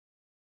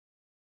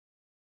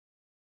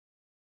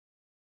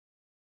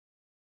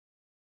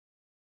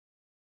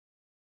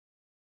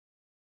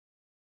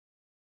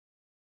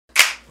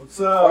What's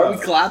Why are we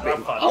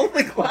clapping? I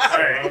only clap.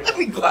 Let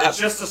me clap. It's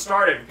just to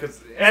start it, because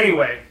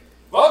anyway,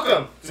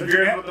 welcome to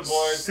Beers with the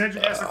Boys. Send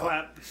your ass a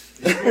clap.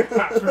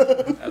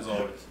 As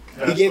always.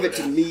 He gave it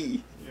to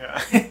me.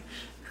 Yeah.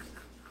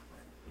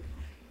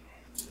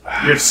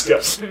 You're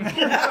disgusting.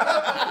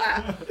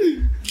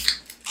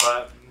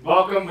 But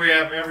welcome. We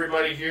have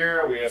everybody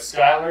here. We have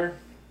Skylar.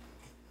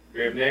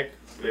 We have Nick.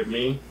 We have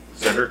me.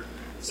 Cedric.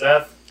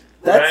 Seth.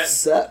 That's Brett,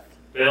 Seth.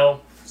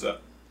 Bill. What's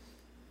up?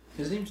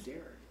 His name's Derek.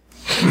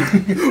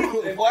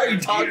 Why are you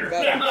talking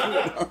about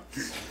it?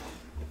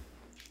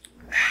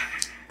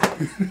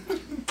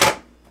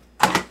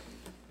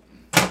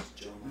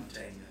 Joe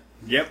Montana.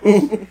 Yep.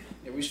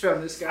 Yeah, we just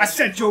found this guy. I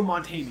said Joe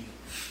Montana.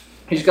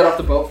 He just got off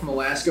the boat from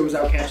Alaska, was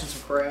out catching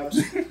some crabs.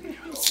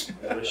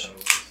 I wish I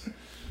was.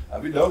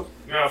 That'd be dope.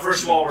 No,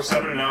 first of all, we're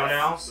 7-0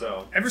 now,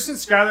 so. Ever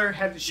since Skylar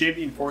had to shave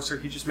the Enforcer,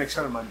 he just makes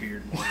fun of my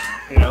beard more.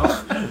 You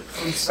know?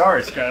 I'm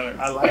sorry, Skylar.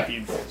 I like the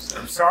Enforcer.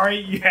 I'm sorry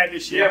you had to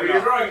shave Yeah, but it you're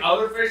off. growing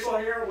other facial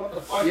hair? What the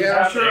fuck is Yeah,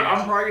 I'm happening? sure.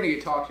 I'm probably gonna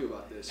get talked to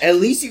about this. At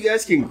least you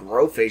guys can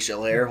grow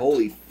facial hair.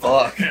 Holy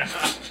fuck.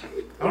 I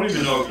don't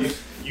even know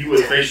if you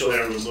with facial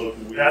hair was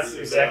looking weird. That's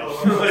exactly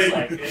what it looks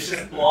like. It's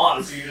just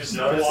blonde, so you just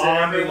notice it.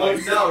 Every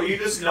once, no, you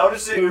just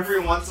notice it every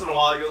once in a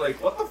while. You're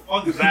like, what the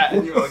fuck is that?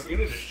 And you're like, you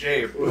need to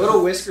shave.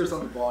 Little whiskers on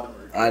the bottom.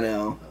 I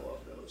know. I love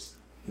those.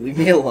 Leave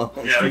me alone.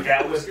 Yeah, the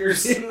cat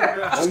whiskers.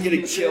 I'm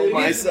gonna kill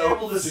myself.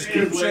 Able to see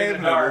his way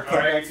in the dark,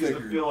 alright? Just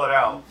to feel it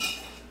out.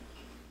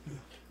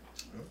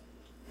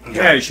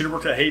 Yeah, you should have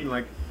worked at Hayden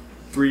like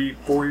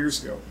 3-4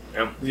 years ago.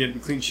 Yeah. You had to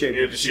be clean shaved.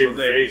 You had to shave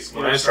the face.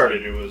 When I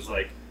started, it was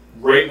like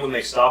right when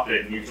they stopped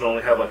it, and you could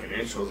only have like an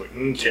inch. I was like,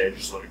 okay,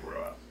 just let it grow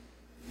out.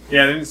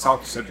 Yeah, they didn't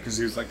talk to Cedric because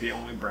he was like the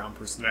only brown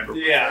person ever.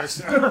 Yeah.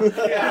 So.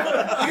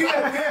 Yeah, we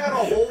had a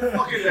whole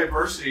fucking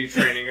diversity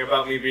training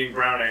about me being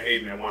brown at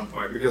Hayden at one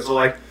point because they're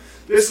like,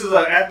 this is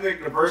an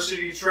ethnic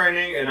diversity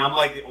training, and I'm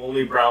like the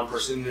only brown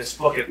person in this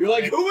fucking. You're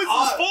like, who is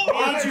this for?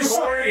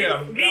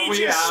 auditorium. Me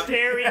just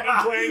staring and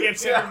glaring at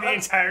Cedric the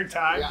entire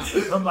time.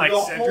 I'm like,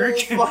 the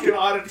Cedric. whole fucking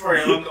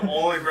auditorium. I'm the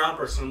only brown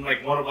person. I'm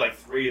like one of like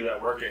 3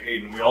 that work at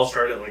Hayden. We all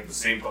started at like the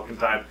same fucking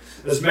time.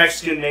 This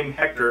Mexican named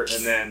Hector,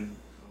 and then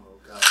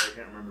I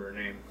can't remember her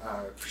name.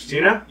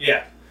 Christina?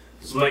 Yeah.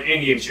 This like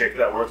Indian chick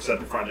that works at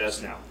the front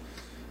desk now.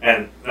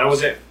 And that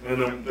was it.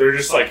 And then they're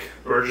just like,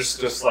 Burgess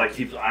just like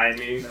keeps eyeing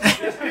me.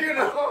 You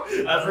know?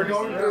 As we're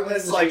going through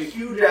this like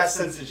huge ass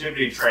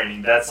sensitivity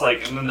training. That's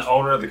like, and then the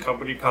owner of the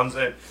company comes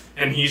in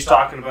and he's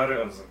talking about it.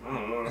 I was like, I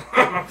don't know.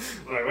 I'm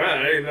like, man,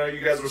 I didn't know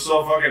you guys were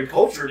so fucking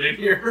cultured in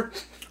here.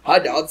 Hi,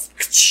 dogs.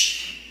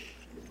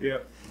 Yeah.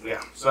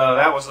 Yeah, so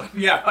that was like,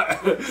 yeah, I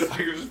could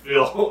just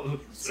feel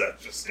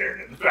Seth just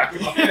staring in the back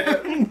of my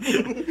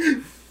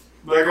head.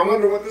 Like, I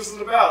wonder what this is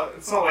about.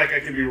 It's not like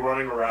I could be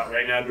running around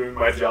right now doing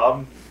my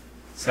job.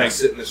 I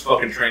sit in this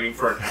fucking training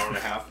for an hour and a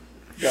half.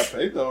 You got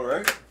paid though,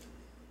 right?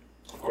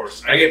 Of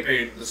course. I get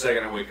paid the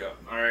second I wake up,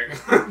 alright?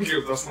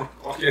 That's when I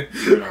clock in.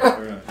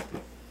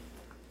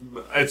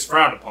 It's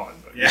frowned upon,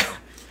 but yeah.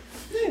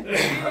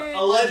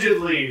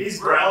 Allegedly. He's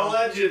brown.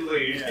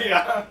 Allegedly.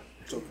 Yeah.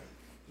 It's okay.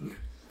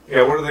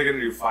 Yeah, what are they gonna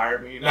do? Fire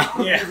me? No.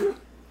 Yeah.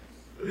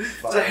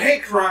 It's a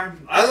hate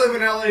crime. I live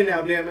in LA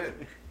now, damn it.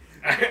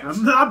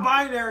 I'm not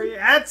binary.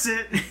 That's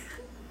it.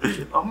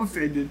 I'm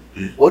offended.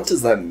 What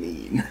does that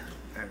mean?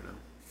 I don't know.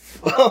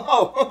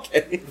 Oh,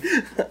 okay.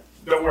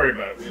 Don't worry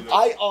about it.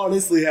 I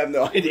honestly have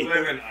no We idea.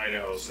 live in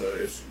Idaho, so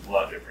it's a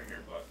lot different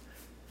here, but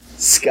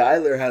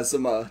Skylar has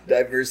some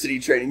diversity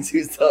trainings he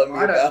was telling me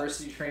My about.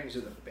 diversity trainings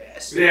are the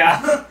best.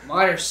 yeah.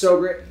 Mine are so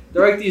great.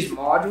 They're like these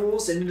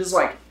modules, and it is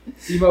like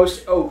the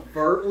most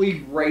overtly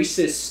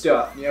racist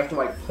stuff. You have to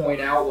like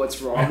point out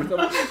what's wrong with them.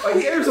 Like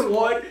here's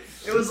one.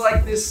 It was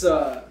like this.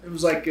 It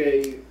was like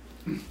a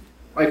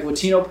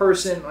Latino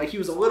person. Like he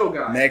was a little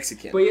guy,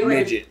 Mexican. but he had like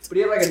Midget. but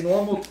he had like a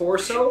normal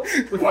torso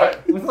with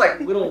like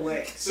little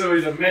legs. So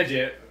he's a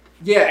midget,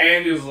 Yeah,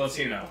 and he was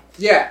Latino.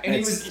 yeah, and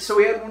he That's- was so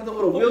he had one of the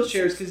little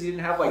wheelchairs because he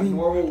didn't have like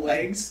normal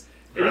legs,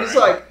 and he's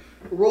Right. like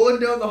rolling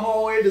down the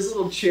hallway in his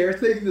little chair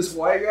thing. This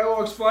white guy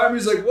walks by him.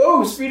 He's like,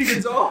 "Whoa, Speedy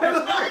Gonzalez!"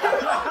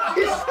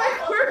 He's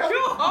like, "Where are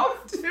you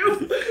off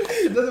to?"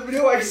 And then the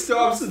video like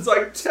stops. And it's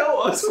like,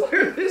 "Tell us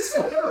where this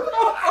went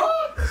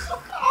wrong."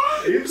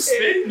 You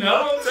spit? No,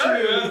 I'll tell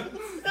you.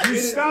 You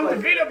stopped the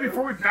video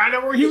before we found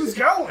out where he was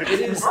going. It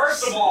is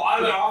First of all,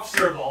 I'm an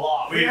officer of the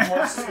law. We have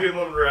more speed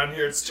limit around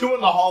here. It's 2 in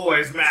the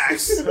hallways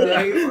max.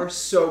 They are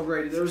so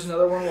great. There was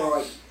another one where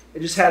like it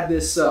just had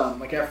this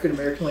like African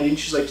American lady. And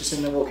she's like just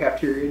in the little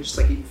cafeteria, just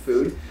like eating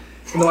food.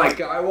 And the like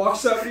guy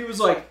walks up and he was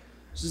like,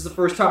 "This is the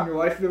first time in your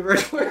life you've ever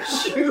had to wear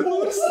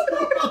shoes."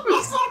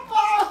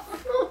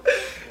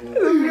 And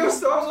the video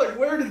stops like,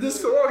 "Where did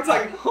this go wrong?" It's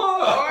like,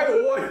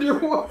 I wonder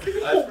what.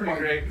 That's pretty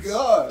great.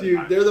 God.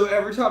 Dude,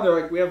 every time they're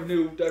like, "We have a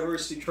new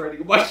diversity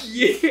training." I'm like,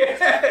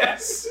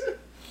 yes.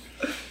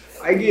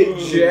 I get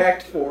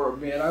jacked for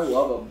them, man. I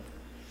love them.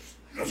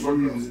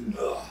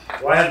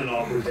 Well, I had an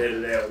awkward day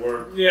today at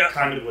work. Yeah.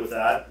 Kind of with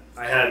that.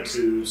 I had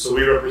to. So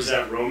we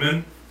represent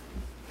Roman,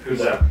 who's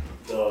at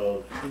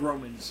the The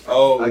Romans.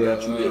 Oh, I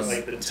got you.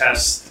 like the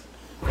test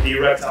the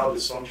Erectile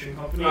Dysfunction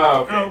Company.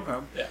 Oh, okay. Oh, okay.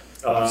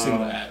 I've seen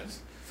the ads.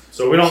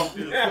 So we don't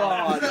do the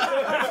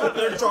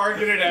They're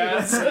targeted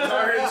ads.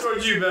 targeted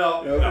towards you,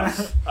 Bill. We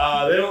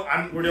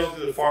don't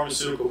do the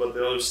pharmaceutical, but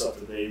the other stuff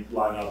that they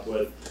line up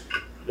with.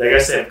 I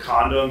guess they have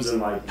condoms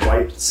and like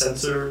wipe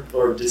sensor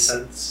or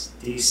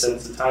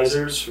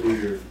desensitizers for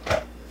your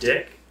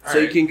dick. So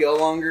you can go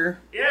longer.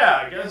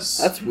 Yeah, I guess.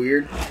 That's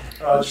weird.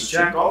 Just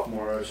jack off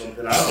more or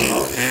something. I don't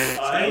know.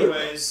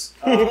 Anyways,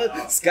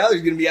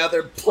 Skyler's gonna be out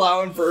there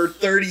plowing for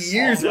 30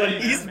 years when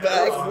he's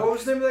back. What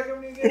was the name of that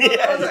company again?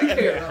 I was like,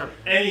 here.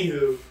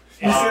 anywho.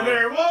 You sit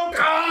there, whoa,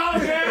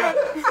 God, man!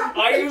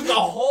 I used a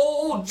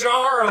whole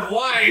jar of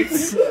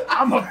wipes.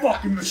 I'm a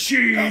fucking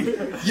machine.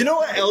 You know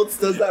what else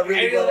does that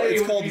really well?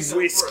 It's called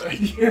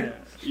whiskey.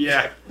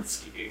 Yeah.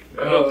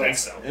 I don't think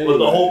so. But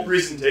the whole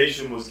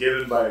presentation was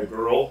given by a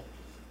girl.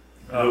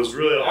 It was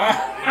really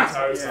awesome the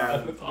entire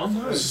time. It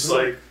was just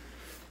like,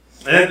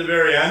 and at the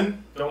very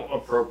end, Don't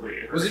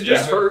appropriate her. Was it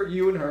just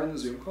you and her in the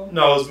Zoom call?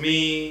 no, it was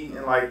me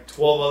and like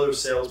 12 other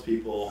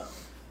salespeople.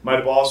 My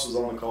boss was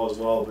on the call as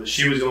well, but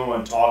she was the only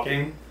one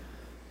talking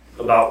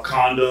about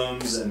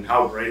condoms and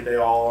how great they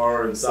all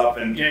are and stuff.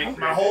 And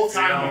my whole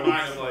time in my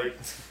mind, I'm like,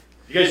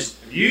 you guys,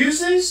 have you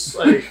used this?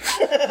 Like,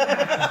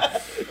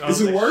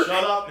 Does it work?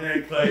 Shut up,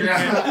 Nick. Like,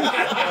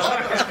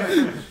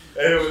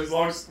 and it was as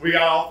long as we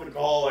got off the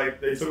call, like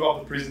they took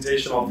off the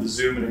presentation off the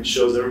Zoom and it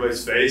shows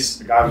everybody's face.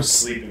 The guy was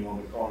sleeping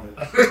on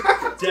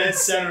it, dead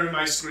center in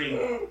my screen.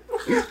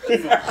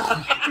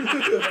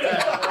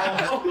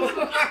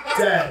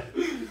 Dead.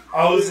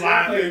 I was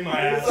laughing my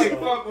ass off.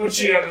 Fuck would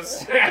she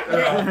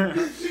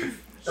understand?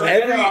 So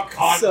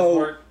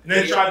And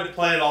then tried to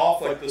play it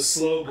off like the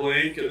slow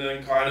blink and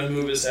then kind of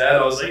move his head.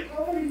 I was like,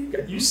 oh,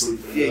 you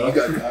sleeping. yeah, you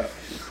got.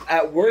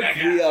 At work,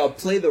 we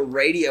play the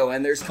radio,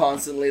 and there's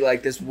constantly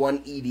like this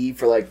one ED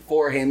for like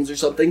 4 hymns or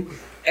something.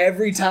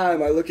 Every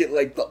time I look at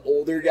like the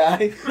older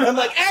guy, I'm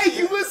like, "Hey,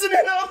 you listening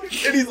up?" And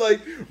he's like,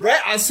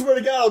 "Right, I swear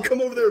to God, I'll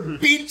come over there and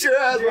beat your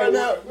ass right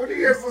now." What do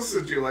you guys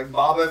listen to? Like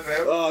Bob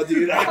FM? Oh,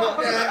 dude, I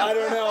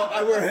don't know.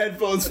 I wear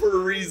headphones for a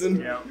reason.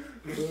 Yeah.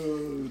 Yeah,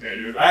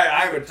 dude. I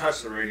haven't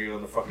touched the radio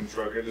in the fucking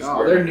truck. I just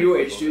Oh, they're new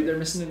age, dude. They're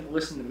listening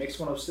to Mix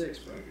 106,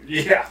 bro.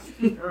 Yeah.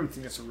 I don't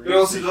think that's a They real.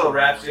 listen to the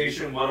rap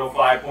station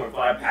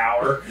 105.5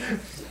 power.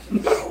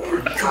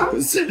 Well,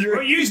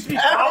 it used to be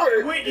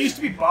it used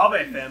to be Bob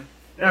FM.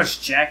 Now it's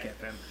Jack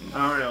FM.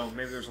 I don't know.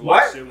 Maybe there's a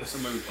What? lawsuit with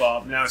somebody with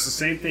Bob. Now it's the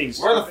same thing.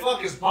 Where the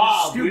fuck is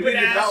Bob? We Stupid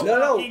didn't ass know.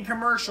 No. fucking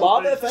commercial.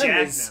 Bob but it's FM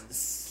Jack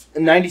is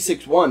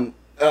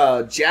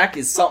 96.1. Jack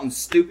is something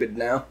stupid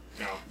now.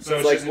 No. So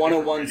It's like just a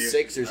different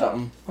 101.6 or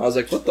something. I was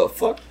like, what the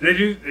fuck? They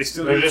do. They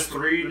still They're do. just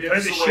 3 They play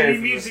digits the away shitty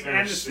from music the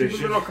and the Spanish stupid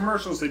station. little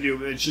commercials they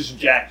do. It's just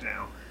Jack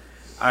now.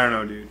 I don't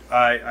know, dude.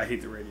 I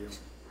hate the radio.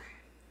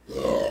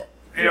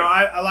 You know,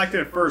 I liked it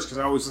at first because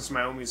I always listen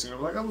to my own music.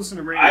 I'm like, I listen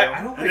to radio,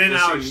 I don't and then like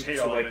now I just listening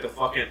hate to all like of the it.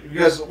 fucking,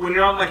 because when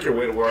you're on like your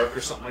way to work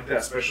or something like that,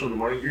 especially in the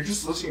morning, you're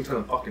just listening to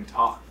them fucking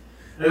talk.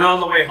 And then on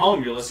the way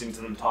home, you're listening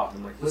to them talk.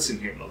 I'm like, listen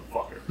here,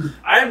 motherfucker.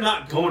 I am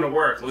not going to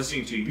work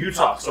listening to you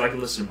talk so I can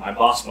listen to my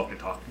boss fucking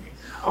talk to me.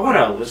 I want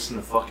to listen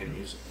to fucking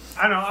music.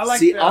 I know. I like.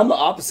 See, that. I'm the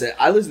opposite.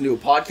 I listen to a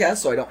podcast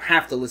so I don't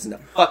have to listen to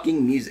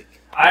fucking music.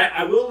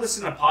 I will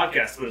listen to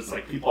podcasts, but it's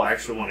like people I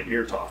actually want to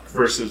hear talk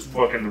versus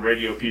fucking the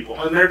radio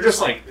people. And they're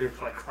just like, they're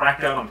like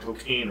cracked out on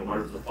cocaine or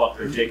whatever the fuck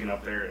they're taking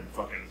up there and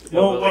fucking.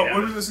 Well, what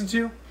do we listen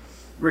to?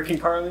 Rick and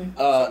Carly?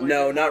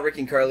 No, not Rick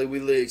and Carly. We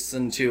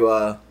listen to,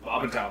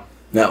 Bob and Tom.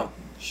 no.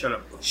 Shut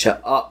up.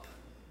 Shut up.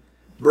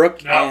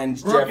 Brooke No,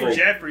 and Brooke Jeffrey. and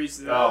Jeffries.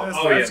 That's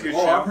oh, a yeah. good Oh,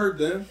 show. I've heard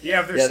them.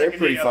 Yeah, if they're Yeah, they're second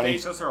pretty day funny.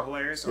 updates, those are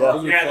hilarious. Yeah.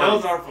 Those are Yeah, funny.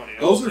 those are funny.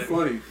 Those are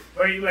funny.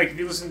 Or you like if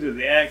you listen to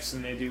the X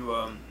and they do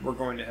We're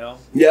Going to Hell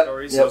Yep,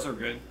 stories, yep. those are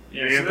good.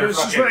 Yeah, Yeah, so they're there's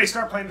just fucking when they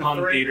start playing the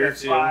punk theater,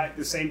 too.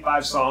 the same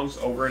 5 songs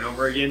over and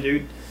over again,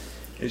 dude.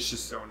 It's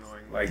just so annoying.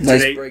 Like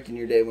Nice today, break in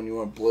your day when you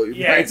want to blow your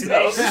yeah, brains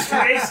out.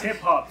 today's hip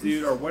hop,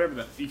 dude, or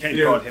whatever you can't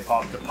Dude. call it hip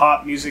hop. The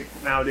pop music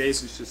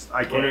nowadays is just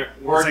I When can't. it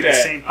It's worked like the at,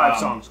 same 5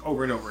 songs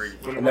over and over again.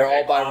 When And they're we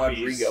worked all at by Bobby's,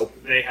 Rodrigo.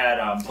 They had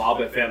Bob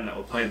FM that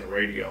would play on the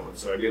radio, and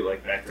so I'd be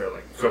like back there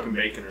like cooking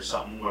bacon or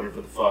something,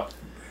 whatever the fuck.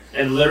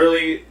 And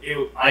literally,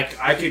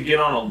 I could get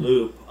on a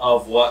loop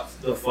of what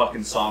the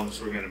fucking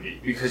songs were gonna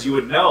be because you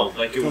would know,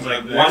 like it was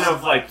like one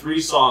of like 3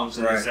 songs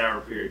in this Right.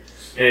 hour period,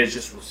 and it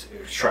just was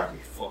driving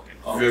me fucking.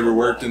 up Have you ever the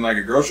worked wall. in like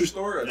a grocery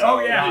store? That's Oh how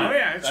it yeah, be. oh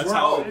yeah, it's That's worse.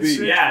 how it It's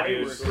be. Yeah, way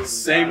dude. worse.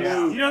 Same Yeah.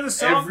 move You know the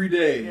song? every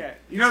day. Yeah,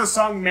 you know the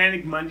song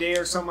 "Manic Monday"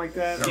 or something like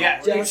that. Or- Yeah.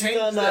 Just They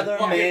changed another the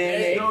fucking manic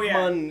day. Oh yeah.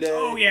 Monday.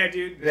 Oh yeah,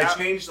 dude. They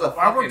changed the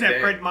I worked fucking at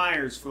day. Fred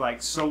Meyer's for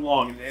like so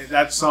long, and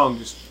that song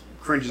just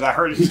cringes. I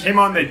heard it came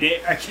on the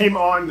day. I came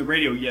on the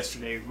radio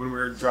yesterday when we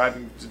were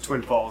driving to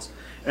Twin Falls,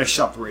 and I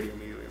shut the radio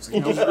immediately. I was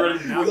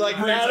like, no, We're like,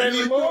 not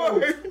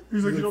anymore.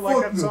 He's like, you don't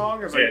like that song?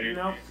 I was Yeah, like, dude.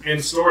 no.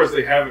 In stores,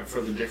 they have it for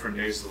the different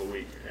days of the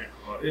week.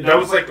 That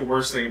was like the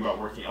worst thing about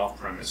working off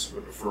premise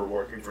for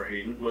working for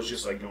Hayden was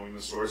just like going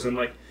to stores and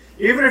like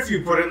even if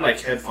you put in like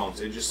headphones,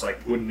 it just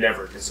like would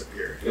never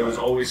disappear. It was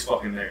always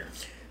fucking there.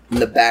 in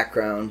the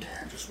background.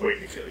 Just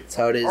waiting to kill you. That's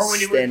how it is Or when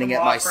you went standing from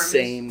at my off-premise,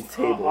 same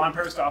table.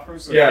 On-premise to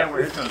off-premise, so Yeah. I can't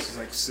wear headphones. It's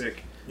like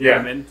sick. Yeah.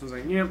 I'm in. I was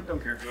like, yeah,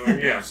 don't care.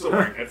 Yeah, I'm still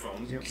wearing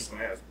headphones. Yep. Kiss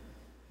my ass.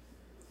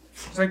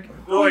 It's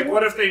like, They're like,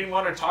 what if they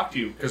want to talk to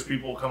you? Because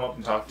people come up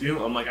and talk to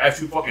you. I'm like, I have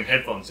 2 fucking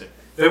headphones in.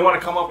 If they want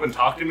to come up and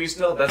talk to me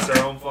still, that's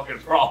their own fucking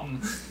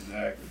problem.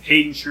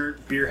 Hayden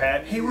shirt, beer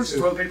hat. Hey, where's the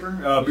toilet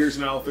paper? Beer's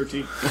in aisle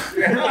 13.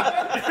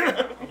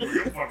 I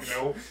don't fucking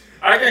know.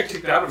 I got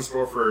kicked out of the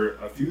store for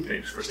a few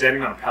things, for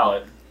standing on a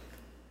pallet.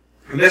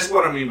 And that's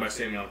what I mean by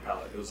standing on a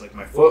pallet. It was like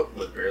my foot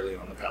was barely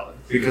on the pallet.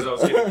 Because I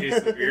was getting a case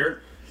of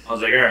beer. I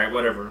was like, alright,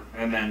 whatever.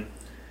 And then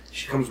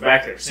she comes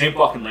back there, same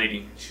fucking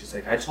lady. She's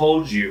like, I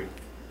told you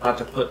not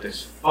to put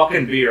this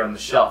fucking beer on the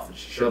shelf. And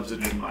she shoves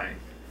it in my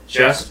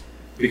chest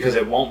because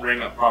it won't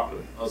ring up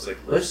properly. I was like,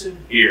 listen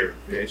here,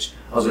 bitch.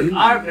 I was like,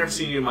 I've never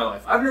seen you in my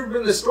life. I've never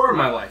been in the store in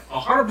my life.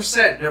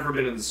 100% never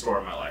been in the store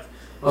in my life.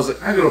 I was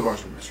like, I go to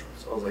bars and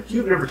restaurants. I was like,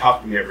 you've never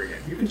talked to me ever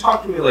again. You can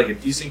talk to me like a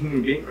decent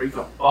human being or you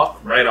can fuck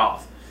right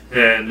off.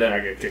 And then I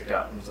get kicked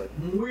out. And I was like,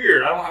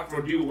 weird. I don't have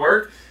to do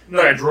work. And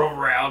then I drove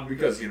around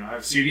because, I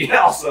have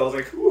CDL. So I was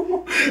like,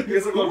 ooh, I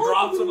guess I'm going to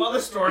drop some other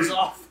stores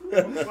off.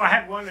 Well, I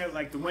had one at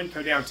like the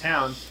Winco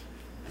downtown. It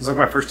was like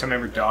my first time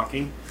ever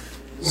docking.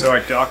 So I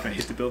docked and I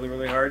hit the building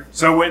really hard.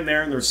 So I went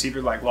there and the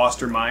receiver like lost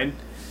her mind.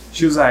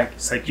 She was like,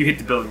 it's like, you hit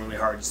the building really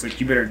hard. It's like,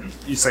 you better,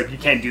 it's like, you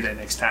can't do that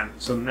next time.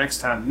 So the next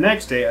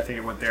day, I think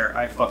I went there,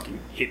 I fucking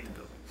hit the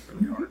building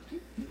really hard.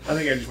 I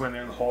think I just went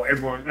there in the whole,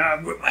 everyone,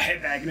 whipped my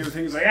head back and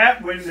everything. Was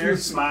like, went in there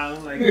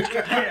smiling, like,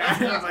 yeah.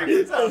 I was like,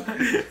 what's up?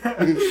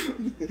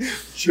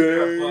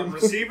 But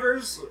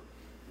receivers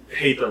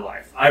hate their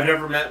life. I've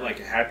never met like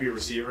a happy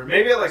receiver.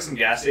 Maybe at like some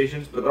gas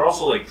stations, but they're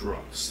also like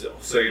drunk still.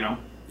 So,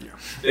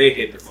 they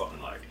hate their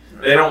fucking life.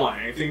 They don't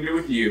want anything to do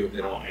with you. They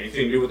don't want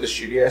anything to do with the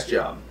shitty ass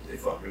job. They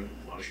fucking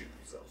want to shoot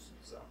themselves.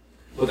 So,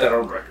 put that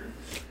on record.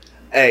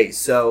 Hey,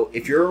 so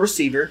if you're a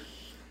receiver,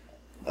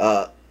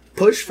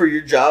 push for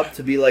your job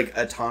to be like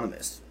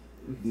autonomous.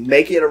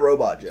 Make it a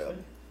robot job.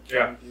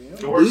 Yeah.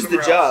 Lose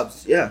the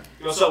jobs. Yeah.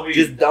 Go sell weed.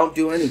 Just don't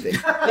do anything.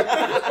 You'll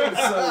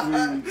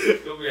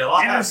be a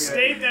lot In a happier.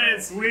 state that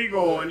it's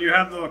legal and you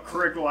have the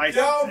correct license.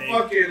 Don't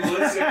fucking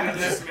listen to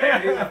this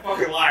man. He's a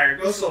fucking liar.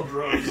 Go sell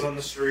drugs on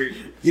the street.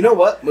 You know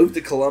what? Move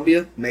to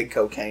Colombia, make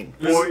cocaine.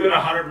 This has been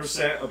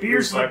 100%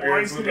 Beers approved by the boys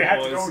parents with they the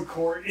have to go boys. in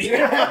court.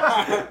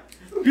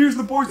 Beers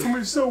the boys told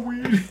me it's so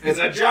weird. It's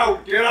a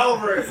joke. Get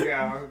over it.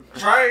 Yeah.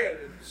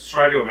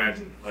 Try to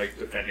imagine like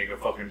defending a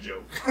fucking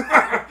joke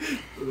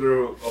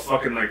through a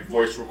fucking like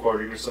voice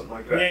recording or something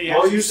like that. Yeah.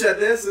 Well, you said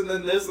this and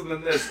then this and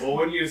then this. Well,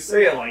 when you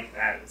say it like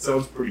that, it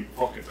sounds pretty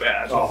fucking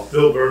bad. Oh,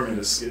 Bill Burr made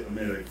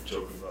a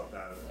joke about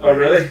that. Oh,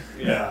 really?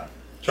 Yeah.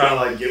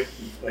 Trying to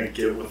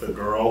get with a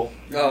girl.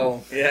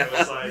 Oh, yeah.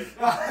 It's like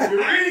you're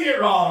reading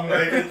it wrong.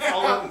 Like it's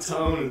all in the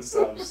tone and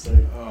stuff. Just like,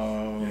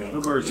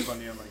 The bird's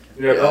funny. I'm like,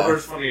 Yeah,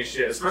 Elber's funny as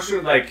shit.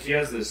 Especially like he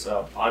has this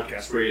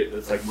podcast where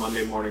it's like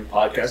Monday morning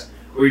podcast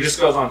where he just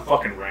goes on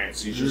fucking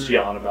rants. He's just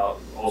yelling about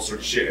all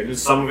sorts of shit, and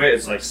some of it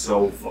is like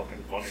so fucking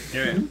funny.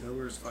 yeah, the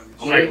bird's funny.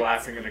 I'm like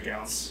laughing at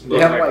accounts. They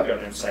Look have, like like- a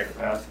goddamn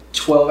psychopath.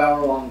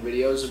 12-hour-long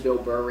videos of Bill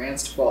Burr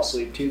rants to fall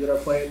asleep to that I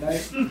play at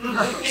night.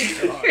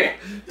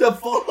 To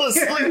fall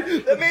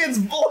asleep. That man's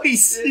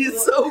voice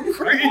is so I fall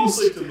cringe.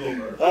 asleep to Bill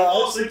Burr. I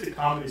fall asleep to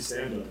comedy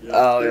stand-up. Yeah.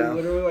 Oh, They're yeah.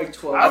 literally like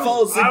 12 I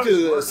fall asleep I to was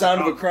the working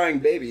sound of a on- crying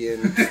baby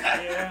and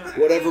Yeah.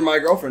 whatever my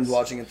girlfriend's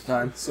watching at the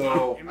time.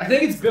 So I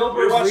think it's Bill we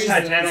Burr's watched reason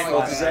Titanic that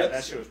last like, night.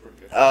 That shit was pretty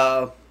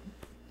good.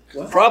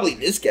 Probably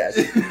this guy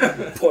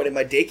pointed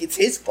my dick. It's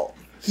his fault.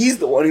 He's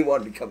the one who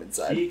wanted to come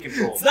inside. He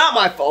controls. It's not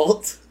my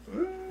fault.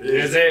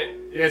 Is it?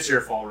 It's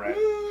your fault, right?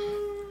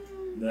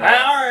 No. All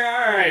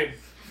right.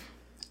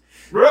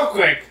 Real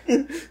quick,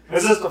 is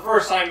this the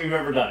first time you've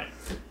ever done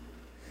it?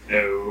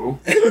 No.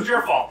 So it's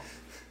your fault.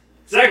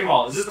 Second of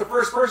all, is this the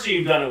first person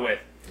you've done it with?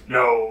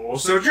 No.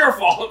 So it's your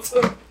fault.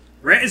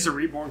 Rhett is a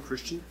reborn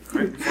Christian.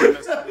 Right before I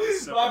messed up with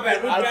stuff. My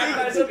bad. We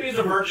baptized him. He's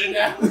a virgin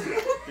now.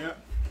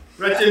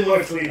 Rhett didn't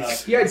want to clean up.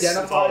 he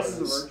identifies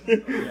as a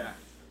virgin.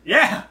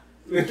 Yeah.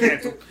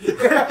 Canceled. You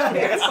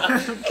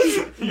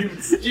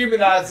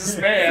demonize this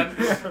man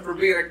for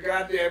being a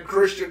goddamn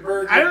Christian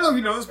virgin. I don't know if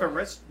you know this, but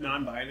Rhett's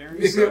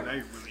non-binary, so now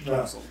you're really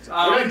canceled. He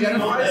didn't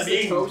know what identifies that as a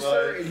means,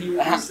 toaster, but- and he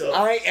was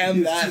I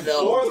am that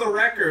though. For the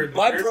record,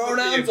 My there's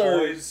pronouns the are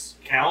boys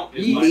count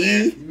is he, my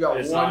name. You got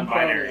It's one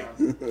non-binary.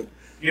 pronoun.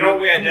 You know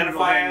what we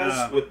identify And,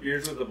 as with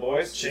Beers with the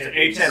Boys? It's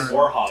Champions. A10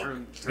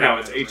 Warhog. No,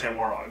 it's A10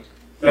 Warhog.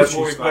 That's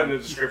what we put in the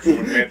description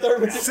when we made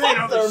Thermos- it. Saying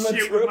all this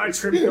shit with my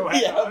Trimco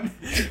hat Yeah. on.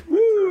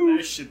 Throwing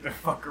that shit the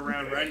fuck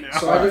around right now.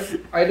 So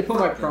I had to put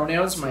my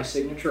pronouns in my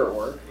signature at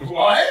work.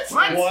 What?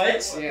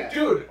 What? Yeah.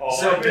 Dude, Oh,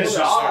 so I good did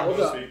job.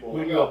 those Hold people.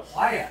 When you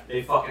apply it,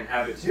 they fucking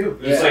have it too.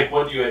 It's Yeah. like,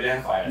 what do you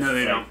identify as? No,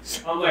 they Like,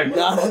 I'm like,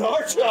 Not at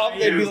our job.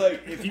 They'd be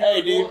like, If you-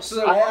 "Hey, dude,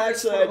 So I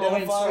actually I put mine,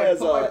 identify so I as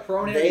put my a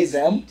pronoun they as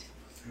them."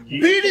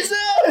 Beat his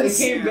They ass.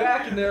 came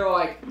back and they're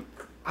like,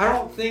 I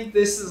don't think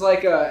this is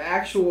like a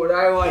actual. And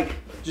I like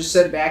just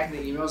said back in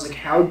the email, I was like,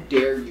 how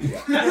dare you?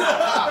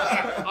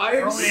 I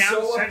am Throwing out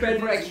so second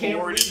offended I place can't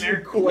Lord believe in there.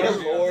 you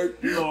questioned. Lord.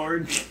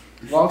 Lord.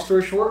 Long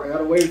story short, I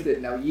got away with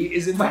it. Now yeet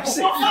is in my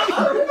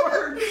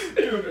signature.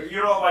 Dude, you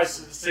know what my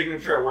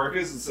signature at work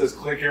is? It says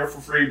click here for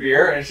free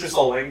beer, and it's just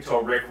a link to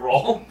a Rick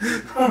roll.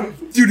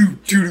 Doo-doo,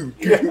 doo-doo,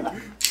 doo-doo.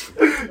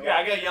 Yeah,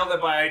 I got yelled at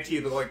by IT.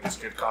 They're like, this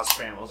kid costs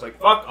spam. I was like,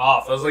 fuck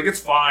off. I was like, it's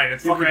fine.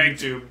 It's fucking Right.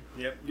 YouTube.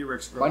 Yep, you're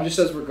Rick's Mine just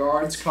says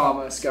regards,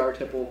 comma, Scour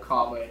Tipple,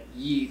 comma,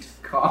 yeet,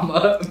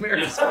 comma,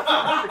 American.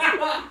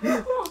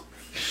 That's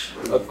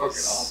fucking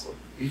awesome.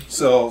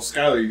 So,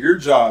 Skylar, your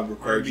job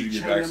required you to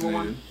get China number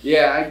vaccinated.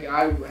 Yeah,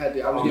 I had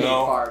to, I was Oh, getting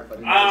no. fired,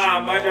 but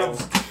My job.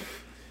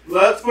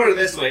 Let's put it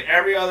this way: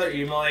 every other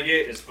email I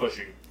get is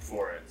pushing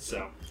for it.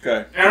 So,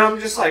 Okay. and I'm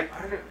just like,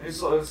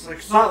 it's like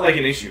it's not like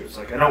an issue. It's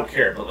like I don't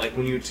care. But like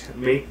when you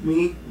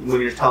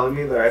when you're telling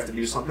me that I have to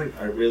do something,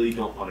 I really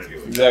don't want to do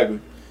it.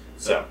 Exactly.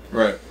 So,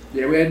 Right.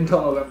 yeah, we had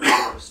until November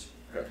 1st.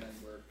 Okay. And then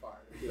we're fired.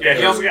 yeah,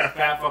 he also got a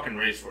fat fucking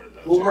raise for it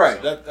though. Well, too,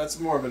 right. so. That's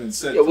more of an Yeah,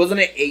 incentive.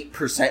 wasn't it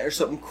 8% or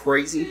something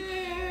crazy?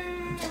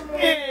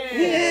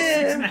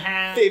 Six and a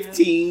half.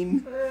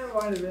 15.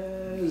 Might have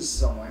been, it was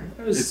somewhere.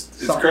 It was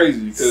It's something.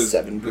 crazy because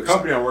 7%. the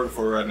company I work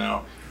for right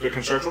now, The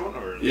construction one,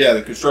 or yeah,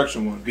 the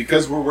construction one,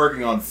 because we're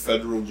working on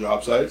federal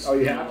job sites, Oh,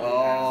 yeah.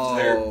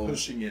 they're Oh.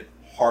 pushing it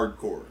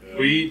hardcore.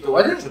 we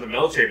What? deliver to the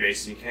military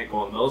base, and you can't go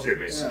on the military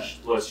base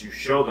unless you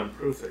show them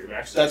proof that you're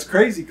vaccinated. That's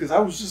crazy because I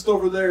was just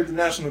over there at the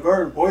National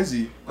Guard in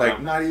Boise, like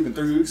Yeah. not even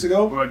 3 weeks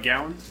ago. What,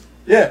 Gowan?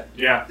 Yeah,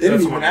 Yeah, they didn't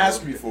that's even one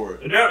ask of me those. for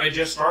it. No, it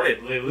just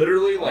started.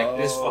 Literally, like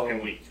this Oh,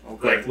 fucking week.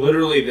 okay. Like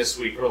literally this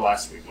week or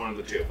last week, one of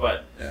the two.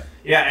 But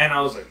Yeah. and I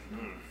was like,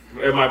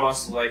 And my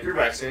boss was like, "You're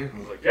vaccinated." I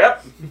was like,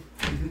 "Yep."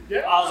 Yeah.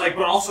 I was like,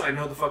 "But also, I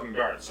know the fucking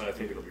guards, so I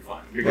think it'll be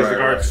fine because the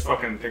Right, guards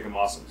fucking think I'm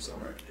awesome." So.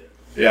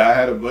 Yeah, I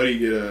had a buddy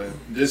get a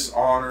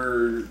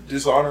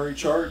dishonorary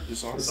charge,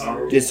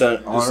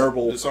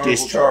 dishonorable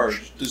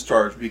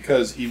discharge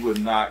because he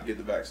would not get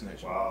the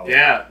vaccination. Wow.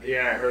 Yeah,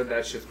 I heard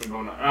that shit's been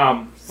going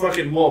on.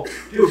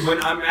 Dude,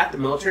 when I'm at the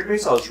military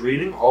base, I was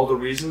reading all the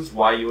reasons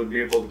why you would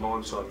be able to go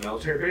into a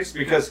military base,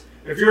 because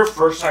if you're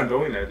first time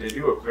going there, they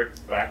do a quick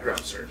background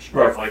search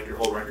of like your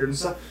whole record and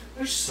stuff.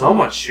 There's so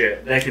much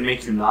shit that can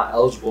make you not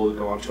eligible to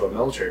go onto a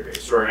military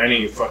base or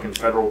any fucking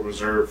Federal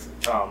Reserve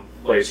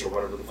place or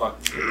whatever the fuck.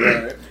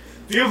 Right.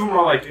 Few of them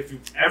are like, if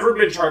you've ever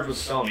been charged with a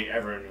felony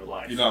ever in your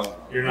life, You're not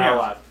allowed. You're not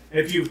allowed.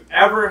 If you've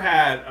ever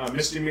had a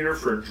misdemeanor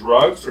for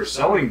drugs or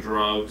selling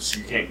drugs,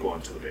 you can't go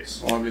into the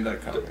base. Well, I mean,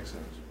 that kind of makes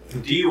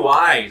sense.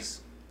 DUIs,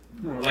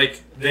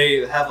 like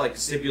they have like a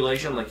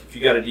stipulation, like if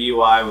you got a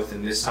DUI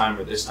within this time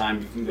or this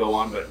time, you can go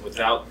on, but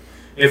without,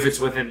 if it's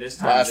within this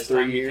time, Last this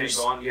time, 3 you can't years.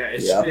 go on. Yeah,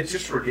 it's Yep. it's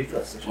just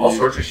ridiculous. There's all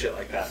sorts of shit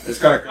like that. It's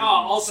kind of crazy.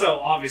 Also,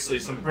 obviously,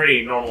 some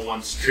pretty normal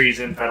ones: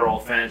 treason, federal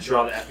offense, you're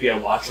on the FBI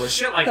watch list,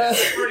 shit like that.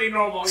 It's pretty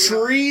normal. You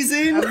know?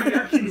 Treason?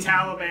 American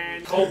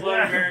Taliban.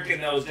 Cold-blooded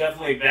American that was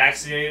definitely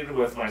vaccinated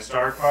with my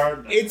star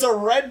card. It's a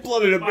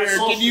red-blooded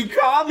American. You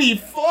call me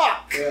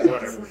fuck.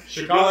 Whatever.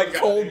 You're like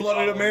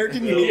cold-blooded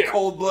American. You mean Yeah.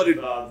 cold-blooded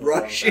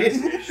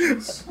Russian?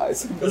 I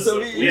suppose so.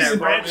 Yeah,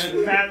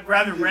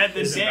 rather red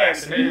than Is it dead.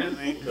 vaccinated?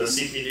 apparently. The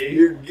CPD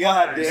You're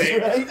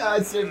goddamn right.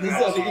 I said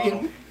this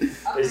again.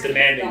 is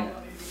demanding it.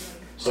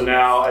 So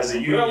now, as a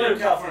We don't live in union,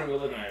 California,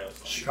 we live in Idaho.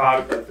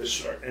 Chicago,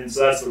 and so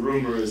that's the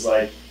rumor is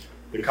like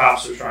the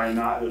cops are trying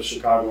not, the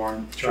Chicago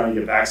aren't trying to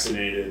get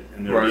vaccinated,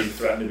 and they're Right. being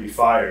threatened to be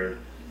fired.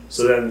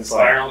 So then it's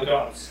Fire like, all the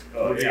cops.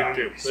 oh What are you yeah, gonna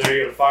do? so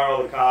you're gonna fire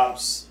all the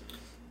cops.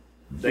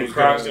 Then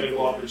crime's gonna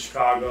go up in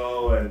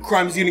Chicago, and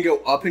Crime's gonna go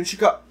up in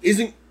Chicago.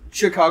 Isn't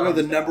Chicago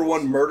the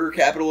 #1 murder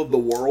capital of the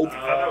world? I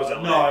thought that was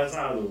LA. no, it's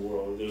not in the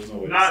world. There's no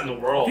way. Not in the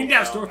world. I think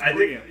that's no. North I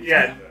Korea. think,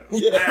 yeah.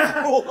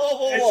 Yeah. Whoa, whoa,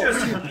 whoa, whoa. It's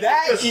just,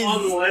 That it's just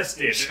is-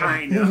 unlisted.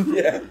 China.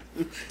 Yeah.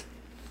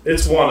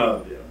 It's one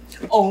of yeah.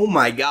 Oh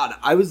my god.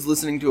 I was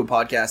listening to a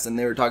podcast and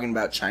they were talking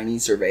about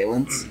Chinese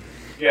surveillance.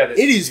 Yeah, It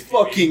is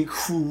fucking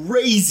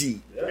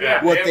crazy.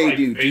 Yeah, what have, they like,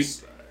 do,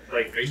 face,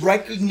 like face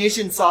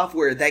Recognition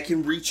software that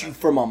can reach you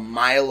from a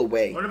mile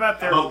away. What about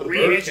their How about the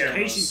bird re-education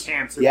cameras?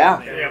 camps?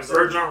 Yeah. Yeah,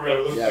 birds aren't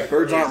real. Yeah,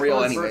 birds aren't real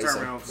Birds anyway. aren't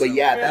So. real, so. But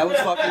yeah, that was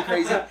fucking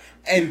crazy.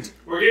 And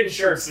We're getting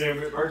shirts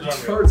soon, but birds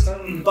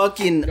aren't real.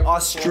 fucking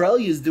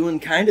Australia's doing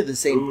kind of the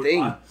same Dude,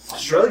 thing.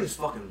 Australia's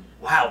fucking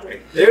wild,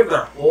 right? They have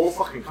their whole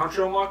fucking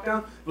country on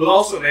lockdown, but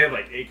also they have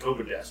like 8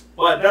 COVID deaths.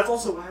 But that's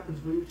also what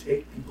happens when you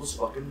take people's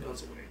fucking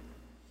guns away.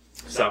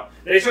 So,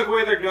 they took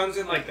away their guns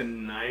in like the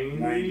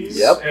 90s,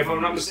 Yep. if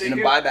I'm not In mistaken.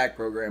 a buyback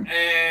program.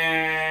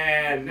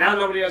 And now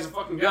nobody has a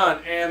fucking gun,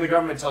 and the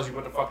government tells you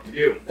what the fuck to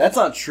do. That's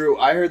not true.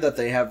 I heard that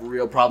they have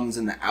real problems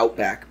in the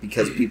outback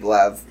because people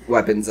have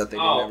weapons that they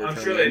can Oh, never I'm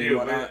turn sure in they and do.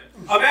 whatnot.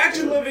 But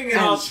imagine living in And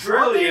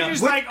Australia.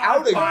 Just like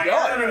Without a fire.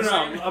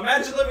 gun. No.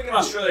 Imagine living in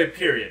Australia,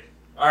 period.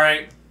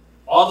 Alright?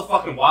 All the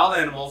fucking wild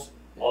animals,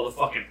 all the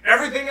fucking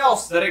everything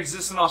else that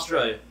exists in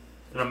Australia.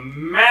 And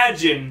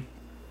imagine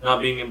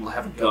not being able to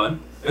have a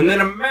gun. And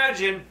then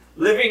imagine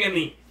living in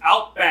the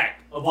outback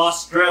of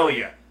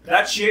Australia.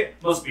 That shit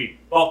must be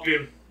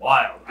fucking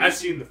wild. I've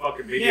seen the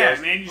fucking videos Yeah,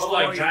 man, you just of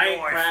like blow your giant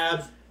knife.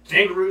 crabs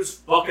kangaroos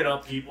fucking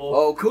up people.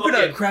 Oh, coconut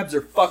Fucking crabs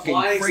are fucking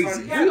flying crazy.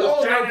 sun- We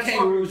all know giant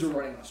kangaroos are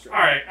running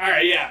Australia.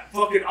 Alright, yeah.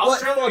 Fucking What?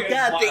 Australia Fuck is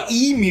that. wild.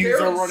 The emus are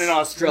There's- running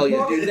Australia,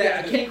 Fuck dude.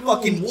 that. A kangaroo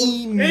Fucking would-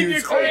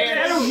 emus. War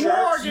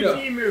against No.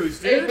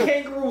 emus, A dude.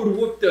 kangaroo would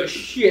whoop the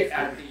shit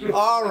out of you.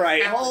 All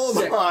right, hold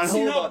on, See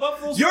hold how on.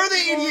 buffaloes You're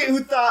the idiot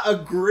who thought a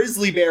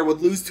grizzly bear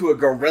would lose to a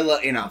gorilla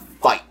in a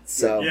fight.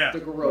 So Yeah. The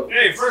gorilla.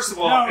 Hey, first of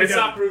all, No, it's it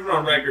not proven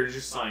on record. It's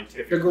just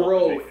scientific. The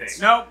gorilla what they wins.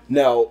 think. Nope.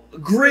 no,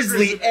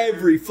 grizzly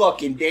every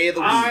fucking day of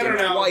the week. I don't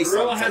and know. twice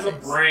Gorilla on has a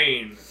Sundays.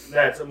 brain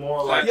that's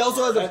more like. He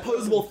also has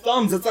opposable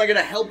thumbs. That's not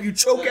gonna help you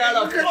choke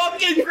out a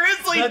fucking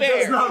grizzly That bear.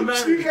 does not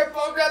matter. You can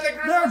poke out the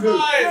grizzly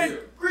eyes.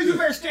 Grizzly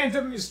bear stands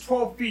up and is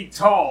 12 feet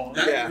tall.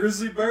 That Yeah.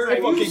 grizzly bear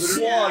Fucking is claws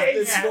yeah,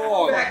 this yeah.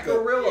 long. Fat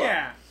gorilla.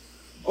 Yeah.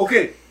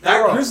 Okay,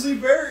 that Bro. grizzly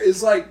bear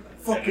is like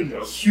fucking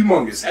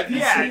humongous. Have you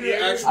Yeah, seen yeah.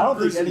 an actual I don't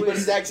think grizzly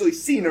anybody's bear? actually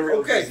seen a real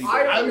Okay, grizzly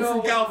bear. I I'm don't from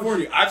know.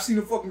 California. I've seen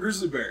a fucking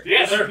grizzly bear.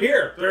 Yeah, they're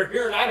here. They're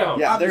here in Idaho.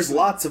 Yeah, there's obviously.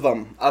 lots of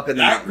them up in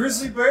the That mountains.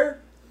 grizzly bear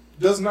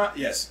does not,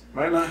 yes,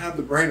 might not have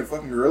the brain a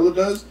fucking gorilla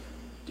does.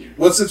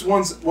 What's its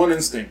one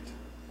instinct?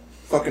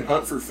 Fucking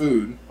hunt for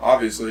food,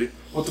 obviously.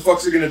 What the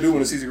fuck's it gonna do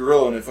when it sees a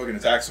gorilla and it fucking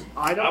attacks him?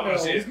 I I don't wanna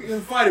know. see He's it. gonna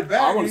fight it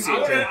back. I wanna and he's see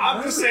it gonna- too.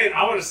 I'm just saying,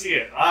 I want to see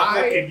it.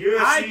 I Fucking UFC,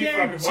 fucking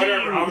guarantee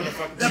whatever. you, I'm gonna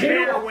fucking the see it.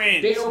 bear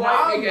wins. Dana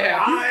White make it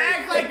happen.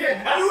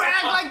 You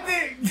act like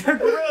the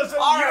gorilla's a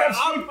Alright,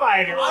 UFC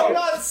fighter. I'm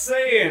not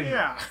saying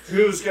Yeah.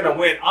 who's gonna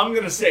win. I'm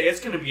gonna say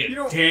it's gonna be a You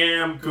don't-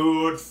 damn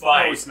good No,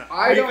 fight. it's not.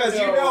 I don't Because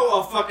know. you know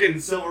a fucking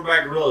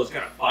silverback gorilla is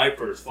gonna fight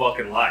for his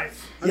fucking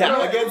life. Yeah,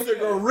 No, against a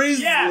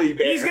grizzly Yeah,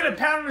 bear. he's gonna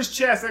pound on his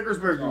chest. That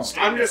grizzly bear's gonna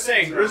stand I'm up. just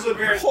saying, grizzly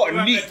bears Oh, do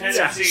have a neat.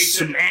 tendency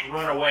to Smack.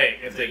 run away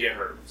if they get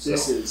hurt.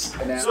 This So. is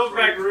an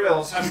Silverback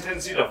gorillas have a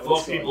tendency to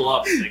fuck people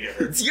up if they get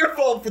hurt. It's your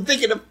fault for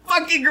thinking a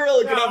fucking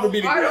gorilla could ever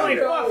beat a I grizzly only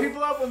bear. fuck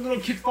people up when little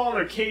kids fall in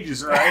their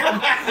cages,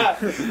 right?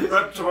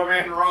 Rip to my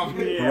man wrong.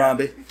 Yeah.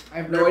 Harambe. I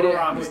have no idea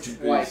how Harambe's much too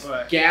big, like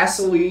but-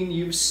 gasoline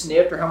you've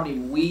sniffed or how many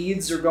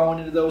weeds are going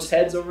into those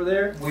heads over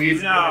there.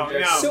 Weeds. No, no.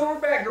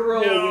 Silverback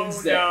gorilla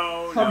wins that.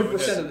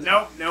 100% of the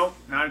time. Nope,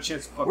 not a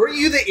chance to fuck. Were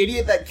you the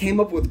idiot that came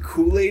up with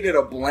Kool-Aid in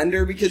a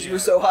blender because you were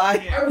so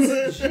high? I was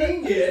a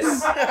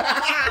genius.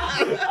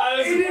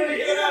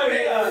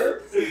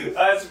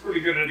 That's a pretty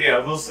good idea, I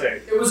will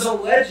say. It was a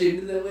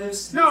legend that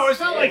lives. No, it's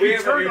not like We he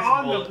have a turned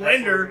on mutual- the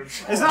blender.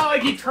 It's not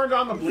like he turned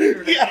on the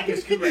blender to Yeah, make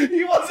his Kool-Aid.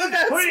 he wasn't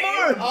that Put it in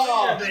smart. the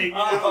blender thing,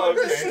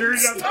 okay. stirred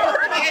it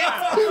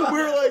up. We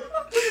were like,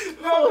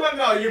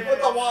 No. You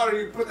put the water,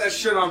 you put that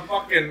shit on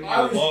fucking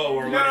I was- low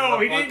or No,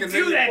 whatever. he the fuck, didn't and then do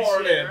you that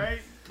pour it shit, in.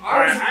 right?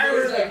 I was I the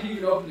was- like you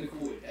can open the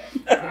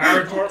Kool-Aid. I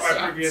retort my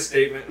previous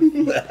statement.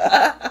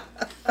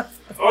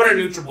 Order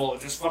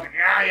NutriBullet, just fucking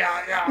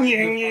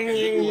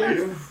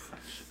yeah.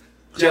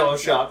 Jello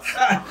shots.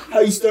 how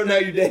you starting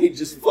out your day?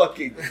 Just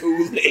fucking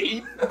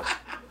Kool-Aid.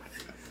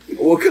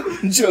 Woke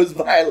up and chose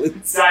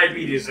violence.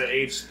 Diabetes at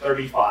age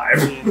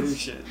 35.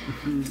 Shit.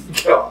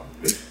 God.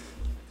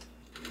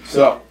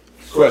 So,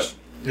 question.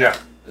 Yeah.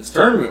 This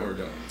tournament we're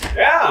doing.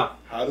 Yeah.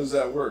 How does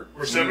that work?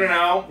 We're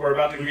 7-0. We're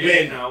about to be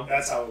 8-0.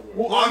 That's how it works.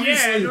 Well, Yeah,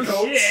 obviously, no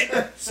coach.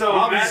 shit. So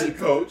Obviously,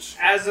 coach.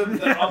 as of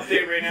the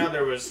update right now,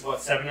 there was,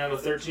 7 out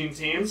of 13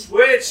 teams,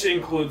 which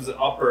includes the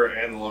upper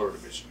and the lower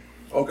division.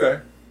 Okay.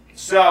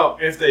 So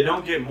if they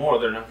don't get more,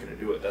 they're not going to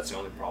do it. That's the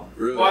only problem.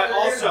 Really? But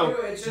also,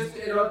 it's just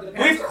it depends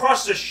we've on-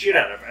 crushed the shit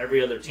out of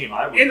every other team.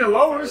 I would In the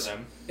lowers?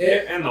 them.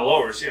 It- Yeah, in the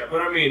lowers, yeah.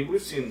 But I mean,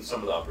 we've seen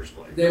some of the uppers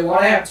play. They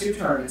want to have two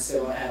tournaments. They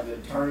want to have a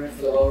tournament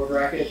for the lower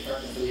bracket, a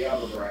tournament for the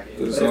upper bracket. But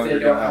But it's if not they gonna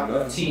don't have have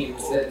enough none.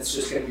 teams, then it's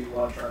just going to be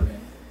one tournament.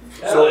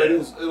 So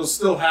it'll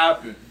still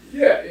happen.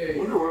 Yeah, I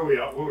wonder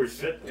where we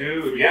fit.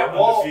 Dude, Yeah, yeah,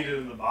 well, undefeated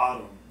in the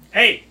bottom.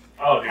 Hey,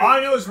 oh, dude. all I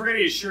know is we're gonna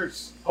get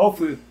shirts.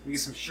 Hopefully, we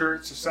get some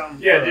shirts or something.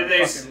 Yeah, for did our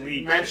they fucking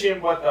league.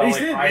 mention what the They like,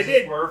 did, they prizes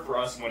did. were for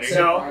us winning?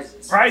 So-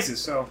 Prizes.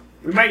 Prizes? So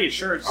we might get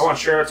shirts. I want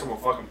shirts. I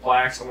want fucking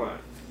plaques.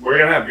 We're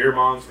gonna have beer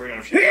bongs. We're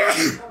gonna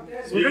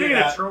have We're gonna get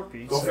Yeah. a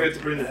trophy. Don't so- forget to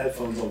bring the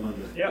headphones on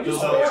Monday. Yeah. Bill Oh,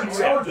 Belichick's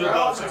yeah, Bill yeah.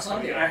 Belichick's Yeah.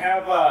 coming I out.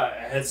 have a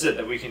headset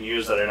that we can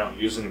use that I don't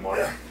use anymore.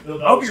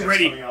 Bill I'll be Belichick's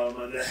ready. coming out on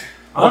Monday.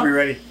 I'll be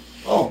ready.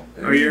 Oh.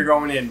 Oh, you're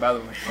going in, by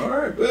the way. All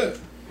right, bet.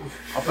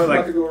 I'll I'm put about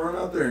like to go run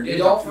out there and Yeah,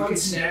 get don't fucking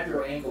snap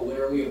your ankle.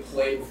 Literally a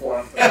play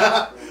before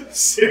I'm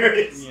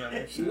Serious.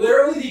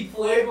 Literally the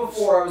play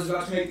before I was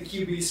about to make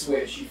the QB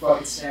switch. You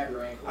fucking snap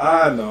your ankle.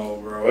 I know,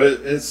 bro.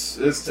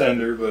 It's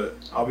tender, but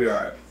I'll be all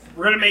right.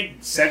 We're gonna make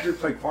Cedric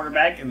play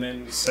cornerback and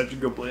then Cedric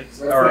go blitz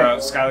Right. or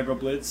Skylar go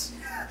blitz.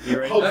 You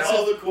ready? Oh, That's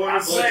all the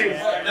corners. I'm saying-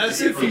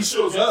 That's if he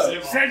shows up.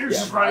 Cedric's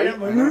just Yeah, running.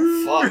 right?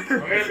 I'm like, Fuck. I'm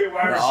gonna be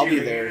wide No, I'll be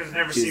receiver. there You guys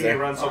never see me Tuesday.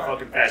 run so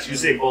fucking fast.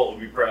 Usain Bolt will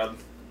be proud.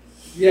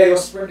 Yeah, you'll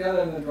sprint down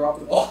and then drop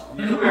the ball.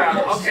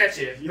 Yeah, I'll catch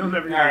you. You'll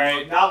never All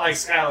right, not like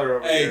Skylar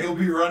over Hey, here. he'll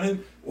be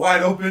running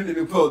wide open, and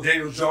he'll put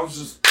Daniel Jones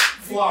just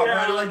flop Yeah,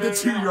 right at like the no, no,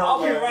 2-yard I'll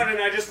be line.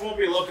 running. I just won't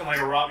be looking like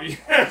a Robbie.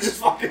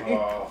 Just fucking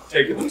Oh.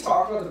 taking Can we the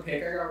talk about the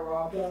pick I got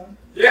robbed on?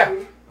 Yeah.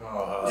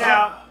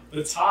 Yeah.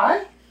 The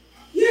tie?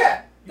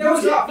 Yeah. That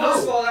was not,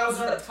 first of all, that was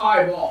not a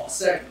tie ball.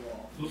 Second of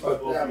all. Looks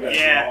like both of you guys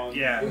Yeah, are on.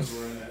 yeah. Those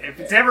were in it. If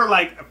it's ever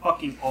like a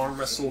fucking arm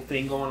wrestle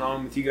thing going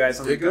on with you guys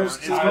on the It goes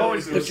ground, it's to-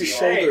 always Put your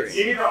Hey, shoulder in.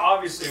 you need to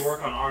obviously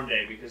work on arm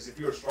day because if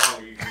you were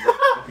stronger, you can.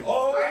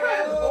 Oh, I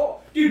had the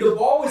ball. Dude, the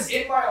ball was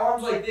in my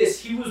arms like this.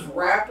 He was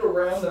wrapped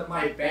around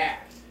my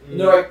back. And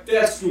they're like,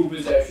 that's school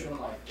possession. I'm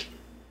like,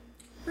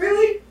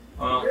 really?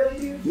 Well, Really,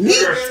 dude?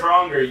 if you were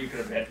stronger, you could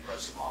have bench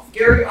pressed him off.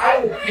 Gary, I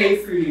will pay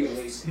for you to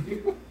lace it.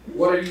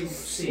 What are you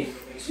seeing?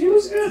 He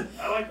was good.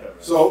 I like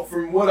that. So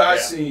from what I've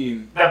Yeah.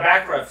 seen, That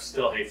back ref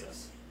still hates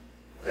us.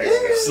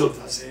 Still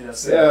does hate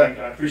us. Yeah. I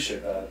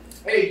appreciate that.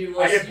 Hey, dude,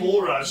 I get listen,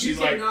 bull rush. you He's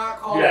like, cannot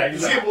call yeah, it.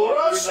 he's You like, get bull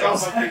rush? he's like,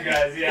 fuck you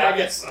guys. Yeah, I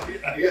guess. I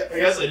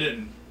guess I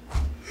didn't.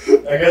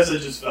 I guess I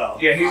just fell.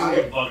 Yeah, he's a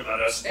good bug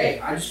about us.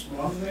 Hey, I just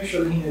wanted to make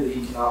sure that he knew that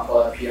he cannot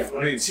call that PF.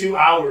 I mean, 2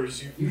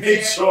 hours. You made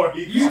can't- sure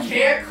You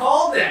can't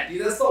call that,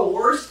 dude. That's the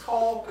worst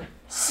call.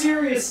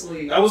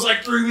 Seriously. that was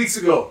like 3 weeks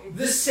ago.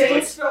 The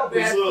Saints felt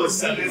bad literally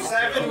for me.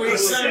 7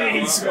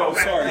 weeks ago. ago.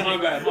 Sorry, my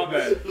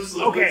bad. This is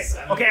okay.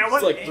 Okay, I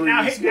want It's like 3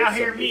 now. weeks ago, Now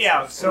hear 7 me weeks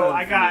out. ago. So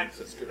I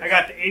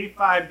got the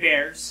 '85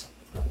 Bears,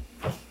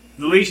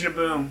 the Legion of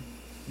Boom,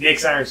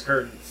 Nick's Iron's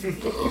Curtain.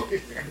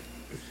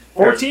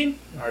 14?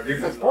 Our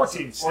defense.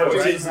 14 still, 14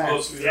 right? is the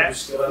most we've Yeah.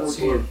 ever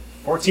scored.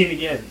 14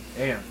 again.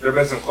 Damn. There have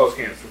been some close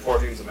games, but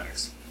 14's the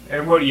max.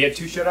 And what? You had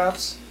 2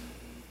 shutouts?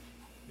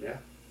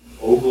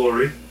 Oh,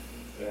 glory.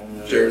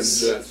 Jared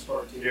Jets.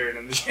 Jared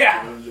and the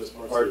yeah.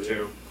 Part Part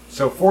 2.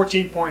 So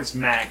 14 points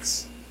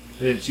max,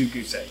 and then 2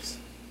 goose eggs.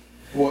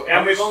 Well,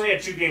 And we've only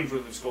had 2 games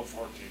where we've scored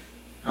 14.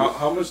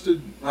 how much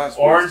did last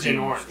Orange week's and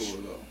team orange.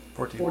 score, though?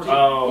 14. 14.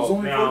 Oh, It was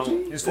only no.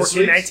 14? It's This 14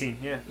 week's? 19,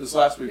 yeah. This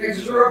last week. Yeah,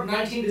 because we were up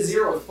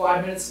 19-0 with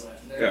 5 minutes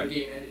left. And then Yeah. the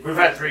game ended. We've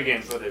had 3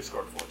 games where they've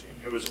scored 14.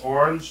 It was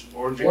orange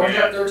Orange got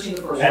again, 13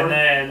 the first and one.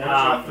 then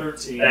got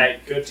 13.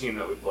 that good team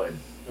that we played.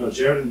 No,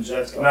 Jared and the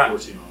Jets got Not-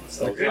 14 on us.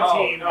 The That good Oh,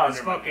 team no, was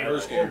never mind. fucking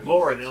First Old game.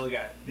 Glory, and they only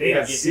got They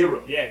got get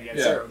 0. Yeah, you got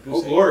Yeah. 0.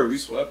 Oh, glory, we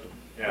swept them.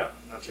 Yeah,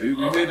 that's We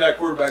right. made that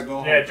quarterback go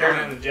home. Yeah, Jared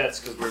and the Jets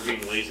because we're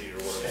being lazy or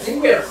I whatever.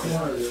 think we had a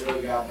corner that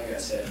really got like I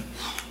said.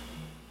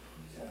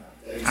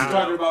 You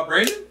talking about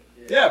Brandon?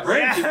 Yeah,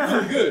 Brandon's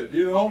pretty good,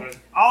 you know?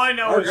 All I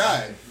know Our is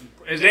guy.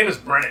 His name is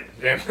Brennan.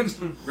 Damn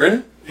it.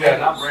 Brandon? Yeah,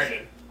 not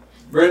Brandon.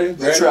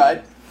 Brandon? I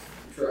tried.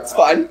 It's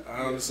fine.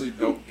 I honestly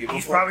don't give a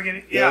he's fuck. probably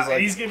gonna Yeah, I was yeah,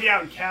 like- he's gonna be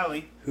out in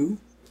Cali. Who?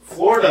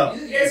 Florida.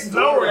 He's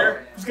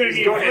nowhere. He's gonna be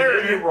in going into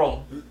Florida. the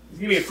role. He's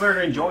gonna be in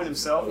Florida enjoying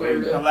himself in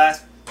Florida. the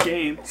last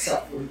game.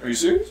 Are you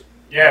serious?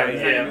 Yeah, He's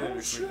yeah. not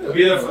even- He'll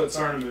be there for the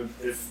tournament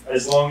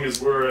as long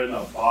as we're in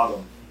a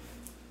bottom.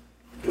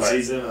 Because Right.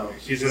 he's in a.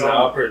 He's in the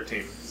upper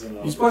team. He's in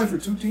a. He's playing for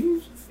 2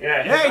 teams? Yeah,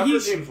 Yeah, his upper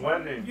he's- team's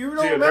winning. You don't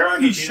Dude, remember they're he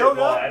undefeated, showed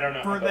but up I don't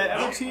know for how that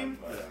they'll other team?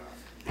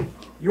 but-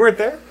 You weren't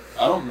there?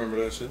 I don't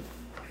remember that shit.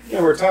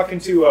 Yeah, we're talking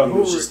to It who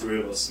was were just 3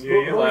 of us. Yeah, who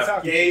you were we left.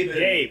 talking to? Gabe and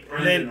Gabe,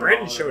 and then were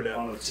Brendan on showed a- up.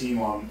 on a team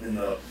in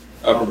the.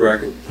 Upper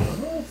bracket.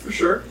 Oh, for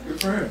sure. Good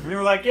for him. And they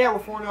were like, "Yeah, we're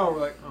 4-0." We're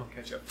like, "Oh,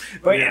 catch up."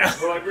 But yeah, yeah,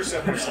 we're like we're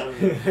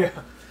 7%.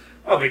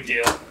 No big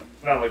deal.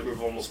 Not like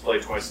we've almost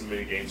played twice as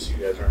many games as you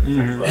guys are.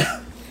 Mhm.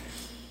 But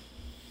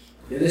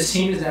Yeah, this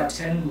team is now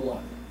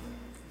 10-1.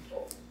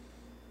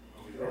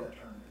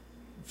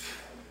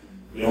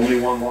 The only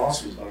one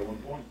loss was by 1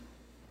 point.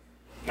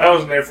 I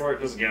wasn't there for it.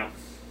 Doesn't count.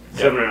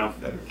 7-0.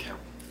 doesn't count.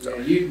 Yeah,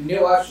 you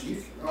Neil actually,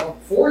 all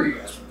 4 of you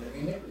guys were there. I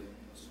mean, Nick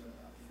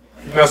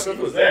was No, Smith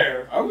was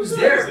there. I He was was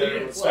there. there, He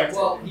didn't was play. spectating.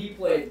 Well, he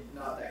played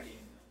not that game.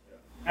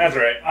 That's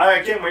right.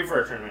 I can't wait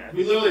for a tournament.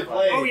 We literally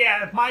played. Oh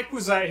yeah, if Mike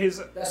was at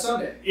his. That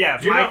Sunday. Yeah,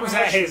 if Do you know Mike was how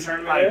at much the his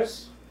tournament like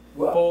is?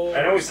 Well, full.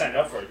 I know we signed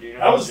up for it. Do you know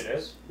That how was- much it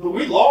is? But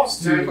we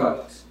lost to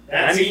 $95.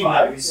 that team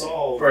that we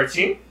saw. For a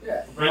team?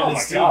 Yeah. Brendan's Oh my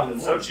team god, in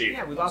it's the so cheap.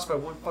 Yeah, we lost by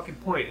 1 fucking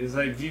point. It's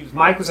like if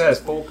Mike was at his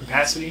full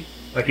capacity,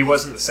 like he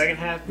was in the second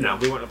half. No,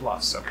 we wouldn't have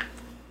lost. So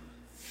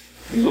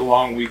It was a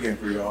long weekend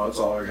for y'all. That's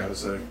all I gotta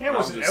say. it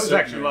was I'm just it was sitting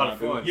actually a there lot not of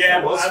doing fun. Yeah,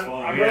 It was well,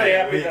 fun. I'm Yeah. really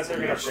happy that they're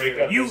going to break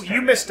up. You this you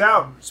tournament. missed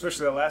out,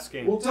 especially the last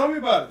game. Well, tell me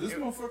about it. This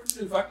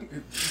motherfucker, if I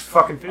could,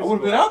 Fucking I physical. would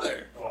have been out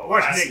there. Oh,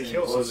 Watch Last Nick game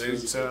kill some was dude,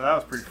 physical. so that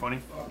was pretty funny.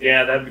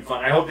 Yeah, that'd be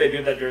fun. I hope they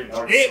do that during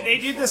the They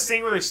did this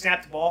thing where they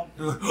snapped the ball,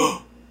 they're like,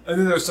 and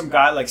then there was some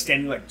guy like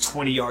standing like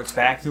 20 yards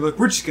back. They're like,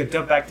 we're just gonna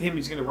dump back to him.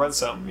 He's gonna run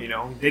something, you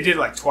know. They did it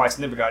like twice,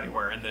 never got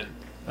anywhere. And then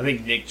I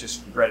think Nick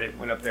just read it,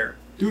 went up there,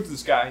 threw it to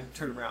this guy,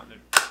 turned around, and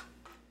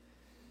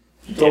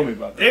You told me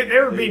about that. they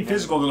were being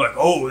physical. They're like,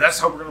 oh, that's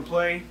how we're gonna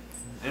play.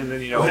 And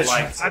then you know, like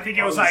I think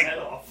it was like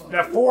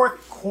the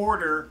fourth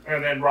quarter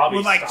And then Robbie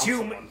with like stomped two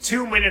someone.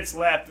 2 minutes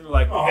left, and they're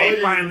like, Oh, they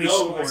they finally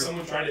know, like scored.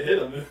 someone tried to hit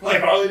him.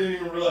 Like Harley didn't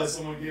even realize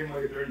someone gave him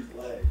like a dirty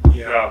play.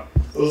 Yeah.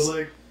 It was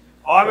like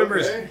All I remember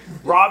is okay.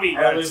 Robbie.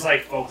 I was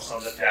like focused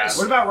on the task.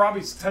 What about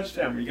Robbie's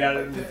touchdown where you got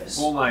it in the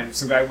goal line?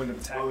 Some guy went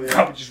to attack. Oh, yeah.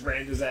 Robbie just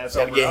ran his ass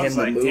Gotta over. get I was him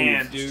to like, move.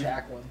 damn, Just dude.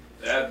 tackling.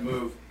 That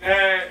move.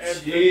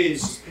 Jeez,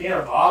 just being a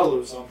bottle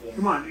or something.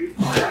 Come on, dude.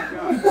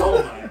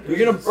 Oh my. You're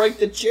gonna break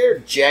the chair,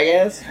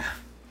 jackass.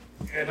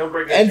 Yeah, don't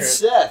break that And chair.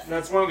 Seth.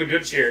 That's one of the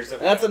good chairs. That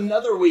That's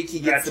another week he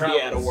gets That to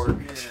be out of travels. work.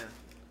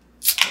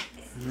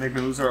 Make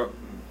me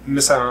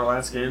miss out on our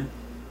last game.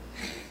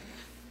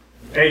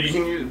 Hey, you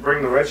can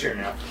bring the red chair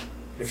now,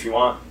 if you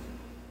want.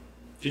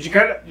 Did you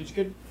cut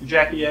your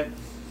jacket yet?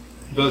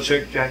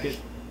 Belichick jacket?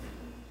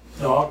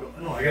 No,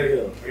 I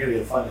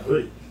gotta find a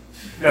hoodie.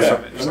 That's Yeah, what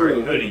I meant. I'm Sorry,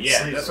 really hoodie. Yeah,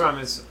 sleeves. that's what I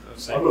was I'll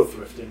saying. go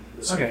thrifting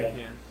this Okay, weekend.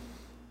 yeah.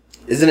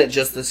 Isn't it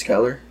just this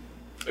color?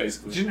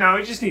 Basically. No,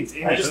 he just needs.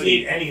 I just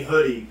need any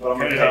hoodie, but I'm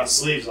Cut gonna it cut off. the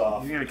sleeves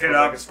off. You're gonna cut it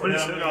off, put And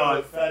his then I'm hood gonna on.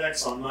 go to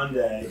FedEx on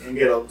Monday and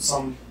get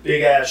some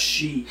big ass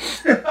sheet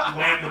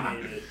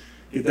laminated.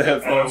 Get the And,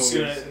 I'm headphones.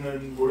 just gonna,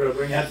 and then we're gonna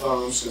bring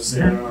headphones. Just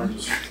stand around and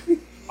just.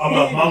 I'm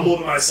gonna mumble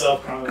to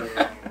myself, kind of.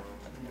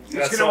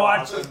 He's gonna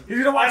watch. He's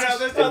gonna I watch. know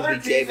there's It'll other be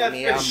teams giving that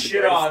me been I'm the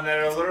shit greatest. on that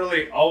are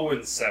literally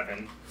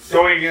 0-7,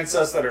 going against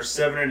us that are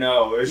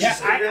 7-0. It's Yeah,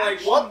 just like, I you're like,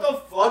 actually- what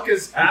the fuck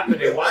is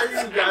happening? Why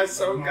are you guys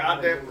so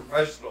goddamn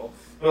professional?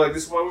 They're like,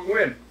 this is why we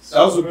win. That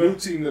was a blue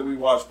team that we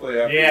watched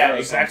play after. Yeah, us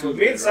exactly. on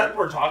Me and Tuesday, Seth right?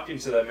 were talking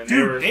to them, and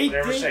Dude, they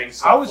were saying I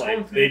stuff was going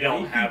like through they the-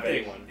 don't beat have the-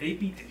 anyone. They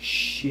beat the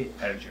shit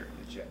out of Jared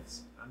and the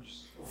Jets. I'm just.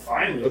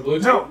 Finally. The blue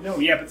team? No,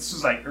 yeah, but this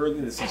was like early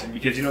in the season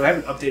because they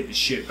haven't updated the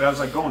shit. But I was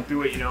like going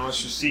through it, I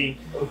was just seeing.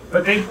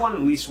 But they've won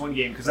at least one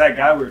game because that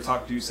guy we were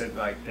talking to said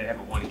like they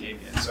haven't won a game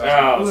yet. So I was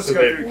like, well, let's so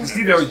go they've through won because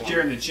at there least was one.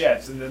 Jared and the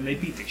Jets, and then they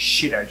beat the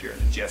shit out of Jared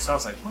and the Jets. So I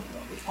was like, what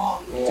the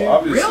fuck? Well, Dude,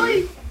 obviously.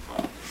 really?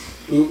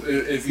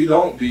 If you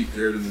don't beat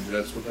Jared and the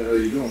Jets, what the hell are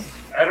you doing?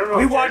 I don't know.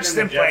 We if watched Jared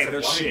them and the Jets play have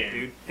their won a shit,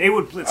 game. dude. They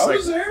would blitz I like.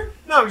 was there.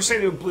 No, I'm just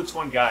saying they would blitz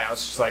one guy. I was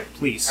just like,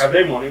 please. Have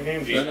they won a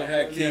game? Then they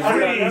had Cam I don't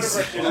know, Newton. none of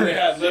our Then they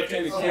had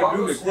left-handed Cam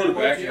Newton at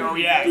quarterback. and Oh,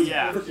 yeah, threw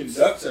yeah. Freaking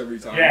ducks every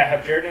time. Yeah,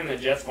 have Jared and the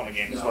Jets won a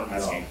game? Is what I'm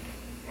asking.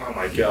 Oh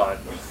my god.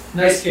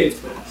 Nice kids,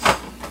 but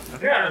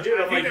Yeah, dude,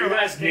 I'm like, you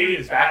guys need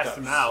to pass backups.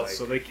 them out Like,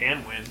 so they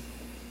can win.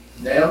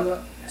 nailed it.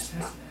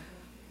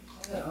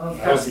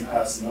 I wasn't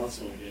passing out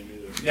to one game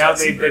either. Yeah,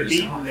 That's they've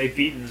embarrassing.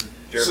 beaten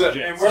Jared So, and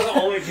the and Jets. we're the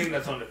only team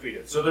that's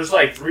undefeated. So there's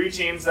like 3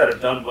 teams that have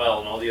done well,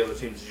 and all the other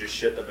teams just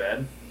shit the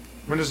bed.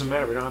 When does it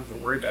matter? We don't have to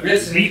worry about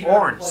This it. Beat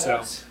Orange,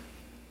 so.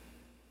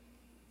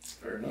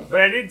 Fair enough.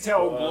 But I did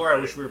tell Glory I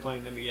wish we were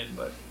playing them again,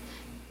 but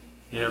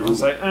I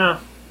was like,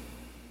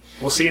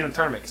 we'll see in the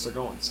tournament because they're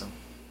going. So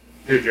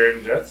Dude, Jared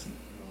and Jets?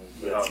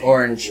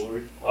 Orange.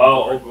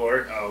 Oh,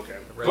 Glory. Oh, okay.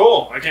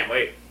 Cool. I can't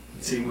wait.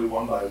 Team we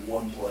won by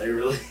one play,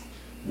 really.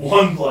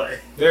 One play.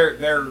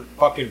 they're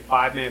fucking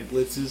 5-man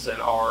blitzes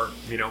and our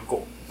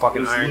goal, fucking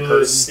It was iron literally a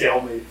curtain.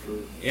 stalemate for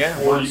Yeah,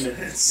 40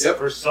 minutes. Yep.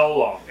 For so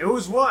long. it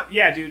was one.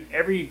 Yeah, dude.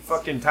 Every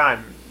fucking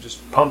time,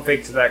 just pump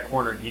fake to that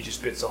corner, and he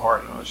just bit so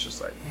hard, and I was just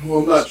like, Well,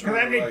 I'm not because trying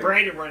I to, made like,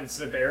 Brandon run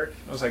instead of Eric.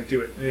 I was like,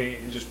 do it,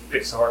 and he just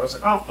bit so hard. I was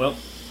like, oh well.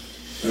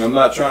 and I'm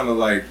not trying to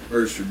like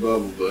burst your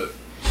bubble, but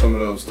some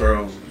of those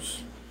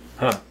throws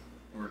Huh.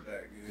 weren't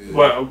that good.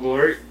 What, oh,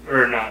 Glory?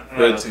 Or not?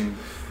 Red team.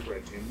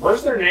 Red team.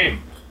 What's their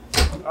name?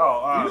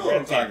 Oh, You know what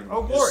I'm talking about.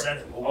 Oh, Glory.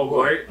 Oh,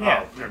 Glory?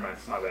 Yeah. Oh, never mind.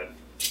 My bad.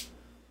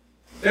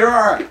 They're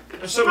all right.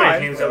 There's so Alright.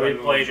 many teams that we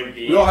played and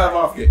beat. We all have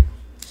off games.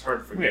 It's hard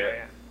to Yeah,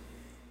 forget.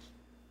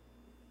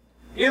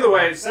 yeah. Either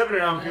way,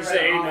 7-0, you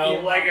say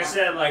 8-0. Like I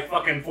said, like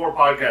fucking 4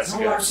 podcasts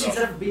ago. So.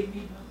 ever beat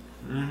me.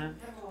 Mm-hmm.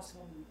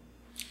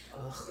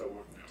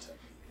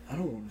 I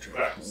don't want to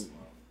try. Facts.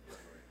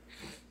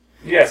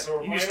 Yeah, so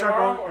we're You playing just start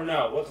tomorrow going- or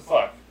no? What the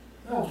fuck?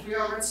 No, we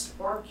got Red's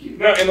barbecue.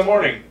 No, in the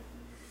morning.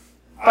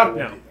 Fuck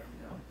no.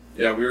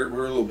 Yeah, we're a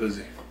little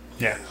busy.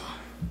 Yeah.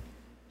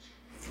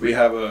 We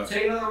have a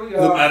Take another week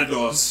the off.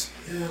 Matadors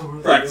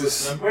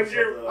practice. When's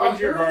your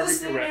You're in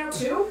this barbecue thing ready? now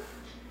too?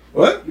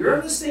 What? You're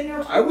in this thing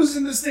now too? I was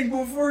in this thing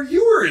before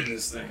you were in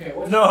this thing. Okay,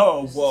 what?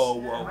 No,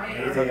 whoa. I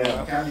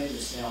am counting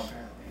this now,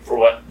 apparently. For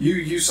what?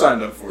 You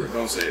signed up for it.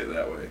 Don't say it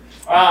that way.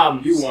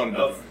 You wanted to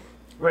do it.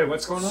 Wait,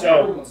 what's going on? So-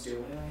 Everyone's doing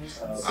it.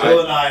 Bill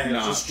and I have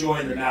Nah. just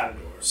joined the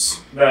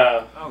Matadors.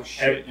 The Oh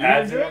shit. You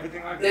ads didn't and do it?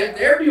 everything like They're, that.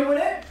 they're doing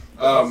it?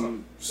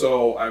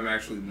 So I'm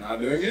actually not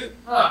doing it.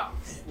 Huh.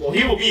 Well,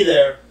 he will be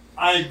there.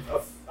 I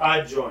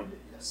joined it.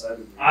 Yes, I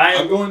did.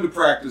 I'm I'm going to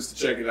practice to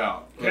check it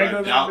out. Can I go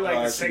there doubt and be I'll like the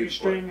actually second get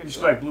string played. and just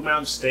be like Blue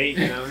Mountain State,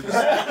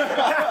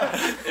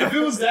 just- If it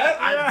was that,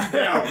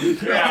 I'd be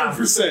down.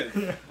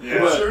 100%.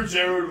 I'm sure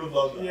Jared would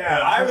love that. Yeah,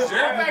 I was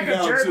Jared back down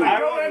at Jared. too. I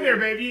go in there,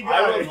 baby. You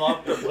I got would it.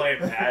 love to play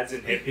pads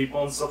and hit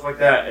people and stuff like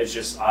that. It's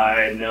just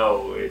I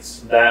know it's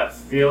that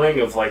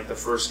feeling of like the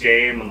first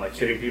game and like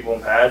hitting people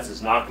in pads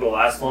is not going to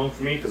last long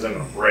for me because I'm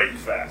going to break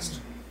fast.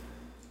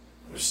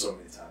 There's so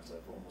many times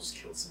I've almost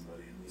killed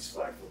somebody in these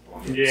flag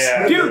football games.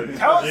 Yeah, Dude,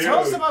 tell us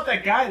Dude. about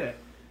that guy that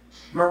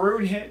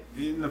maroon hit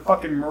in the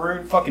fucking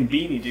maroon fucking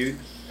beanie, dude.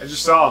 I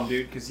just saw him,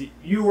 dude, because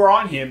you were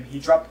on him. He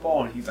dropped the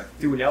ball and he like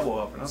threw an elbow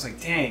up, and I was like,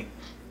 dang.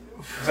 I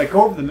was like,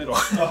 go over the middle.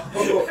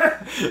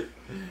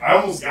 I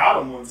almost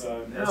got him one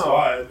time. That's No.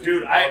 why.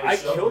 Dude, I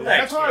killed that.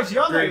 That's why I was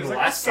young. I during was the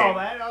like, I last saw game.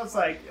 that. I was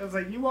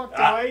like, you walked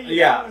away. You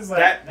Yeah, know? I was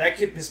like, that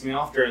kid pissed me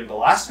off during the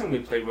last time we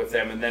played with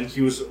them, and then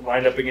he was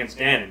lined up against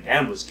Dan, and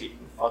Dan was getting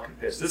fucking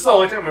pissed. This is the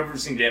only time I've ever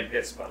seen Dan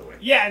pissed, by the way.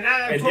 yeah, and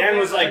I And told Dan him,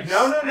 was like,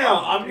 no,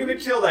 I'm dude. gonna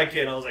kill that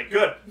kid. I was like,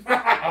 good.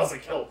 I was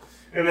like, kill.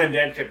 And then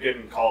Dan kept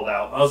getting called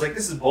out. I was like,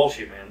 this is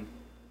bullshit, man.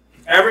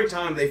 Every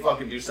time they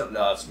fucking do something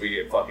to us, we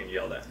get fucking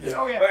yelled at.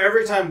 Oh yeah. But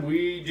every time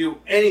we do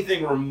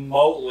anything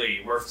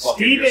remotely, we're fucking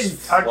Steven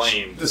just touched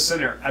flamed. the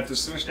center at the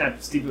center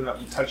snap. Steven up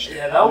and touched it.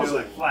 Yeah, that was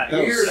like flat. that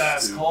was weird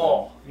ass stupid.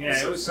 call.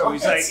 Yeah, it was, so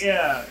he's like,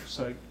 yeah, it's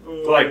like,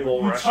 Like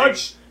bull you rushing.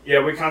 touched.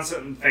 Yeah, we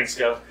constantly. Thanks,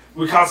 Gal.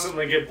 We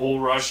constantly get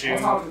bull rushing. I'll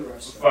talk to the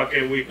rest.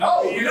 Fucking we.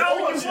 No, No, you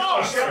won't.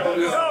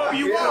 No,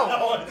 you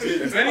won't.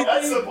 If anything,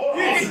 That's the point.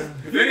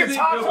 if You can anything,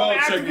 talk Bill to him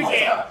after Belichick the needs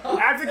game.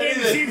 After the game,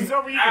 the season's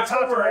over, you can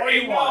talk to him all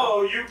you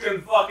want. No, you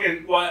can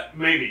fucking what?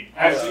 Maybe.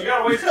 Actually, you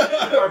gotta wait till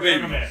the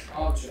tournament.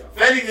 I'll joke.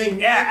 If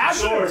anything, Yeah,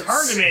 after the jorts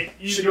tournament,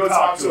 you should can go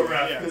talk to him. a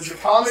ref Yeah. because the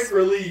comic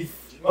relief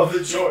of the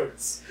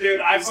jorts. Dude,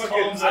 I Just fucking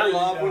calms I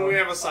everything love when down. we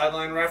have a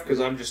sideline ref because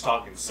I'm just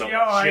talking so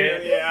Yo, much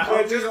shit. yeah.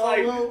 But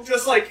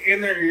just like in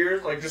their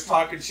ears, like just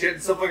talking shit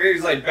and stuff like that.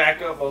 He's like, back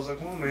up. I was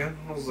like, oh man.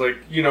 I was like,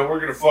 we're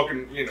gonna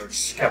fucking,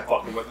 just kept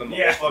fucking with them the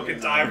Yeah. whole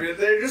fucking time.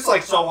 They're just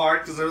like so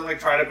hard because they're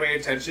like trying to pay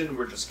attention.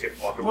 We're just kept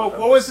fucking Well, with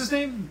them. what was his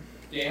name?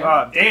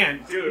 Damn.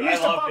 Dan. Dude, he I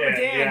used to love fuck with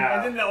Dan, Dan, yeah.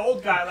 and then the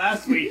old guy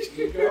last week.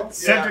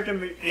 Cedric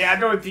and I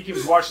don't think he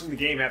was watching the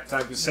game half the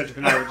time because Cedric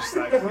and I were just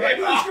like,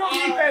 let's go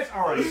defense.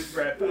 All right,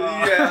 ref.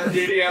 Yeah,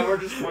 dude, yeah, we're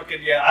just fucking,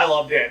 I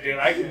love Dan, dude.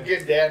 I can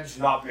get Dan to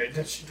not pay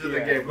attention to the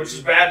Yeah. game, which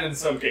is bad in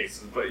some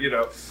cases, but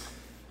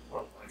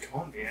well, like,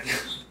 come on, Dan.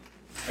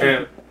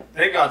 And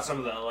thank God some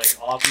of the, like,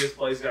 obvious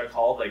plays got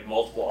called, like,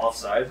 multiple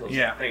offsides. I was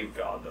Yeah. like, thank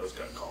God those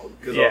got called.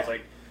 Because Yeah. I was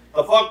like,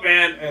 the fuck,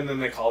 man? And then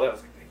they called it. I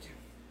was like, thank you.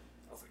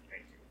 I was like,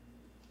 thank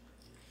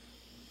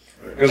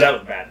you. Because that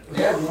was bad. We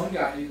had one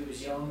guy dude that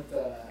was yelling at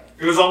the.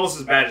 It was almost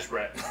as bad as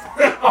Brett.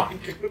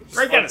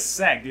 Brett got a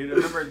sack, dude. I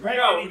remember Brett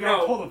No, didn't no.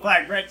 even pull the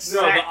flag. Brett No,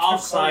 sacked the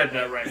offside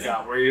that Brett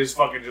got, where he was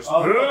fucking just.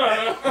 Oh,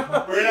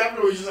 right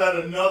after we just had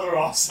another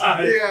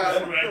offside.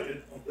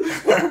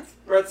 Yeah.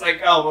 Brett's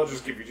like, oh, we'll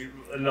just give you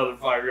another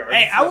 5 yards.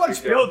 Hey, I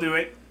watched Bill do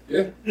it.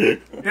 Yeah. Bill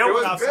It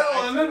was outside.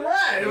 Bill and then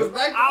Red. It was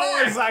back to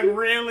I was back. like,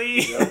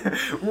 really?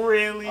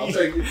 Really? I'll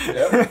take it.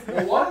 Yep.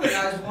 Well, one of the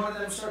guys, one of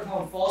them started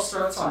calling false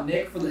starts on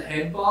Nick for the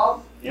head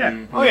bob.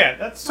 Yeah. Oh, yeah.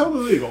 That's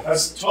totally legal.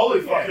 That's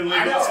totally fucking legal.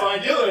 I know. That's why I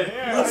do it.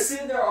 Yeah. He's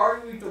sitting there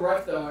arguing with the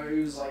ref though. He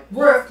was like,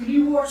 "Ref, can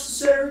you watch the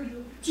center?"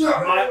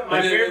 My And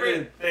then-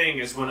 favorite thing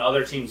is when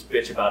other teams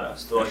bitch about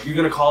us. They're like, you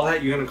gonna call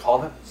that? You gonna call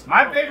that?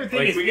 My favorite thing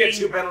Like, is we get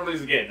being- 2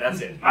 penalties a game.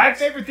 That's it. My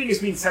favorite thing is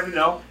being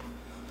 7-0.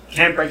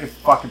 Can't break a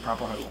fucking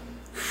proper huddle.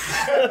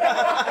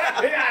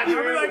 Yeah, I'll be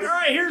like, all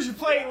right, here's your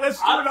play. Let's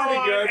do I'm it all.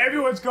 pretty good.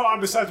 Everyone's gone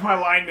besides my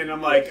lineman.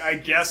 I'm like, I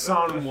guess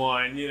on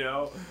one,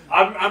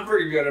 I'm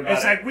pretty good about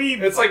It's it. like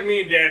It's like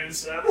me and Dan and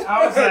stuff.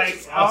 I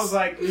was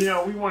like, we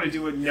want to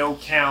do it no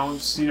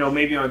counts.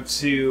 Maybe on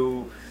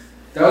 2.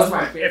 That was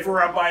my If favorite.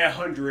 we're up by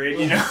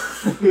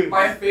 100,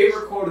 My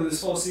favorite quote of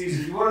this whole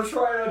season. You want to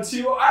try it on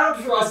 2? I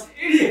don't trust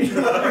any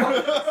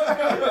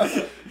of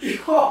you.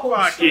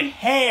 Fucking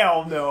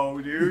hell no,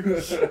 dude.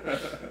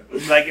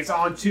 Like, it's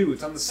on 2.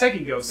 It's on the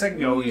second go.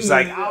 He's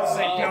like, I'll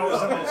say go.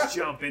 Someone's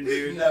jumping,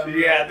 dude.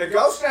 Yeah, the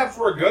ghost snaps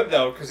were good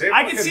though, because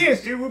I can see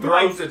us, dude. We'll be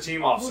throws like, the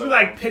team off. we'll be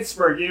like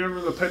Pittsburgh. You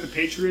remember they played the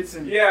Patriots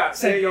and Yeah,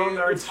 set going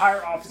their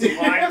entire offensive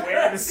line way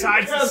on the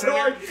sides of the center.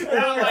 Like,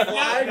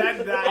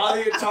 That- on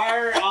the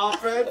entire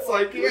offense,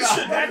 like yeah.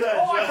 That's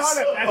all I thought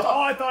of. That's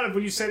all I thought of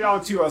when you said it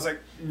on 2. I was like,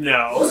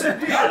 no.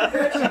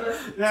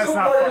 That's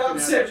not fucking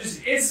upset.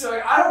 Just instantly.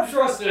 I don't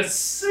trust a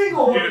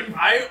single one. Dude,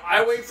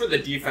 I wait for the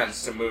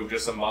defense to move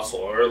just a muscle,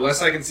 or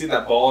unless I can see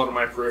that ball out of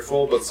my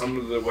peripheral. But some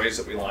of the ways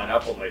that we line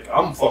up,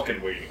 I'm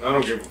fucking waiting. I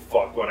don't give a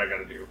fuck what I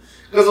gotta do,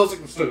 because I was like,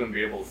 I'm still gonna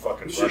be able to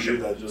fucking We should rush do it.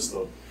 that just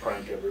to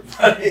prank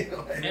everybody.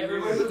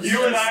 Everyone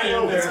You and I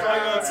know what's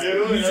going on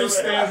too. You just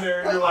stand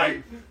there and you're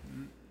like,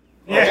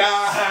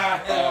 yeah,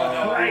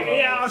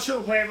 I'll show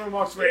the play. Everyone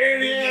walks away.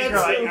 Idiots. You're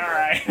like, all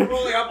right. We're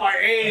only up by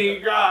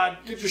 80. God,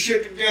 get your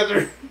shit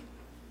together.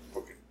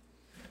 Okay.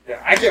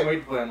 Yeah, I can't wait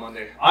to play on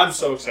Monday. I'm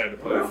so excited to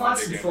play We're on gonna find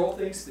Monday some again. troll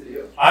things to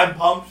do. I'm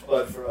pumped,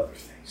 but for other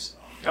things.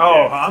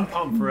 Oh, I'm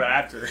pumped for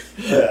after.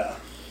 Yeah.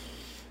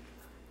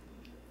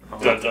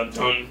 Dun dun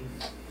dun.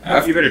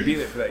 You better be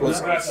there for that.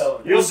 What's I'm not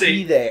telling you. You'll Be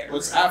see. there.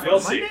 What's after? You'll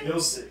see. You'll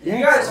see. You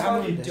guys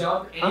on fucking Monday.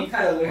 dump any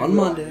kind of liquid On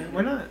Monday.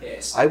 Why not?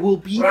 Piss. I will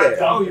be Right,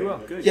 there. Oh, you will.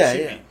 Good. Yeah, You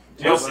should yeah. be.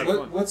 You'll see.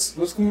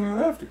 What's going on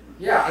after?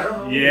 Yeah, I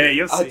don't know. Yeah,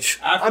 you'll see.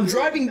 I'm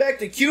driving back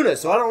to CUNA,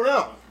 so I don't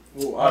know.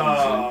 Well, Oh,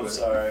 obviously, I'm but-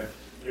 sorry.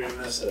 You're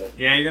gonna miss it.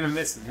 Yeah, you're gonna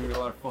miss it. It's gonna be a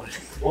lot of fun.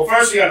 Well,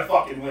 first you gotta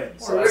fucking win.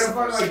 So We're that's gonna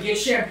the fucking first like get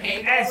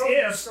champagne. As bottles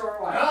if. and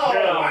start like. No,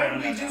 why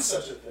would we do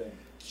such a thing?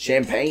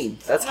 Champagne.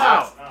 That's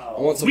hot. I No.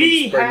 want someone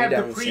We to spray me have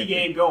down the with pregame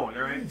champagne. going,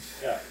 all right?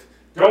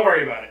 Don't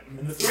worry about it.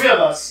 And the three of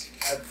us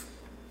have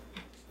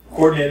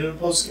coordinated a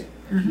postgame.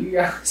 You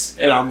guys.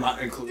 And I'm not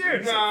included.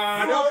 Dude,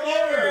 Nah, don't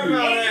worry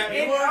about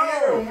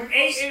it.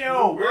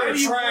 8-0. What are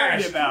you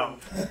trash. worried about?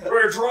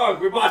 We're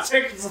drunk. We bought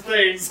tickets to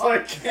things.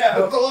 Like, yeah,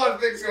 there's a lot of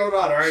things going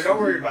on. All right, don't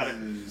worry about it.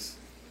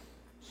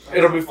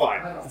 It'll be I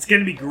fine. don't know. It's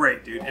gonna be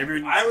great, dude.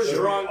 Everyone. I was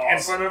It'll be drunk in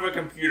awesome. front of a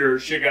computer.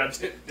 Shit got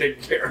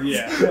taken care of.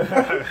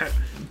 Yeah.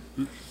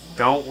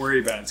 Don't worry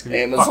about it. It's gonna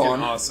be Amazon.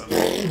 fucking awesome.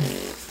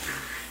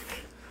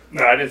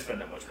 No, I didn't spend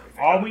that much money.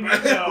 All we need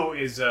to know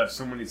is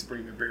someone needs to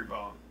bring the beer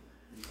bong.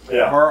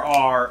 Yeah. or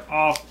our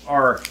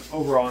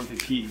overall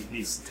MVP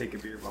needs to take a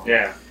beer bong.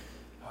 Yeah.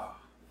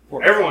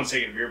 Everyone's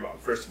taking a beer bomb,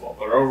 first of all,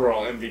 but our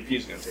overall MVP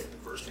is going to take the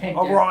first one.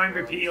 Overall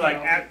MVP, like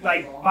at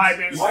like 5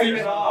 minutes. Wipe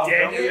it off.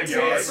 Dead. Don't It's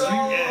get all yours. of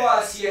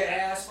us, you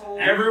asshole.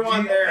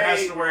 Everyone there has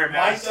Hey, to wear a Mike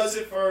mask. does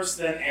it first,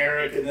 then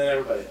Eric, and then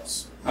everybody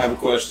else. I have a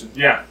question.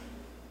 Yeah.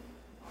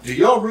 Do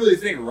y'all really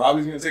think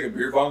Robbie's gonna take a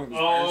beer bong with his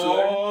parents are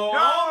there?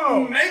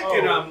 Oh, I'm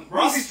making him.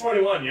 Robbie's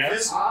 21, yeah?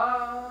 This-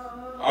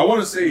 I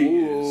want to say he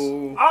is.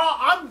 Ooh.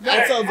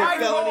 That sounds like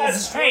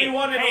That's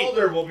 21 and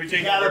older will be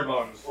taking beer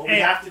bongs. What we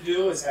have to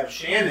do is have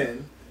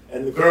Shannon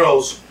and the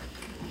girls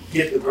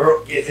get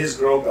his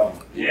girl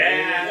going.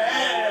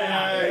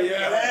 Yeah.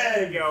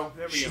 There we go.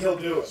 There we He'll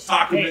go. do it.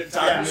 Talking Hey, it,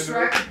 talking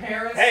Distract the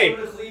parents. Hey,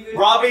 go to cleavage,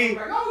 Robbie,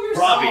 like, oh, you're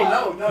Robbie,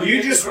 soft. No, You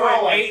get just the girl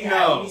went like, 8-0.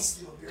 yeah, he needs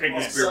to do a Take bong.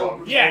 this beer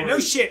bong. Yeah, no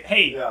shit.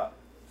 Hey, Yeah.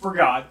 for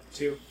God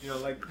too. You know,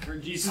 like for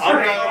Jesus. All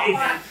Christ.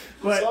 right.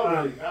 But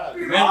Sorry, God.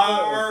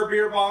 Our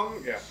beer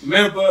bong? Yeah. The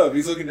man above,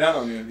 he's looking down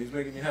on you and he's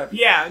making you happy.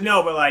 yeah,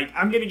 no, but like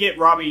I'm gonna get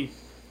Robbie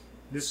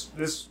this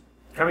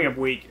coming up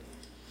week.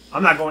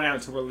 I'm not going out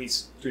until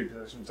release 3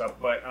 possessions up,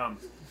 but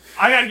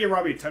I gotta get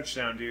Robbie a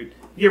touchdown, dude.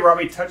 Get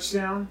Robbie a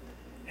touchdown,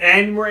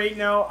 and we're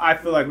 8-0. I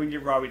feel like we can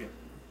get Robbie to,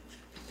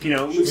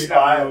 Should we loosen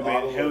buy up a a bottle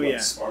little bit. Hell of yeah.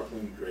 like,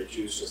 sparkling grape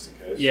juice just in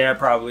case? Yeah,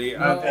 probably.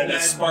 No. And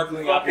that's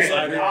sparkling Fuck apple it,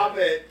 cider. pop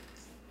it,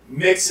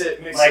 mix some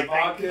Like-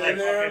 vodka like in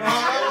there.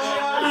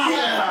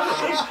 fucking-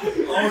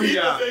 Oh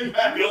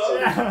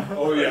yeah.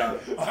 Oh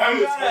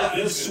yeah.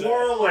 Just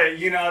swirl it,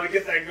 to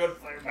get that good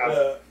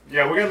flavor.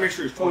 Yeah, we gotta make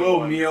sure he's Put a little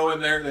 21. Neo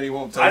in there, then he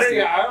won't I, taste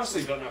it. I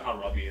honestly don't know how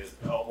Robbie is.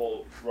 How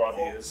old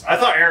Robbie is. I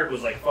thought Eric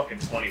was like fucking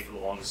 20 for the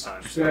longest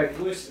time. Say,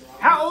 listen,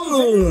 How old is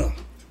Ugh.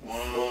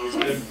 He's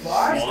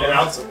been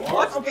out some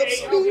What?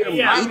 he?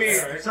 Yeah, I mean,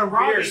 so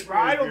Robbie, Beers,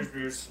 I don't,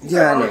 beers.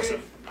 Yeah, I know.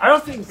 I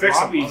don't think Fix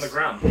him on Robbie's. the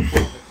ground. On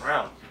the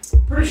ground.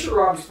 pretty sure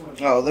Robbie's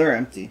 20. Oh, they're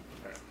empty.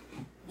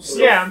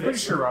 Yeah, I'm pretty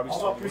sure Robbie's. All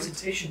about 21.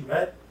 presentation,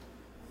 Red.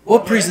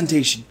 What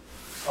presentation?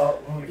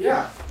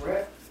 Yeah,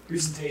 Brett.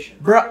 Presentation.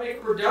 We're Bruh, gonna make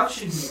a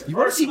production here. you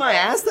want to see my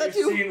ass You've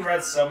tattoo? seen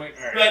Red Stomach?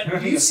 Alright.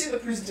 But do you see the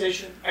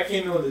presentation? I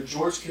came in with a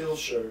George Kittle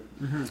shirt,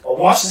 a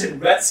Washington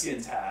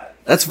Redskins hat.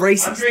 That's I'm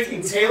racist.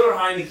 drinking Taylor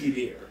Heineke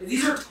beer.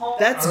 These are tall.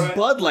 That's Alright.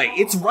 Bud Light.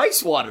 It's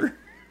rice water.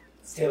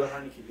 It's Taylor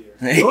Heineke beer.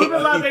 It would have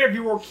been a lot better if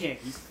you wore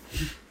khakis.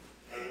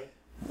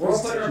 We're all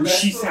playing our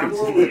best She foot sounds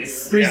forward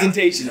hideous. here.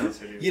 Presentation.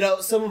 You know,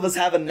 some of us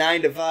have a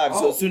 9 to 5,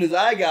 so as soon as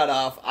I got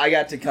off, I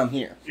got to come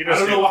here. You I don't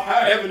know Steve? why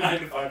I have a 9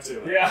 to 5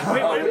 too. Yeah.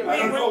 Wait, I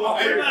don't know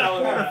why you're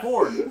telling me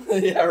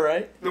that. Yeah,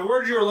 right? The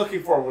word you were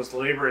looking for was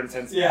labor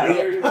intensive. Yeah.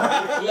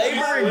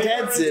 Labor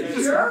intensive.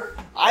 Sure.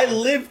 I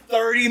live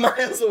 30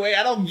 miles away.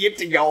 I don't get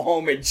to go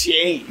home and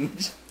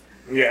change.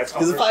 Yeah, it's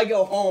Because if I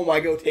go home, I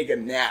go take a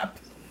nap.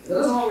 That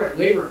doesn't look like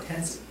labor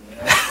intensive.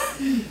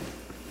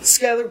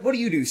 Skylar, what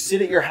do?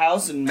 Sit at your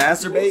house and It's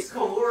masturbate?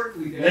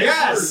 calorically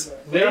Yes. dense.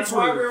 That's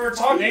why we were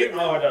talking.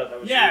 No, that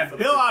was Yeah,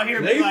 Bill out here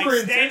be like Labor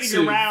standing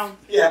intensive. around.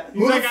 Yeah.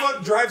 Who like the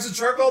fuck drives a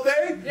truck all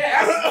day?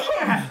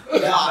 Yeah,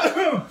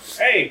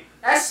 Hey,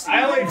 that's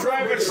I only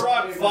drive a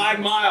truck 5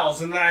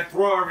 miles and then I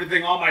throw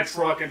everything on my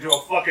truck into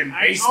a fucking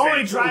I basement.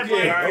 only drive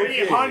Okay, like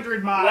okay.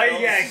 300 miles. Like,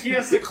 yeah, he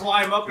has to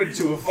climb up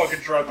into a fucking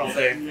truck all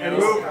day and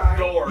move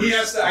doors. He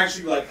has to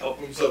actually like help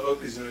himself up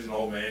because he's an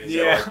old man. He's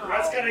Yeah.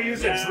 That's gotta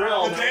use a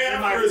drill. The man. day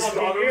In my after his fucking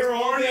daughter ear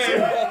was horns.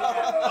 Dude,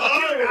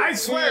 I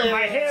swear,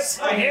 my hips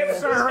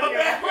are hurting.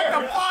 What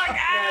the fuck?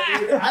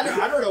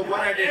 I don't know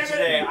what I did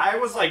today. I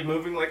was like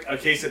moving like a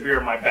case of beer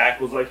and my back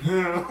was like,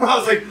 I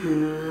was like,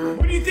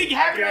 What do you think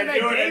happened in can't that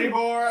do it game?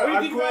 anymore. What do you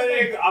I'm think about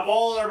quitting. I'm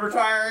old. I'm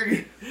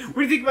retiring. What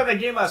do you think about that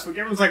game last week?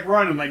 Everyone's like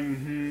running, like,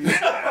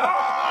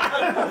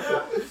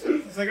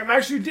 It's like, I'm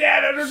actually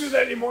dead. I don't do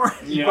that anymore.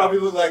 You probably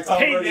look like Tom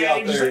Hey, Brady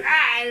Daddy, out just there. like,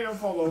 I don't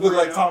fall over. You look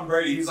like now. Tom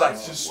Brady. He's like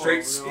just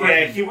straight. no.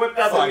 Yeah, he whipped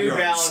out the 5 New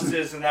yards.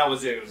 Balances and that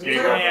was it. It was game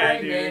Yeah, over.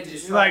 yeah, dude.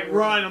 He's like,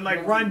 run. I'm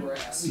like, run.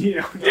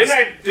 You know,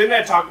 Didn't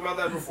I talk about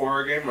that before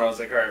our game? Where I was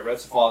like, all right,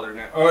 Red's the father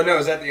now. Oh no, it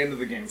was at the end of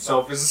the game. So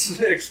if his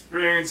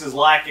experience is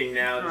lacking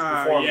now, in his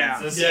performance, yeah.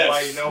 this Yes. is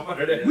why you know what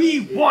it is. We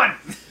won.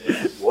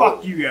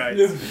 Fuck you guys.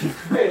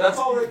 Hey, that's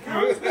all that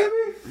counts, baby.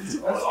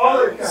 That's all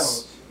that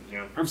counts.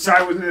 Yeah. I'm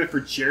sorry I wasn't there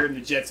for cheering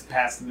the Jets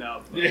passing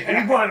up.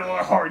 Yeah. We won a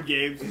lot of hard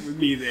games with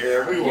me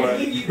there. we You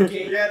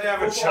had to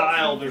have a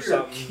child or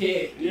something.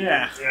 Kid.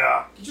 Yeah.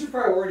 Yeah. Get your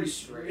priorities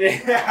straight.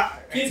 Yeah.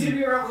 Kids gonna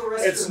be around for the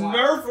rest It's of their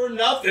life. Nerf or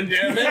nothing,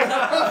 damn it.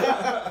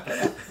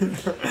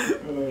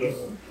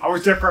 I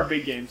was there for our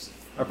big games.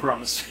 I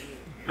promise.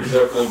 These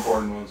are the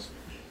important ones.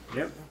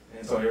 Yep.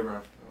 Antonio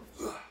Brown.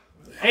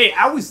 Hey,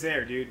 I was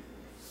there, dude.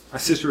 My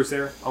sister was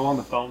there. I'm on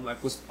the phone.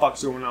 Like, what the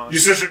fuck's going on? Your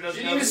sister doesn't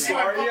Didn't know even the see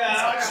my story. fucking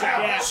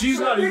touchdown. Yeah. She's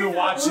not even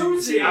watching.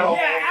 Yeah,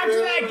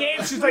 after that game,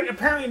 she was like,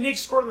 apparently Nick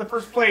scored on the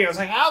first play. I was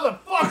like, how the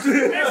fuck did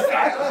you miss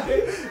that?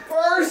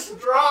 First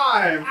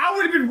drive. I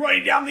would have been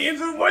running down the end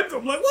zone with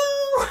them. Like,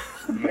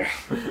 woo!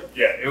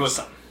 Yeah, it was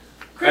something.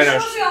 Christian I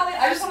know. was the only.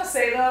 I just want to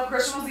say though,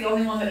 Christian was the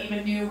only one that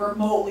even knew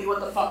remotely what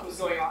the fuck was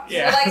going on.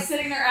 Yeah. So we're like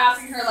sitting there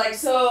asking her like,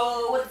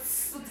 so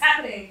what's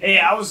happening? Hey,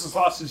 I was as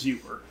lost as you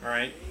were,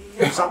 alright?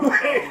 Something.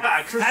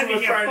 Yeah, Christian Having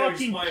was a trying to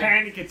fucking explain.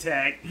 panic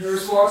attack.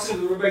 Nurse walks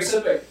into the room, makes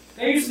up like,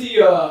 hey, use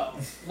the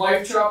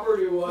life chopper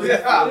to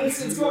Yeah.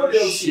 it's going to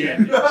Shit.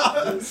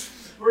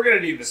 We're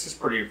gonna need this. It's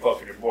pretty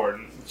fucking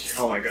important.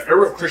 Oh my god. I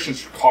ripped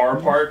Christian's car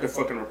apart to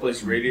fucking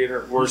replace the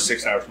radiator. Worst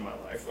 6 hours of my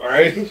life,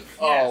 alright?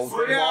 Oh,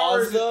 3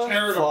 hours to Mazda?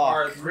 tear it Fuck.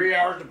 apart, 3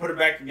 hours to put it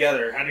back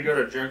together. Had to go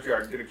to a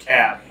junkyard, get a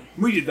cab.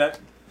 We did that.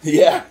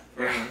 Yeah,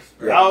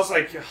 I was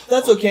like,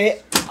 that's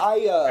okay.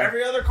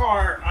 every other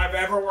car I've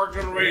ever worked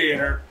on a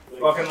radiator,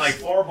 fucking like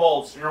 4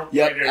 bolts, you know,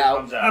 Yep, radiator out.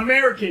 comes out.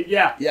 American,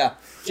 yeah. Yeah,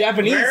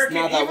 Japanese, American,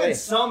 not that even way.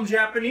 some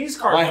Japanese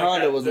cars. My like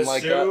Honda that. wasn't the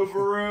like that.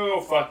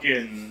 Subaru,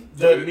 fucking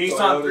the Toyotas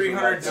Nissan were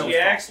 300 like that.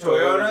 ZX, Toyotas were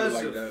Toyotas,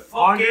 like that.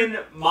 fucking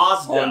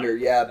Mazda. Honda,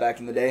 yeah, back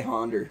in the day,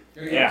 Honda.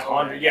 Yeah,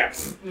 Honda, yeah.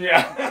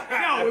 Yeah.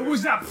 No, it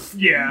was not.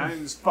 Yeah, it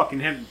was fucking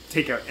having to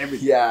take out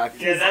everything. Yeah,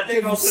 Yeah, that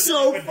thing also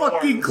so didn't even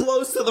fucking work.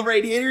 close to the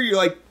radiator. You're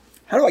like,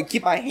 how do I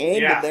keep my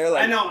hand in there?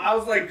 Like, I know. I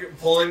was like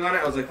pulling on it.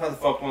 I was like, how the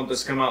fuck won't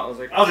this come out? I was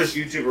like, I'll just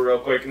YouTube it real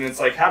quick. And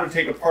it's like, how to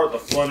take apart the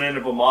front end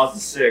of a Mazda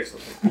 6. I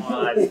was like,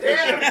 God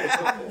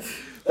damn.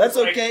 That's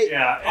Like, okay.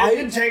 yeah,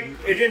 it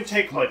didn't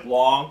take like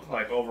long,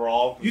 like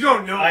overall. You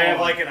don't know. I have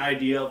like an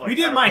idea of like We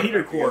did how to my put it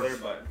heater back core. together,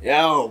 but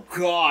Oh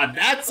god,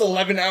 that's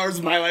 11 hours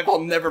of my life I'll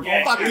never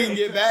Yeah, fucking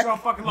get back. So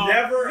fucking long.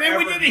 Never, Then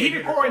we ever did the heater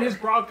needed core in it. his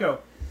Bronco.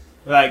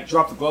 Like,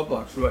 drop the glove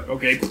box. We're like,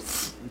 okay.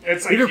 it's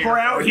like Heater core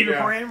out, heater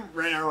yeah. core in.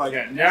 Right now, we're like,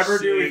 Yeah, never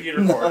do a sick.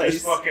 heater core. Nice.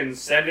 Just fucking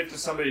send it to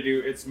somebody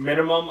to do. It's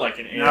minimum like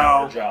an 8 No.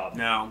 hour job.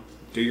 No,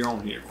 do your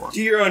own heater core.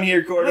 Do your own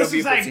here, Corey. This Don't be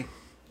is a like pussy.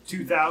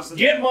 2000.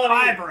 Get money.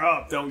 5 or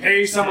up. Don't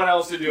Pay get someone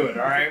else to do it.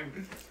 All right.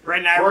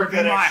 Right now, Work we're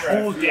doing that my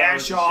extra whole few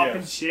dash hours off shift.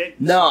 and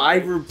shit. No, I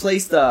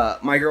replaced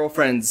my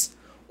girlfriend's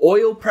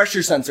oil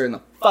pressure sensor in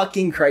the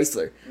fucking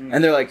Chrysler.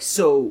 And they're like,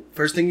 so,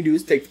 first thing you do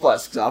is take the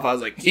plastics off. I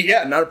was like,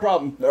 yeah, not a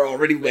problem. They're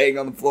already laying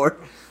on the floor.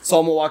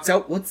 Salma walks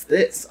out, what's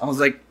this? I was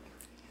like,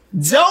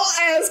 don't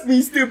ask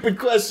me stupid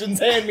questions,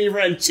 hand me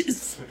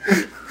wrenches.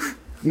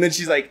 And then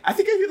she's like, I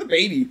think I hear the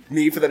baby.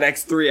 Me for the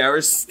next 3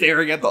 hours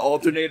staring at the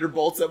alternator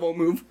bolts that won't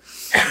move.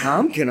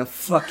 I'm gonna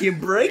fucking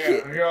break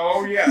it. Yeah.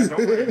 Oh yeah, don't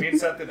worry. Me and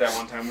Seth did that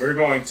one time. We were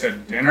going to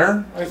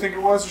dinner, I think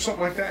it was, or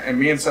something like that. And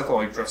me and Seth were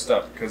like dressed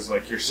up because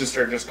like your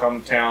sister had just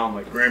come to town,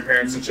 like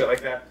grandparents and shit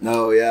like that.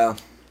 Oh, yeah.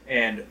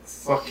 And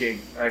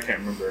fucking, I can't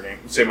remember her name.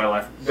 Save my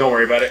life. Don't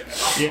worry about it.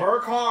 Her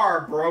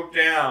car broke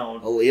down.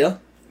 Aaliyah?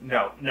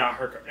 No, not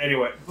her car.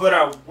 Anyway,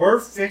 but we're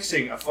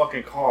fixing a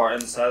fucking car on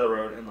the side of the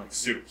road in like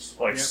suits,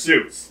 like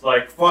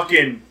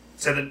fucking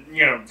to the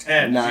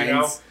 10s,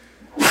 Nines.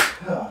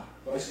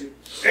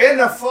 In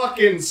the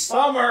fucking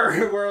summer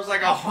where it was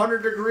like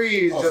 100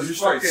 degrees, Oh, so just you're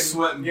straight fucking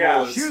sweating yeah.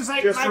 bullets. She was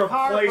like, Just my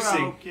car replacing.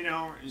 broke, you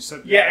know. You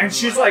said Yeah, that, and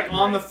she's we're like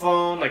on the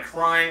phone, like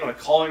crying, like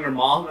calling her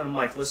mom, and I'm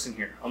like, listen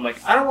here. I'm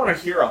like, I don't want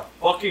to hear a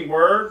fucking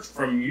word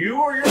from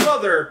you or your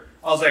mother.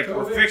 I was like,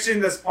 we're fixing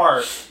this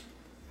part.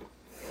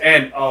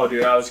 And, oh,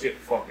 dude, I was getting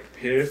fucking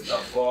pissed the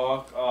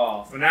fuck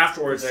off. And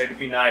afterwards, I had to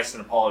be nice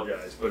and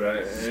apologize. But,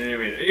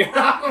 anyway,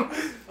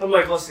 I'm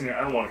like, listen here,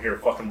 I don't want to hear a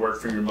fucking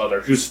word from your mother,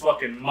 who's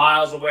fucking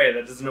miles away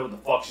that doesn't know what the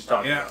fuck she's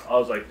talking Yeah. about.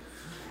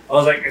 I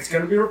was like, it's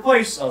gonna be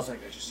replaced. I was like,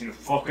 I just need to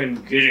fucking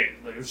get it.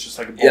 Like, it was just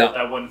like a bullet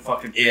that wouldn't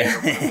fucking fit or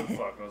whatever the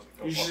fuck. I was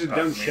like, You fuck should have off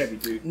done me. Chevy,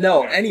 dude.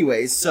 No, Yeah.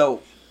 anyways,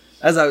 so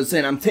as I was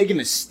saying, I'm taking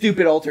the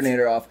stupid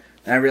alternator off,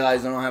 and I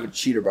realize I don't have a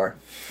cheater bar.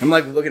 I'm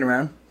like looking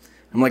around.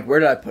 I'm like, where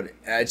did I put it?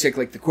 And I check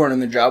like the corner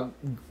in the job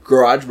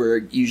garage where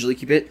I usually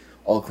keep it,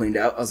 all cleaned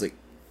out. I was like,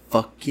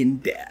 fucking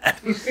dad.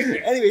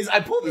 Anyways,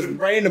 I pulled this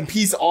random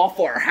piece off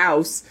our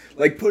house,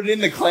 like put it in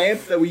the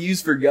clamp that we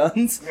use for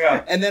guns.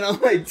 Yeah. And then I'm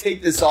like,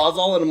 take the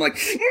sawzall, and I'm like,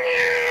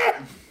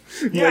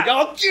 Yeah. like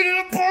I'll get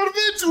it apart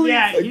eventually.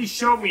 Yeah, Like, he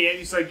showed me it.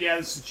 He's like, yeah,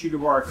 this is a cheater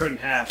bar I couldn't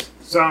have.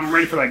 So I'm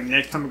ready for like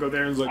next time I go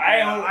there and it's like,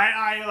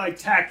 I like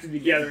tacked it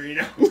together, you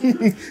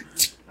know.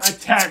 I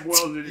tack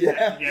welded it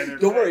yeah. together.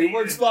 Don't worry, it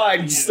works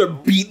fine. Just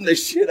start beating the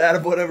shit out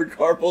of whatever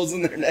car pulls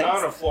in their necks. I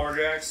own a floor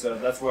jack, so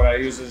that's what I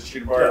use as a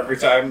cheater bar every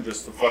time.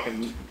 Just the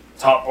fucking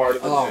top part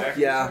of the Oh, jack.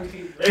 yeah. It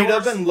Dude,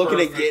 I've works been looking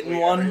at perfectly getting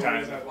every one.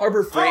 time.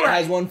 Harbor Freight All right.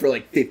 has one for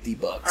like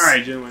 $50. All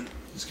right, gentlemen,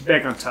 let's get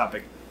back on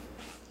topic.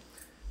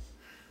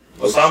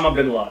 Osama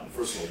bin Laden.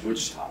 First of all,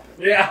 which topic?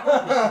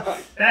 Yeah.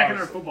 Back on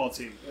our football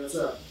team. What's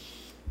up?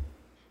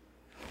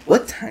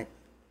 What time?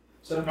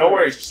 No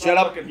worries. Shut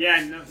up.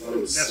 Yeah, no,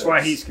 that's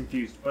why he's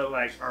confused. But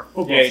like our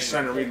football Yeah, he's team.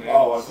 trying to read the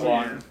Oh, inbox yeah.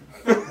 line.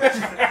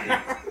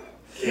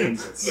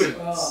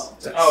 Oh.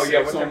 Oh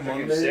yeah, Six what on time?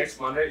 Monday? 6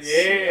 Monday.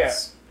 Yeah.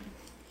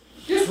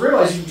 Just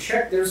realized you can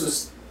check. There's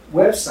this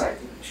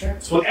website you can check.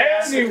 That's what the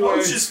Anyway.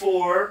 coach is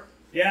for.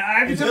 Yeah,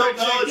 every time Bill I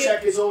check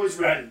it, Belichick is always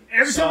ready.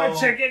 every time I So,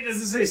 check it, it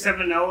doesn't say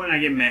 7-0, and I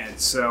get mad.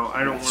 So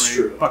I don't want That's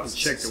to true. fucking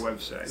check the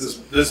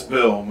website. This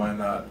bill might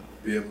not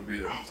be able to be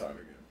there on time again.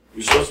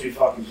 You're supposed to be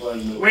fucking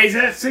playing the. Wait, is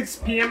that at 6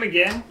 p.m.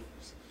 again?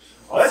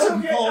 Oh, that's I'm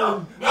okay.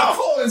 calling, No. I'm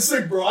calling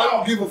sick, bro. I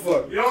don't give a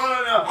fuck. You don't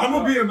want to know. I'm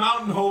gonna be a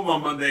mountain home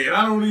on Monday, and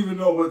I don't even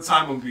know what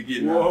time I'm gonna be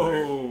getting out of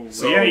there. Whoa.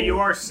 So- yeah, you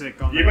are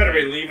sick on You that better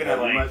day. be leaving Yeah, at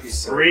you like might be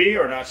sick. 3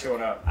 or not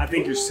showing up. I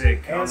think you're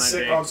sick on And that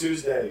sick day. on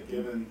Tuesday,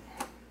 given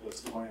what's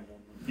planned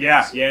on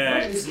Yeah.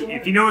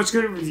 If you know what's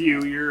good with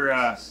you,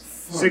 you're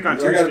sick on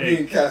I gotta be Tuesday.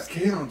 in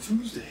Cascade on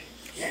Tuesday.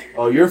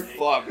 Oh, you're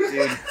fucked,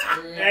 dude.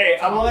 Hey,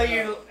 I'm gonna let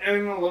you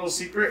in a little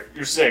secret.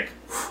 You're sick.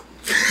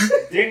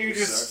 Didn't you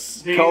just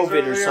sneeze COVID or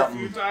earlier something.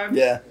 A few times?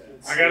 Yeah.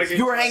 I gotta get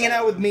You were hanging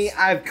out with me.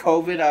 I have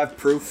COVID. I have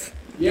proof.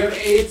 You have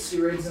AIDS,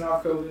 you're raising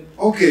off COVID.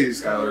 Okay,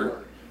 Skylar.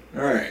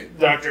 Alright.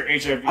 Dr.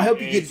 HIV. I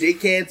hope you get dick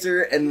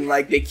cancer and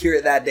like they cure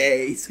it that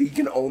day, so you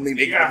can only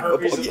make You it got a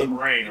herpes football in the game.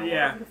 brain. Or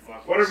Yeah. whatever the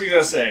fuck. Whatever you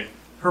gonna say.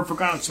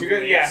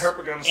 Herpagonitis. Yeah,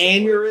 herpes.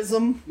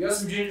 Aneurysm. You got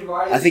some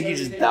gingivitis. I think you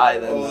just die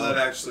then. Well, that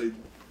actually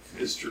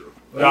is true.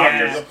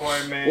 Doctor's Yeah.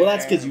 appointment. Well,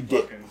 that's 'cause you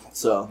did. Fucking-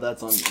 So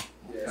that's on you.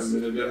 I haven't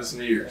been a dentist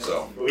in a year,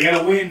 so. We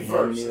gotta win Yeah,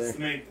 first. me That's the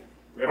main thing.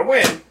 We gotta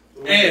win.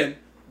 And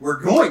we're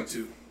going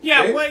to.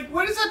 Yeah, Okay? like,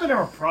 what has that been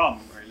our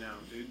problem right now,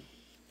 dude?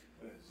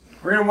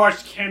 We're gonna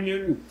watch Cam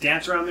Newton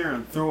dance around there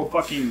and throw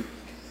fucking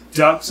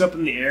ducks up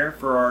in the air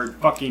for our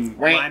fucking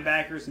Right.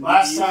 linebackers and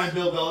Last DBs. time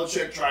Bill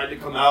Belichick tried to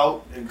come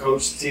out and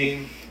coach the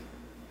team,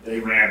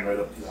 they ran right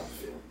up and down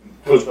the field.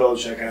 Coach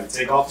Belichick had to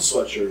take off the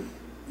sweatshirt,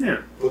 Yeah.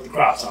 put the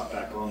crop top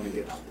back on, and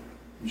get out there.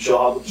 And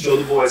show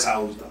the boys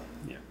how it was done.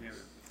 Yeah.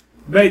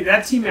 But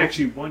that team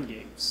actually won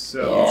games,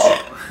 so.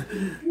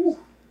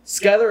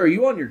 Skylar, are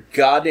you on your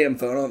goddamn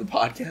phone on the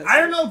podcast? I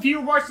don't know if you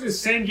were watching the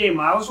same game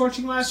I was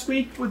watching last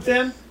week with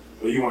them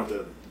But you weren't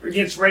there.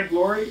 against Red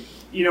Glory.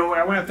 You know,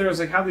 I went up there. I was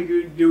like, "How they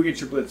do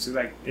against your blitz?" They're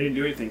like, "They didn't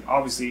do anything."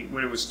 Obviously,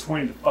 when it was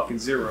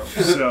 20-0,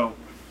 so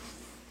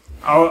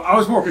I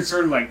was more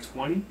concerned like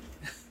 20.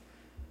 I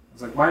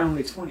was like, "Why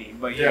only 20?"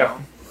 But you know.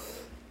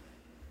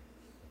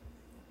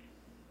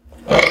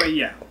 But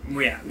yeah,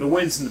 the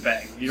win's in the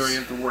bag. You don't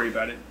even have to worry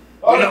about it.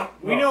 Oh,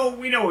 We know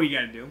what you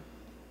got to do.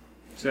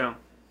 So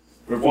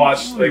We've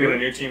watched. They get a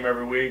new team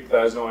every week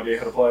that has no idea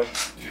how to play.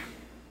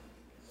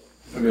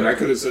 I mean, I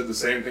could have said the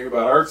same thing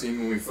about our team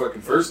when we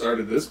fucking first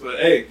started this, but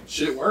hey,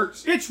 shit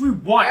works. bitch, we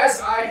won. As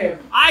I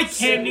have. I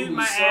said Cam when Newton we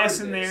my ass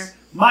started in this. there.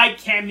 Mike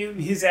Cam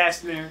Newton his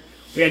ass in there.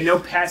 We had no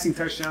passing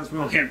touchdowns. We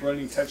only had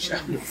running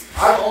touchdowns.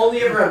 I've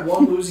only ever had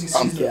one losing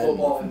season of kidding.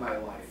 football in my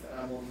life, and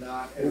I will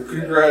not ever. Well, do that.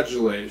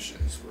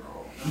 congratulations, bro.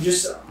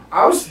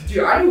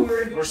 I knew we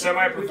were. We're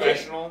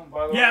semi-professional,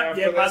 by the way. Yeah,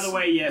 after yeah, by this, the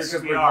way, yes,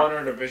 because we we've are. won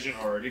our division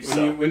already.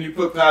 So. When you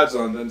put pads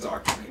on, then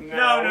talk to me.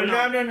 No. We're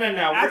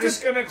After-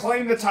 just gonna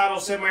claim the title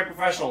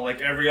semi-professional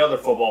like every other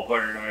football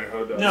player in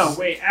Idaho does. No,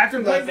 wait.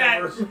 After playing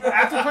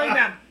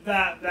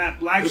that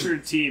black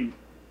shirt team,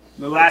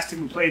 the last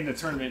team we played in the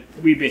tournament,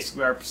 we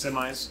basically are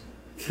semis.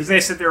 Because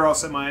they said they were all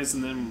semis,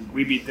 and then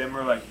we beat them.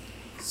 We're like,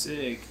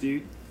 sick,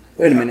 dude.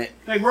 Wait a minute.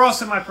 Like we're all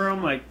semi-pro.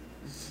 I'm like,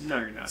 no,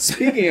 you're not.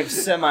 Speaking of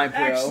semi-pro,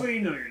 Actually,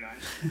 no, you're not.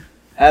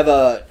 have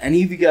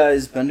any of you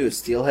guys been to a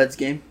Steelheads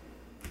game?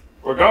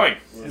 We're going.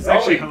 It's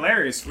actually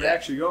hilarious. We're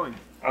actually going.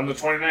 On the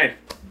 29th.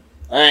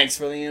 Thanks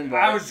for the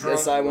invite. I was drunk.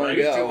 Guess I want It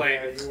to was too go.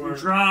 late. We're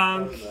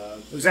drunk.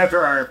 It was after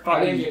our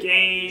fucking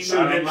game.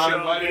 Shut up, and not show-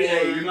 invited.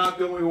 Hey, you're not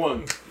the only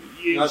one.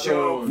 You not the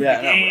show only one. the Yeah,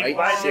 I know, game. right?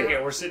 Buy a Shit.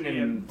 ticket. We're sitting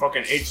in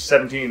fucking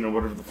H17 or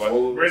whatever the fuck.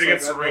 Well, Ready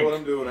looks against like the I know what ring.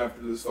 I'm doing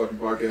after this fucking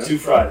podcast. 2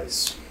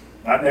 Fridays.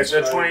 Not next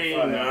The Friday,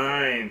 Friday.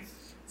 29th.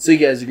 So you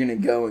guys are gonna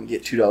go and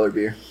get $2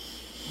 beer?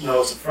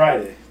 No, it's a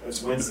Friday.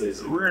 It's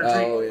Wednesdays. We're gonna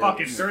drink Oh, yeah.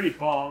 fucking 30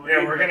 ball.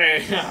 Yeah, we're gonna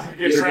get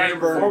Yeah, tried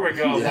burn. before we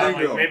go. Yeah.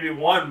 Like maybe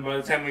one by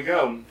the time we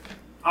go.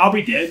 I'll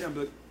be dead. I'm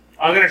like,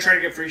 I'm gonna try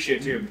to get free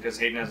shit too because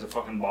Hayden has a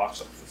fucking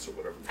box office or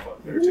whatever the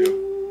fuck there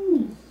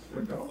too.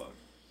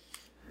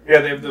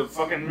 Yeah, they have the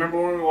fucking.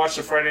 Remember when we watched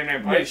the Friday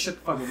Night wait, Fight? shut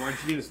the fucking. Why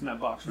don't you get us in that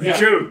box? Me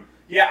too.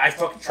 Yeah, I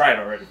fucking tried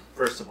already.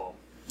 First of all,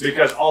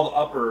 because all the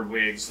upper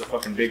wigs, the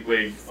fucking big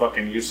wig,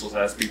 fucking useless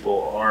ass people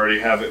already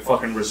have it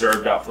fucking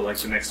reserved out for like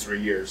the next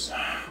 3 years.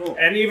 Cool.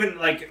 And even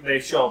like they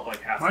show up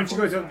like half. Why don't you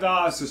go to the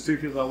DOS? There's 3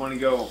 people that want to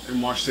go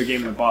and watch the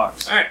game in the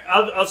box. All right,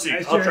 I'll see.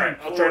 As I'll your try.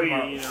 I'll try employee,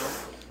 tomorrow. you know.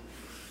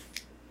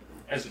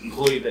 As an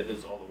employee that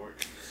does all the work.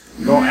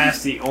 Go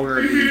ask the owner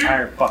of the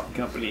entire fucking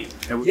company.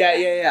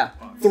 Yeah.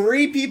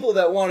 3 people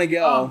that want to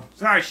go. Oh,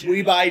 sorry, Shannon.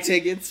 We buy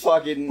tickets,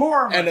 fucking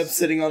Four of end up us.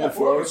 sitting on the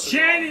floor.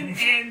 Shannon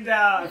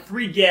and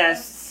 3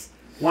 guests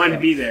wanted to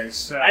be there.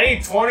 So I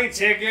need 20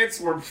 tickets.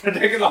 We're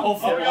taking the whole Oh,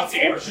 football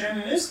team.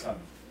 Shannon is coming.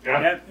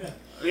 Yeah.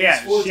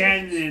 yeah,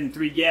 Shannon and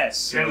 3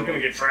 guests. Shannon's gonna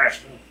get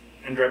trashed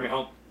and drive me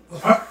home. We're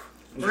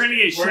gonna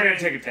get We're Shannon. gonna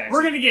take a taxi.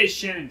 We're gonna get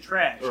Shannon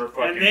trash, Or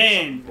fucking- and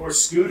then Or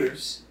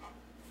scooters.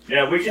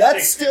 Yeah, we can. That's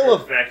take still a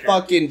pictures back here.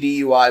 fucking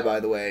DUI, by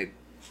the way.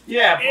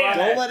 Yeah, Yeah.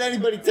 but Don't let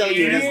anybody tell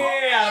you this.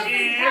 yeah,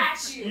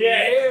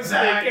 if they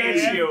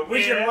catch you,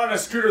 we can run a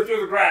scooter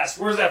through the grass.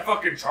 Where's that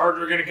fucking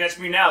Charger gonna catch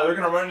me now? They're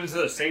gonna run into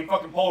the same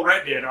fucking pole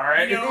Rhett did. All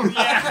right. you know,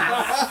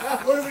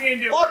 yeah. What are we gonna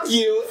do? Fuck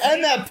you,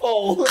 and that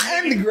pole,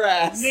 and the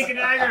grass. Nick and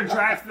I are gonna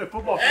drive to the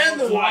football field. And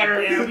the It's like,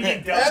 water. yeah, we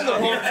get dubs And the out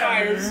whole here.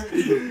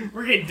 tires.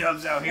 We're getting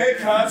dubs out here.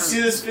 Hey, Cobb,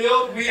 see this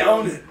field? We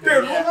own it.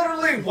 Dude,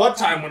 literally one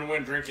time when we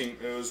went drinking,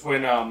 it was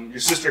when your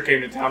sister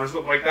came to town or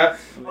something like that.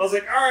 I was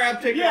like, all right,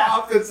 I'm taking Yeah.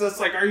 off. It's just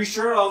like, are you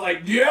sure? I was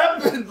like,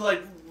 yep. And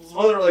like,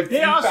 literally,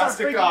 They all start past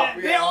the freaking cop.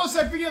 out. They all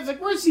start freaking out. It's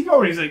like, where's he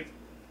going? He's like,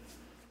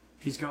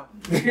 He's gone.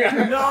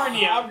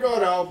 Narnia. I'm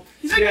going home.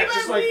 He's like, Yeah,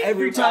 just like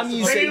Every time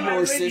you say Maybe my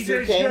your lady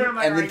sister says came shit on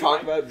my and then right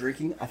talk leg. about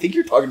drinking, I think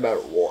you're talking about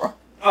Aurora.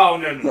 Oh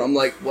no And no. I'm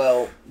like,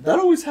 well, that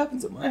always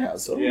happens at my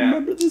house. So I don't Yeah.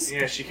 remember this.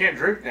 Yeah, she can't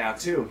drink now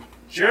too.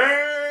 Jake!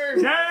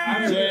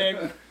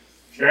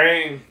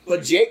 Jane.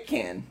 But Jake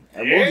can,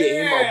 and we'll get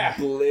Yeah.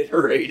 him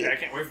obliterated. I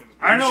can't wait for the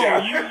I know,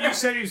 shower. you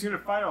said he was going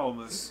to fight all of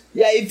us.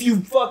 Yeah, if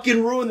you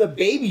fucking ruin the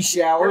baby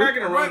shower. We're not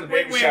gonna ruin the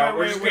Wait, baby wait, shower. wait,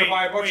 We're just wait, gonna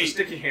buy a bunch wait. of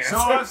sticky hands. So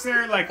us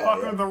there, like,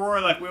 fucking with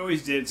Aurora like we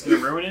always did, it's going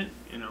to ruin it,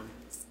 you know.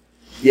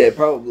 Yeah,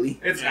 probably.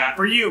 It's Yeah, not.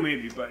 for you,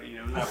 maybe, but, you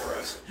know, not for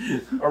us.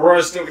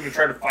 Aurora's still gonna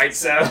try to fight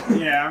Seth.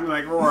 Yeah, I'm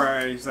like,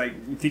 Aurora, he's like,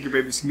 you think your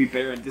baby's going to be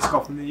better at disc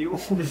golfing than you?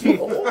 Is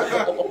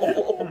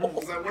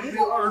that what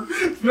you are?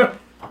 No.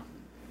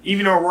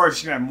 Even though Aurora's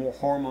going to have more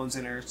hormones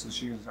in her, so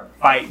she's going to start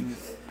fighting,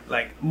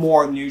 like,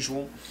 more than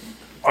usual.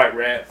 Fight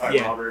Rat. Fight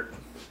Yeah. Robert.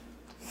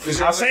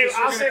 I'll say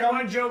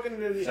one joke,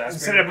 and then That's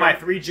instead gonna of my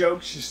come? 3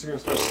 jokes, she's going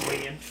to start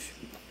swinging.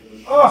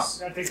 Oh,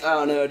 that takes I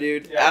don't know,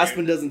 dude. Yeah,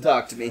 Aspen doesn't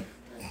talk to me.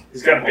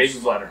 He's got a baby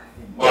bladder.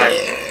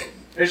 Why?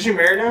 Is she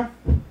married now?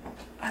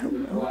 I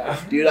don't know.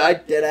 Dude, I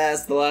dead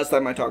ass the last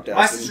time I talked to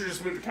My Aspen. sister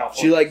just moved to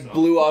California. She like so-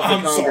 blew off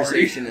I'm the sorry.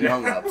 conversation and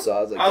hung up, so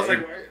I was like, I was "Damn."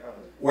 like,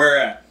 Where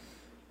at?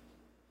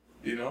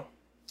 You know?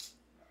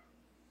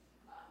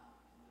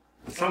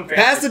 some fancy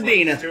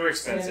Pasadena. place. Too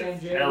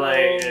expensive.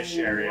 LA-ish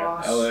area.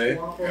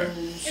 LA?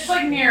 It's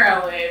like near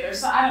LA. There's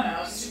some, I don't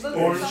know. She lives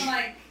in Orange. some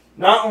like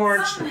Not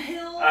Orange. some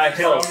hills. Hills. I thought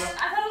it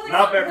was like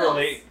Not some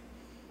Beverly. Hills.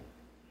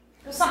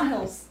 There's some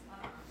hills.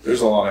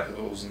 There's a lot of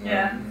hills in there.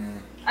 Yeah.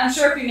 I'm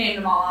sure if you named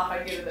them all off,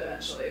 I'd get it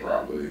eventually. But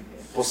Probably.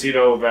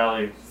 Placido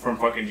Valley from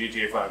fucking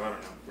GTA 5. I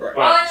don't know. Right.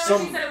 all I know But is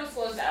some, she said it was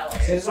close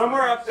to LA.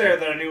 somewhere up there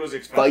that I knew was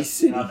expensive. Vice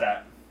City. Not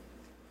that.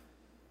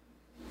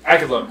 I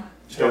could look.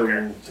 Don't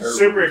care. Terrible.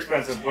 Super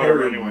expensive. Whatever.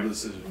 Terrible Anyway.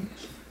 decision.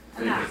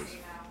 I'm asking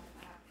now.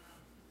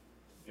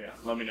 Yeah.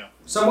 Let me know.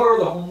 Somewhere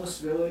with a homeless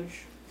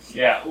village.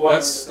 Yeah. Well,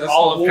 That's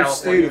all the of whole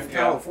state California. of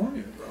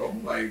California, bro.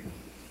 Like,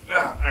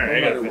 Yeah. All right. I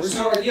No got matter this.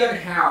 So like the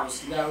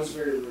unhoused, that was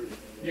very rude.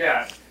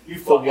 Yeah. You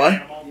The fucking what?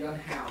 animal. The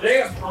unhoused.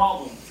 They have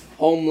problems.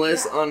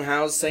 Homeless,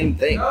 unhoused, same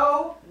thing.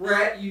 No,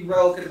 Rhett, you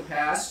relic of the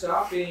past.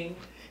 Stop being.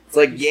 It's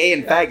like gay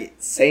and faggot,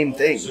 same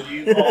thing. So do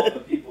you call the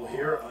people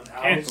here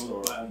unhoused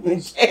or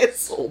homeless?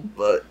 Canceled,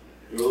 but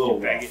You're a little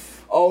Faggot.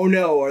 rough. oh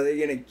no, are they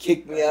gonna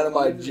kick me out of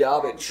my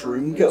job at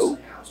Shroomco?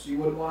 You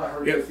wouldn't want to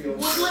hurt their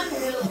feelings. Woodland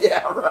Hills.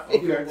 Yeah, right. Okay,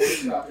 we'll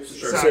stop this.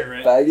 Sure. So,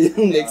 faggot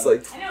Nick's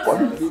like, I know,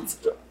 fucking sorry. beats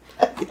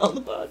faggot on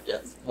the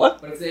podcast.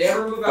 What? But if they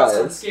ever move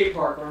outside the skate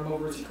park, run them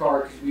over with your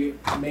car because we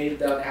made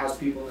the unhoused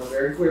people know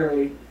very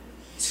clearly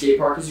skate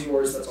park is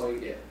yours. That's all you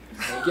get.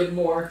 You don't get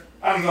more.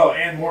 I don't know,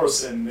 Ann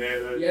Morrison. Yeah,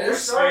 they're saying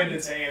starting.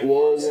 it's Ann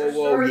Whoa, Morrison.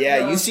 whoa, whoa.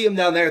 Yeah, you see them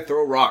down there,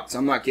 throw rocks.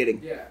 I'm not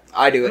kidding. Yeah,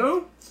 I do it.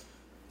 Who?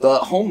 The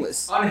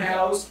homeless.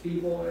 unhoused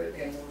people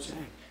and more.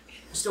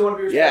 Still want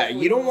to be. Yeah,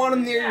 respectful. you don't want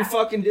them near your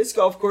fucking disc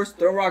golf course,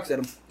 throw rocks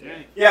at them.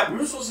 Dang. Yeah, we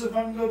were supposed to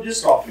fucking go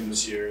disc golfing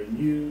this year, and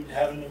you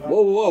haven't invited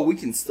Whoa, whoa, whoa, we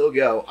can still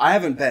go. I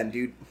haven't been,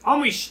 dude.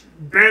 Homie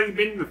barely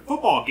been to the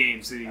football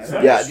games that he's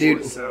at. Yeah,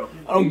 dude. So,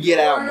 I don't get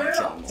out much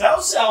anymore.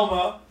 Tell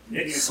Selma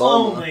Nick's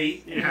Selma.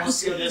 lonely. He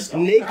wants to go disc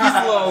golfing. Nick is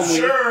lonely.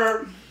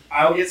 Sure,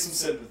 I'll get some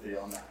sympathy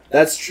on that.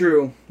 That's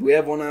true. We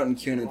have one out in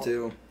Cuna,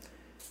 too.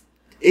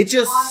 It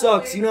just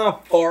sucks. You know how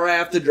far I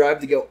have to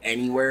drive to go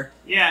anywhere?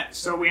 yeah,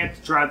 so we have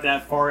to drive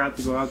that far out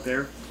to go out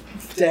there.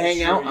 To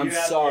hang out? True, I'm you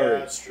have- sorry. Yeah,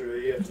 that's true.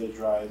 You have to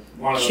drive.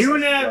 One of us has to CUNA,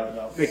 drive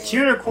out the for it.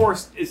 CUNA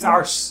course is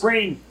our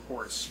spring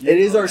course. It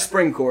is our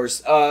spring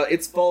course.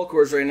 It's fall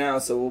course right now,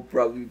 so we'll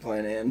probably be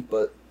playing in,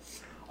 but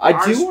I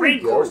Our do want spring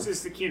to go. course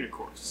is the CUNA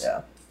course.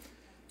 Yeah.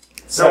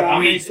 So I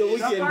when mean, we So we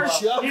dump can our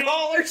shove shit-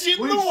 all our shit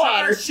in we the shove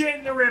water. our shit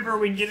in the river,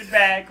 we can get it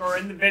back, or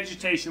in the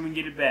vegetation, we can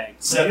get it back.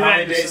 So Do how that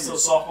many in days till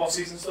December. softball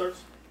season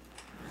starts?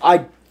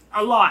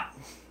 A lot.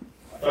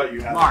 I thought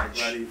you had March.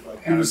 it ready.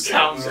 Like, He was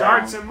counting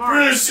Starts in March.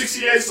 There's 60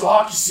 days till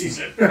hockey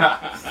season.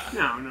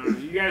 No.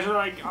 You guys are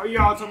like, are you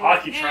all talking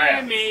Hockey like,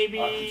 tryouts. maybe,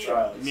 Hockey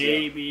tryouts, yeah.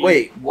 maybe.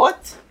 Wait,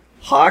 what?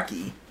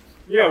 Hockey?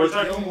 Yeah, we're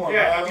Happy talking. Gilmore.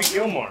 Yeah, Happy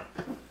Gilmore.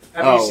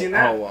 Have Oh, you seen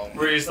that? oh, well.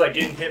 Where he's like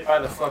getting hit by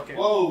the fucking.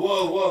 Whoa,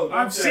 whoa, whoa! don't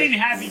I've say- seen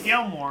Happy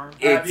Gilmore.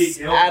 Happy It's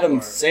Gilmore. Adam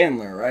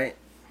Sandler, right?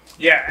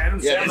 Yeah, Adam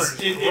Yeah,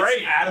 Sandler. it's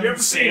Great. Adam you ever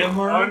seen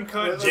Sandler.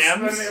 Uncut Let's-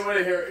 Gems?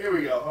 Wait, here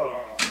we go. Hold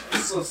on.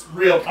 This is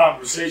real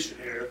conversation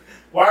here.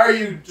 Why are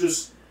you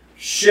just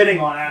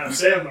shitting on Adam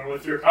Sandler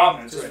with your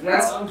comments right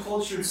That's now?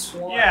 uncultured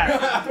swine.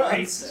 Yeah,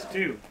 racist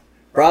too.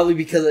 Probably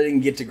because I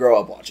didn't get to grow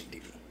up watching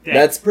TV. Yeah.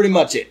 That's pretty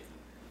much it.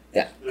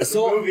 Yeah. There's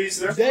So the movies.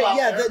 There's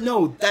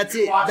that's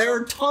You it. watch There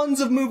are tons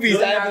of movies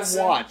I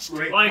haven't watched.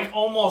 Like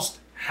almost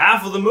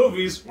half of the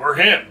movies were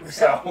him.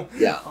 So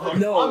Yeah.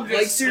 No, I'm just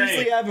like seriously,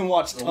 saying. I haven't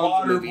watched The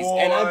tons of movies,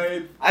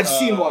 and I've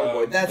seen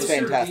Waterboy. That's Mr.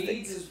 fantastic.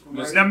 Deeds is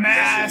The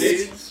Mask.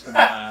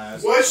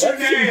 What's your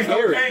That's Jim name?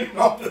 Carrey. Okay,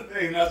 not the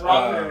thing. That's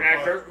wrong.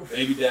 actor.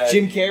 Baby Dad.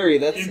 Jim Carrey.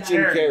 That's Jim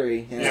Jim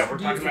Carrey. Carrey. Yeah, we're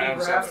talking about Adam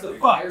grabs the Sandler.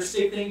 fire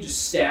stick thing,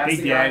 just stabs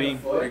Big the guy in Daddy. the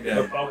foot. Big The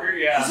Dad. poker,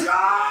 He's yeah. like,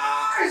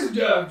 ah, he's a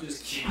dumb,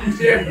 just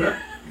kidding.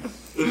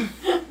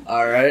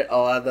 All right,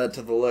 I'll add that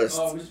to the list.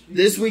 Oh,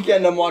 This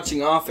weekend I'm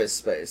watching Office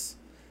Space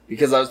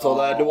because I was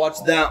told I had to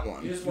watch that You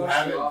one. just You watched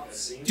haven't The Office.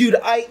 seen Dude,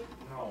 I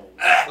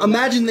No.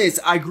 imagine this.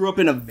 I grew up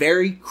in a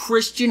very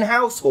Christian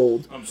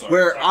household I'm sorry.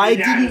 where I Your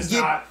dad didn't is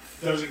get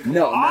doesn't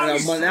no,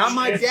 Obviously, not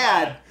my it's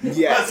dad. Let's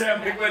Yeah,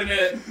 have wait a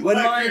minute. When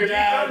Like my- your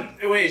dad.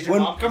 Wait, is your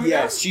when mom coming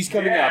yes, down? she's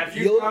coming yeah, up. If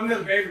you You'll- come to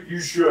the baby, you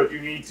should. You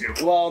need to.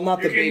 well, not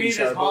You the can baby meet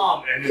shower. his but-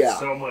 mom, and yeah. it's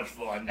so much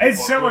fun. It's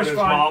Fuck so with much his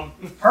fun. Mom.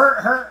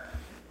 Her,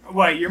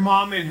 what? Your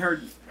mom and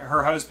her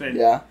husband.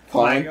 Yeah,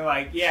 Colin.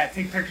 Like, yeah,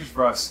 take pictures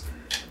for us.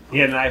 He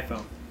had an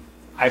iPhone.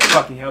 I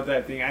fucking held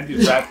that thing. I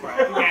did rap for it.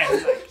 I think I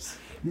had like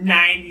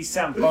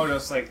 90-something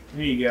photos. Like,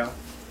 here you go.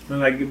 I'm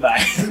like, goodbye.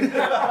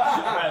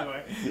 By the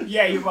way,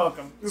 yeah, you're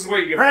welcome. This is where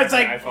you get Brad's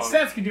back like, an iPhone.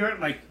 Steph can do it.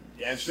 I'm like,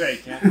 yeah, sure you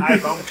can.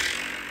 iPhone.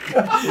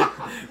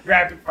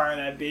 Rapid fire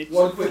that bitch.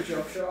 One quick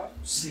jump shot.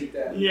 Sneak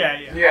that. Yeah,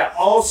 yeah. Yeah.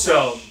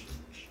 Also,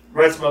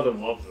 Red's mother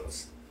loves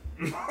us.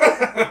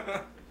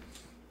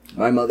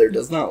 My mother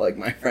does not like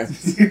my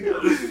friends.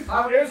 Here's He's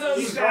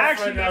his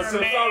actually girlfriend now, never so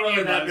it's met not any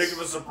really of that us. big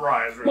of a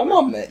surprise. Really. My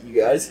mom met you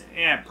guys.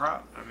 Yeah, I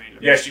mean,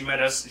 Yeah, she met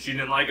us. She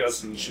didn't like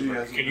us, and she was like,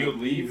 hasn't "Can you met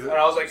leave?" you. And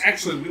I was like,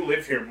 "Actually, we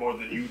live here more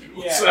than you do."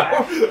 Yeah.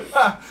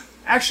 So.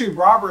 actually,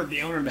 Robert,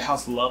 the owner of the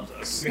house, loves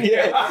us.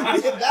 Yeah,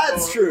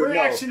 that's true. We're No,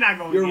 actually not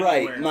going. you're right.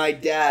 anywhere. My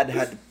dad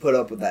had to put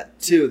up with that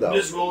too, When though.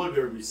 this roller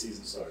derby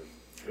season started,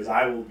 because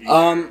I will be.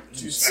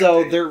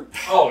 So there.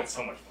 Oh, it's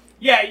so much fun.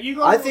 Yeah, you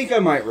go. I think I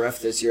might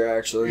ref this year. You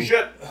Actually,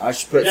 should. I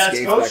should put Dad's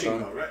skates back coaching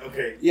on. though, right?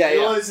 Okay. Yeah, yeah.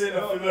 Phil isn't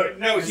a familiar-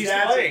 No, his he's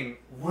dad's- playing.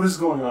 What is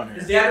going on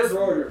His here? dad does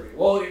roller derby.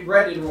 Well,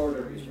 Red did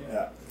roller derby.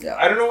 Yeah.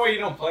 I don't know why you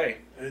don't play.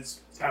 It's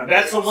kind of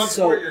That's the one So-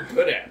 sport you're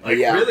good at. Like,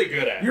 Yeah. really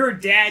good at. You're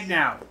a dad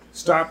now.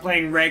 Start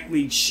playing rec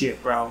league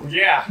shit, bro.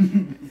 Yeah.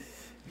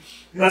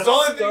 That's the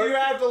only thing you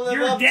have to live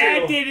Your up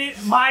dad to. did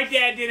it. My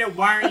dad did it.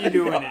 Why aren't you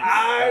doing it?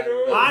 I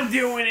know. I'm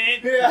doing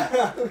it,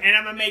 Yeah. and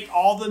I'm gonna make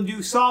all them do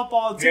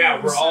softball too.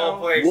 Yeah, we're so all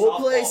playing We'll softball.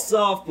 play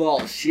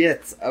softball.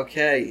 Shit.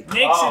 Okay. Nick's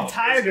Oh,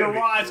 entire it's gonna be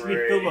garage will be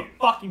great. filled with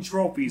fucking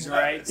trophies,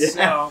 right? Yeah.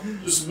 So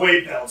just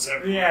weight belts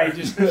everywhere. yeah,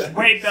 just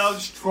weight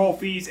belts,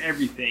 trophies,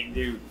 everything,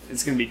 dude.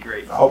 It's gonna be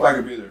great. I hope I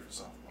could be there for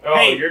something. Oh,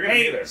 hey, you're gonna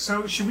be there.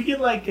 So should we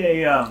get like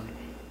a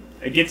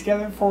get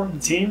together for the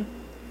team?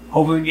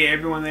 Hopefully we can get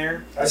everyone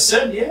there. I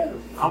said yeah.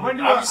 I want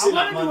to do. Obviously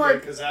I not want to do Monday our.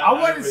 because I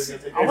want everybody's to.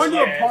 gonna take I want to do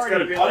Yeah, a it's party.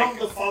 gotta be How like- about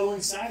the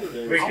following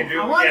Saturday? We can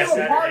do I want to do a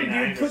Saturday party, night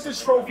dude. or Put the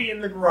something. trophy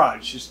in the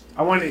garage. Just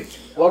I want to.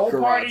 What whole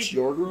garage? party,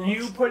 Your garage?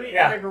 You put it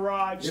Yeah. in the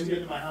garage. You haven't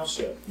been to my house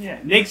yet. Yeah,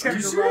 Nick's got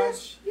Are the you garage.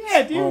 serious?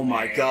 Yeah, dude. Oh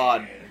my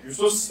god. You're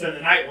supposed to spend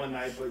the night one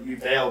night, but you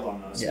bailed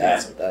on us. Yeah.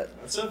 That's That.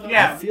 it.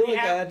 Yeah. I feel like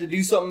I had to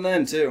do something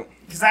then too.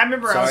 Because I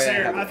remember I was Sorry, I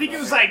there. haven't- I think it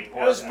was like it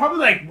was probably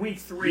like week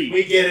 3.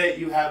 We get it.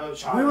 You have a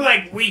child. We were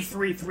like week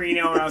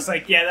 3-3-0, and I was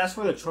like, yeah, that's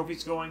where the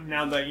trophy's going.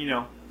 Now that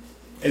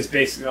it's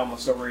basically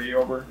almost already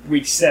over.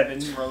 Week 7,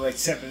 we're like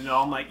 7-0.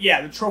 I'm like,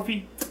 yeah, the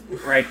trophy,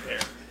 right there.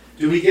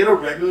 Do we get a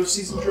regular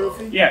season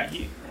trophy? Yeah.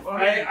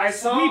 I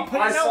saw We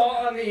put it out-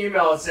 on the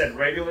email. It said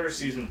regular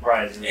season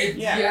prizes.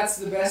 Yeah. That's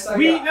the best I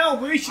We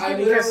got. we should I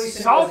do literally because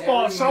sent those every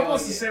softball's email the I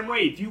same way.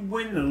 If you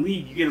win the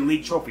league, you get a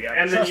league trophy.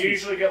 And then Trust you me,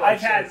 usually get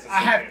like I shirts or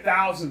have something.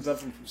 thousands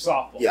of them from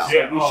softball. Yeah. So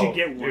Yeah, we oh, should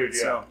get one. dude, yeah.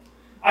 So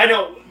I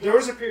know there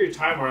was a period of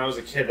time when I was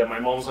a kid that my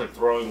mom was like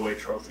throwing away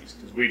trophies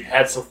because we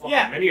had so fucking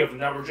Yeah. many of them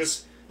that were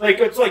just like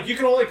it's like you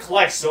can only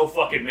collect so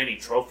fucking many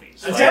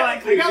trophies. Until Like, I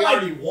Technically, got we like-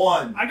 already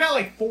won. I got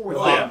like 4 Oh,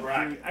 of them.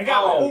 bracket. dude. I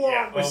got Oh, 4.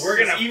 yeah, with but we're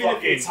gonna even if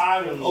fucking it's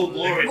time with Old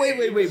Glory.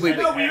 Wait.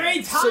 No, we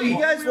already tied. So you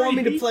guys want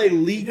me to play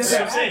league? That's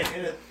what I'm saying.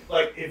 And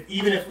like,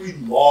 even if we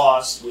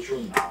lost, which we're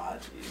not,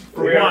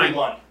 For we already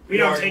one. won. We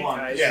don't already take won.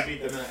 ties. Yeah. Yeah.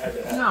 Beat them head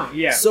to head. No,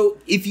 yeah. So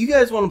if you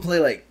guys want to play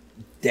like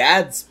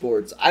dad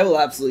sports, I will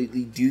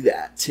absolutely do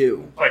that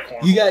too. like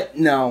cornhole. You got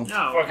no. No.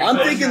 Fucking I'm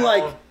cornhole. thinking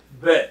like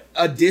Bet.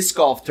 a disc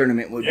golf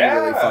tournament would be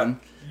really Yeah. fun.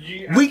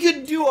 Yeah. We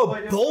could do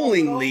a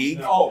bowling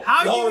league. No.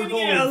 How y'all you are gonna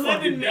going get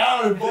fucking 11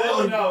 down in men?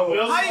 bowling. No,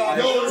 Bill's How you all-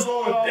 gonna- Y'all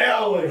are going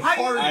down like How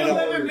you hard. get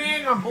 11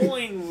 man on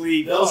bowling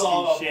league? Bill's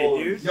all fucking about shit,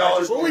 bowling. dude.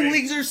 Y'all are Bowling going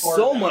leagues are hard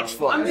so down. much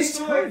fun. I'm just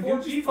telling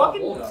you, dude.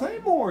 Fucking play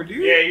more,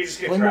 dude. Yeah, you just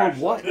get Play more trashed.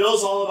 what?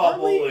 Bill's all about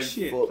Play bowling.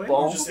 shit. Football. Play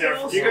more Just there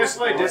for Do you guys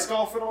play disc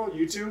golf at all?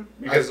 You two?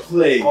 Because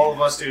played. all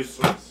of us do.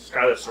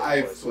 Skylar still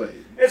I've plays.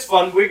 played. It's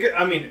fun. We get.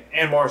 I mean,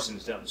 Ann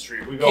Morrison's down the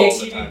street. We go all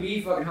the time.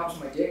 KTVB fucking helps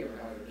my dick every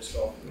time I go to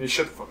golf. You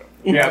shut the fuck up.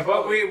 Yeah,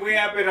 but we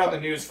have been on the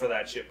news for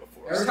that shit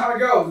before. Every time I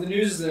go, the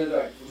news is there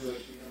like.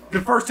 The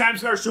first time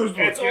Star shows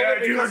It's yeah,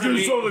 only dude, I because do of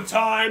this me. all the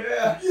time.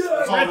 Yeah.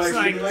 That's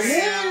like,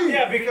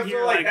 Yeah, because You're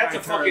they're like, like that's a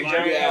my fucking third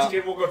giant line. ass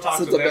kid. We'll go talk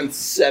Since to I've them. been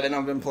 7,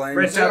 I've been playing.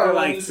 Red's Yeah, out there all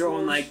like this throwing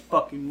was- like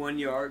fucking 1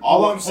 yard.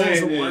 All I'm Balls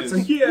saying at once. is-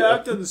 like, yeah,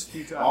 I've done this a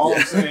few times. All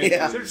I'm saying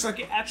Yeah. is, So it's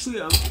like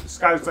actually,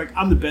 Sky's like,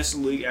 I'm the best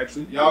in the league.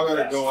 Actually, y'all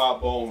gotta go out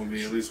bowling with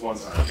me at least one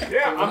time.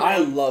 Yeah, I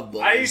love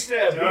bowling. I used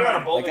to be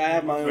on a bowling. like I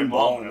have my with own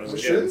mom when bowling I was and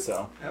a shit, kid.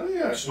 so. Hell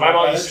yeah. My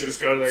mom used to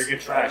just go there and get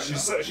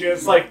trashed. She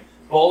has like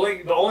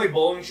bowling. The only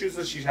bowling shoes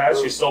that she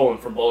has, she's stolen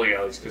from bowling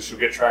alleys because she'll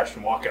get trashed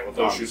and walk out with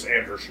those shoes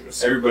and her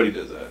shoes. Everybody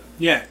does that.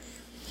 yeah.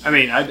 I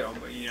mean, I don't,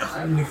 but you know.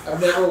 I've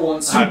never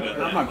once seen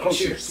one. I'm not close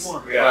to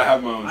it. I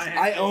have my own.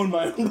 I own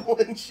my own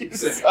one shoe.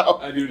 So.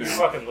 I do You now.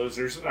 fucking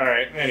losers.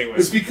 Alright, It's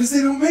anyways. because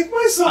they don't make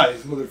my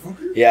size,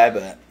 motherfucker. Yeah, I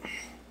bet.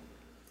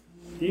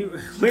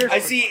 I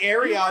see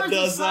Ariat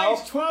does now.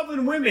 size 12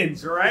 in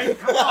women's, alright?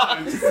 Come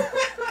on.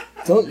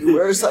 Don't you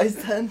wear a size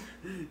 10?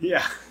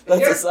 Yeah.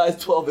 That's Yeah. a size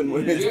 12 in Do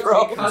women's, you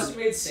bro. have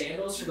custom-made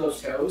sandals for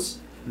those toes?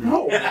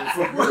 No. The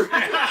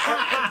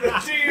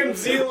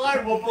DMZ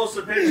line will post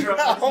a picture of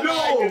this. Oh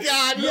my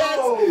god,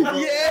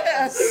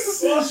 yes!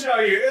 We'll show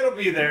you. It'll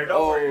be there.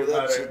 Don't worry Oh,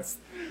 about that it. shit's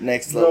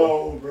next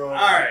level. No, bro.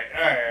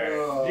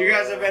 Alright. Do you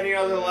guys have any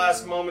other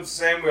last moments to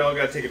say? We all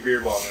gotta take a beer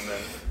bong and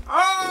then.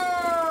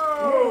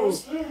 Oh!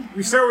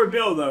 We start with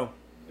Bill, though.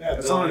 Yeah,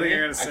 That's the only thing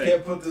I gotta I say.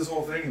 can't put this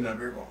whole thing in that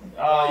beer bong.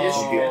 Yes,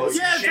 you can.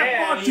 Yes, the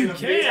fuck you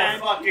can. It's a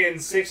fucking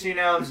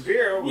 16-ounce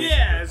beer. with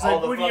Yeah, it's all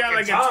like, the what do you got,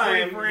 fucking like a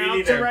time. 24 You need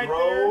ounce to right grow,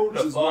 there?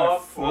 This to is my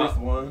buff. fourth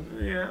one.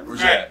 Yeah. Where's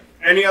Alright. that?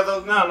 Any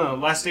other? No.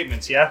 Last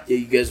statements, yeah? Yeah,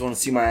 you guys want to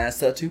see my ass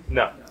tattoo?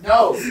 No.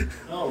 No.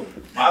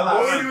 My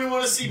Why last do we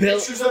want to see Bill-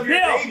 pictures of your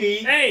Bill, baby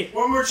hey!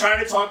 when we're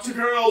trying to talk to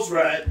girls,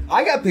 Rhett?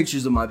 I got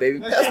pictures of my baby.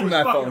 That Pass shit me was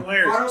my fucking phone.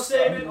 hilarious. Final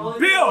statement, only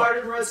Bill!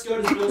 Martin Reds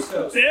go to Bill's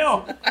toes.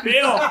 Bill!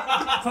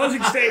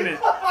 Closing statement.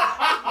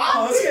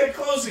 Oh, let's get a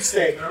closing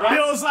statement, all right?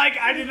 Bill's like,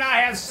 I did not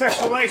have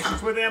sexual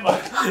relations with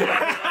Emma.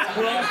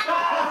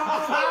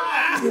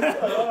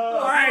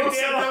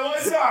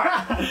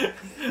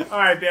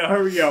 Alright, Bill,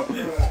 here we go.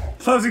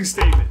 Closing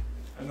statement.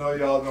 I know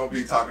y'all don't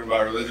be talking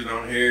about religion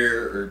on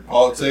here or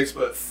politics,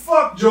 but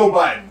fuck Joe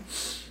Biden.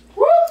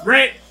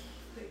 Brett,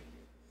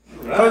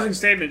 closing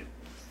statement.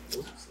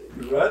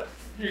 What?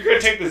 You're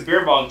gonna take this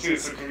beer bong too,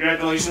 so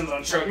congratulations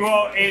on showing.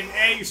 Well,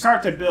 and you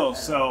start to Bill,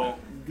 so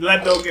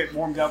let Bill get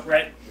warmed up,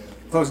 Brett.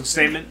 Closing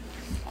statement.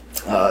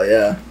 Oh,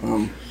 yeah.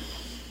 I'm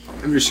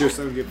just sure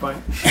something get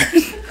fine.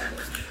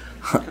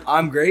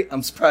 I'm great.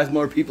 I'm surprised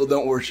more people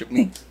don't worship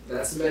me.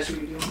 That's the best you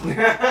can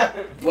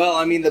do. Well,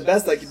 I mean, the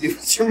best I could do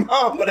is your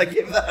mom, but I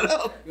give that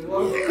up. Good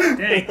luck.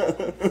 Dang.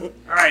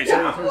 Alright,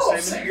 so closing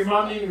statement. Your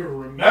mom didn't even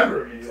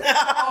remember me.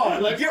 Oh,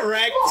 like, Get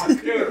wrecked.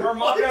 Dude, her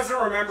mom doesn't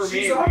remember me.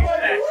 She's We on used my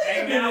to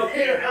hang out in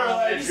way.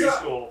 elementary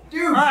school.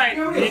 Dude, Alright,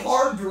 you know how many bitch.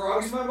 hard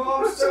drugs my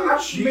mom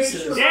took?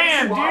 Jesus.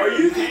 Damn, Are dude.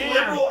 you the Damn.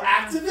 liberal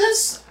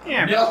activist?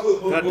 Yeah, No.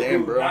 God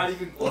damn, bro. Not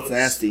even close. That's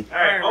nasty.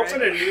 Alright, Alright,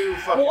 open a new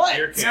fucking What?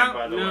 beer can, No,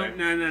 by the no,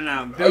 way.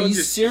 no. Bill you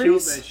just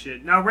serious? killed that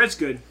shit. No, Red's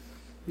good.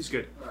 He's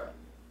good.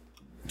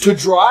 To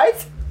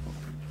drive?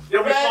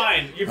 You'll be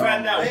fine. You've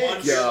had that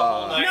one beer the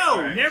whole night. No,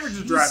 Alright. never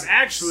to drive.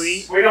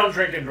 Actually, We don't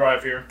drink and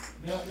drive here.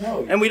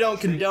 No. And we don't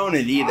condone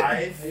it either.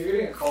 Hey, you're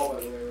getting a call,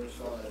 by the way. Which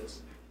phone that is.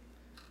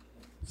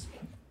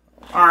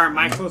 alright,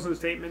 my closing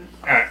statement.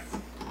 Alright.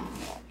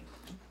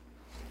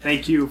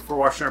 Thank you for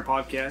watching our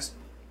podcast.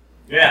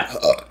 Yeah.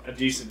 A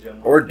decent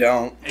gentleman. Or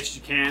don't. As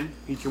you can,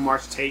 eat your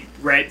march.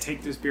 Red,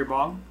 take this beer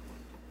bong.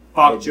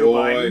 Fuck Joe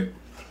Biden.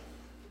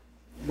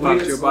 Fuck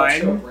Leave it Joe to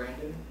Let's Go, Biden.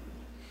 Brandon.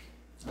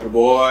 Oh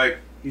boy.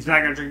 He's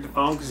not gonna drink the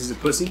phone because he's a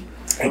pussy.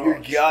 You're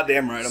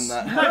goddamn right, I'm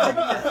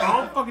not.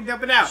 Phone, fucking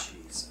dump it out.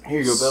 Here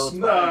you go, Bill.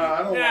 Nah,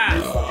 I don't Yeah.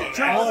 want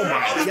Oh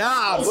my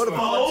god, what a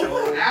bunch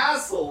of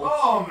Asshole.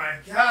 Oh my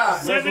god.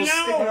 7-0.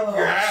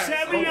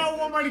 7-0.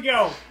 1 more to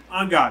go.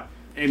 On God.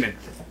 Amen.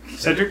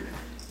 Cedric.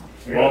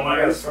 Well, my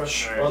God,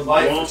 fresh Bud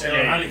Light for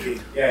Taylor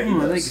Heineke. Yeah, he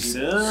Thank you, does.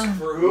 sir.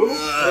 For who?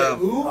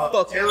 Who?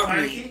 Fuck Taylor you.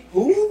 Heineke?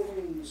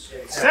 Who?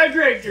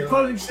 Cedric, your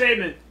closing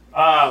statement.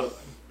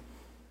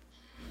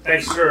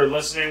 Thanks for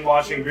listening,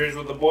 watching Beers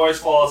with the Boys.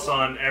 Follow us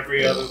on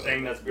every other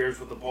thing that's Beers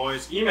with the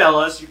Boys. Email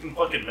us. You can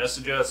fucking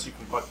message us. You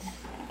can fucking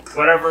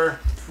whatever.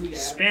 Tweet at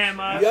Spam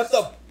us. You have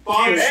to.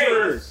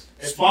 Sponsor.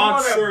 If you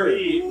wanna Sponsor.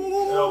 be-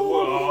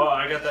 well,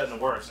 I got that in the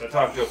works. I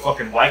talked to a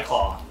fucking White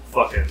Claw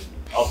fucking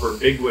upper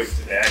bigwig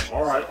today. Actually.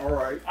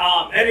 alright.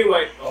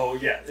 Anyway. Oh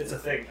yeah, it's a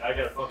thing. I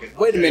gotta fucking.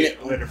 Wait a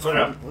minute. Later. Put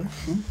up.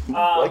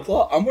 White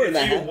Claw? I'm wearing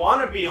that If you hat.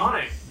 want to be on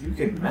it, you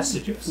can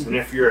message us. And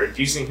if you're a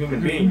decent human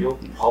being, you'll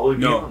probably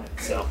be on it.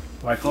 So.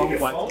 White Claw. You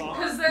White get Claw.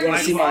 Because You wanna they're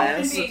see my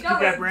ass? No, Keep that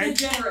they're break.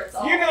 degenerates.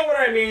 You know what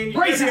I mean.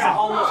 You're just a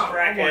homeless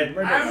crackhead.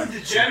 I'm a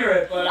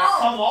degenerate, but I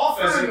come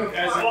off as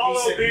a Follow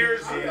decent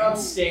Beers. human being.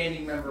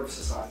 outstanding member of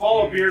society.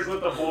 Follow Beers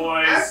with the I've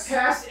Boys.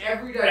 passed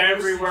every diversity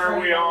Everywhere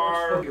training we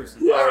are.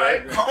 All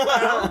right, calm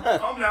down.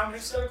 Calm down.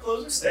 Just got a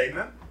closing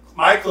statement.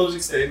 My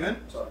closing statement.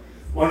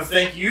 Want to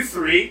thank you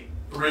three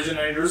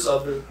originators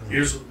of the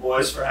Beers with the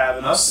Boys for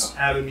having us,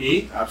 having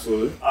me.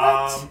 Absolutely.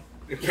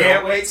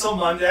 Can't wait till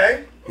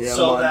Monday. Yeah,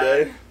 so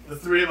Monday. that the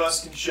three of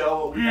us can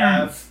show what we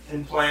have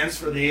in plans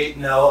for the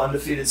 8-0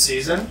 undefeated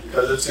season,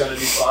 because it's going to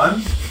be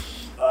fun.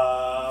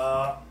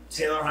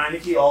 Taylor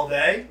Heineke all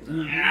day.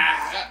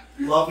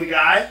 Lovely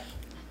guy.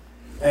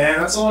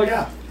 And that's all I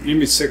got. You made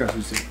me sick on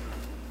Tuesday.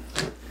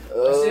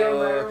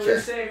 Okay.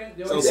 statement.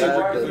 The So only Cedric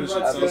part finished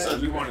that's it. good. So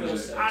you wanted to.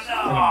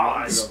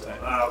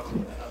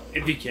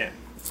 If you can.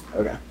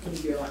 Okay.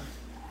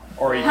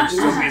 Or you can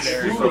still be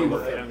there. It was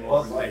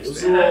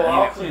a little,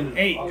 I'll clean it.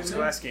 Hey, it's the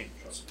last game.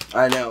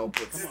 I know,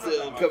 but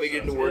still coming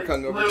into work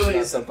hungover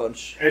is not so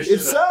much. It's It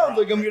just a- sounds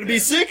like I'm gonna be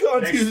sick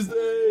on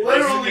Tuesday.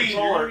 literally.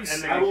 controller,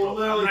 I will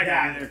literally I'm not die.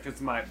 getting there because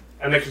it's my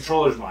and the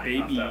controller's mine.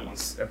 Not that one.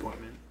 baby's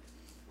appointment.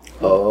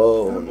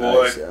 Oh, boy.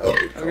 nice. I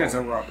was gonna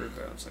tell Robert,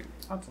 but I was like,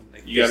 I'll tell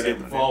Nick. You gotta get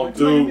the phone, I'll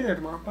too. be there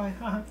tomorrow. Bye.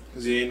 Haha.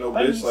 Because he ain't no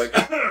bitch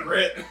like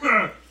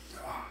Brett.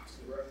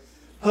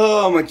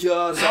 Oh my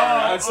god. Sorry,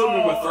 I had something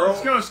in my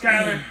Let's throat. go,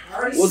 Skyler. I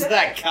already Was said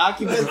that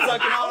cock you been sucking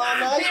on all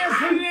night? Here,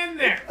 put it in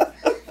there.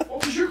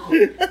 What was your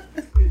question?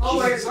 Oh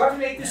my god, so I have to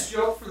make this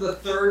joke for the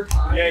third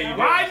time. Yeah, you now? do.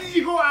 Why did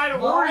you go out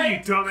of order, My you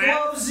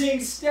dumbass? closing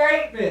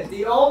statement.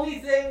 The only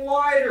thing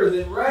wider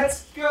than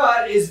Rhett's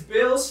gut is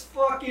Bill's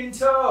fucking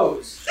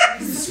toes.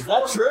 Is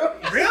that true?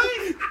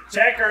 Really?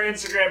 Check our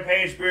Instagram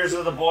page, Beers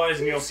with the Boys,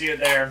 and you'll see it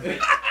there.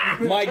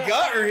 My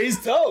gut or his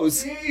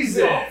toes?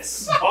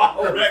 Jesus.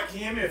 Oh, Brett, can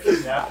you hand me a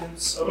few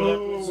napkins? I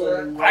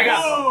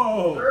got some.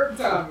 Oh. Third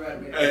time,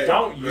 Red. Hey,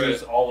 Don't Brett.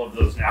 use all of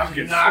those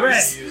napkins. Not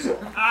Brett. gonna use it.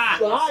 Ah,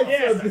 I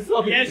yes. said this.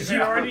 Yes,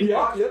 you already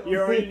Yep. You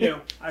already knew.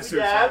 I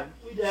searched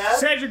it.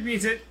 Cedric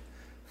beats it.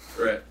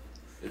 Brett,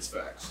 it's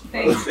facts.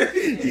 Thank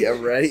you. Yeah,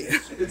 right.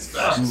 It's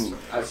facts.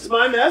 It's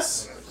my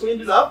mess. Cleaned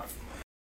it up.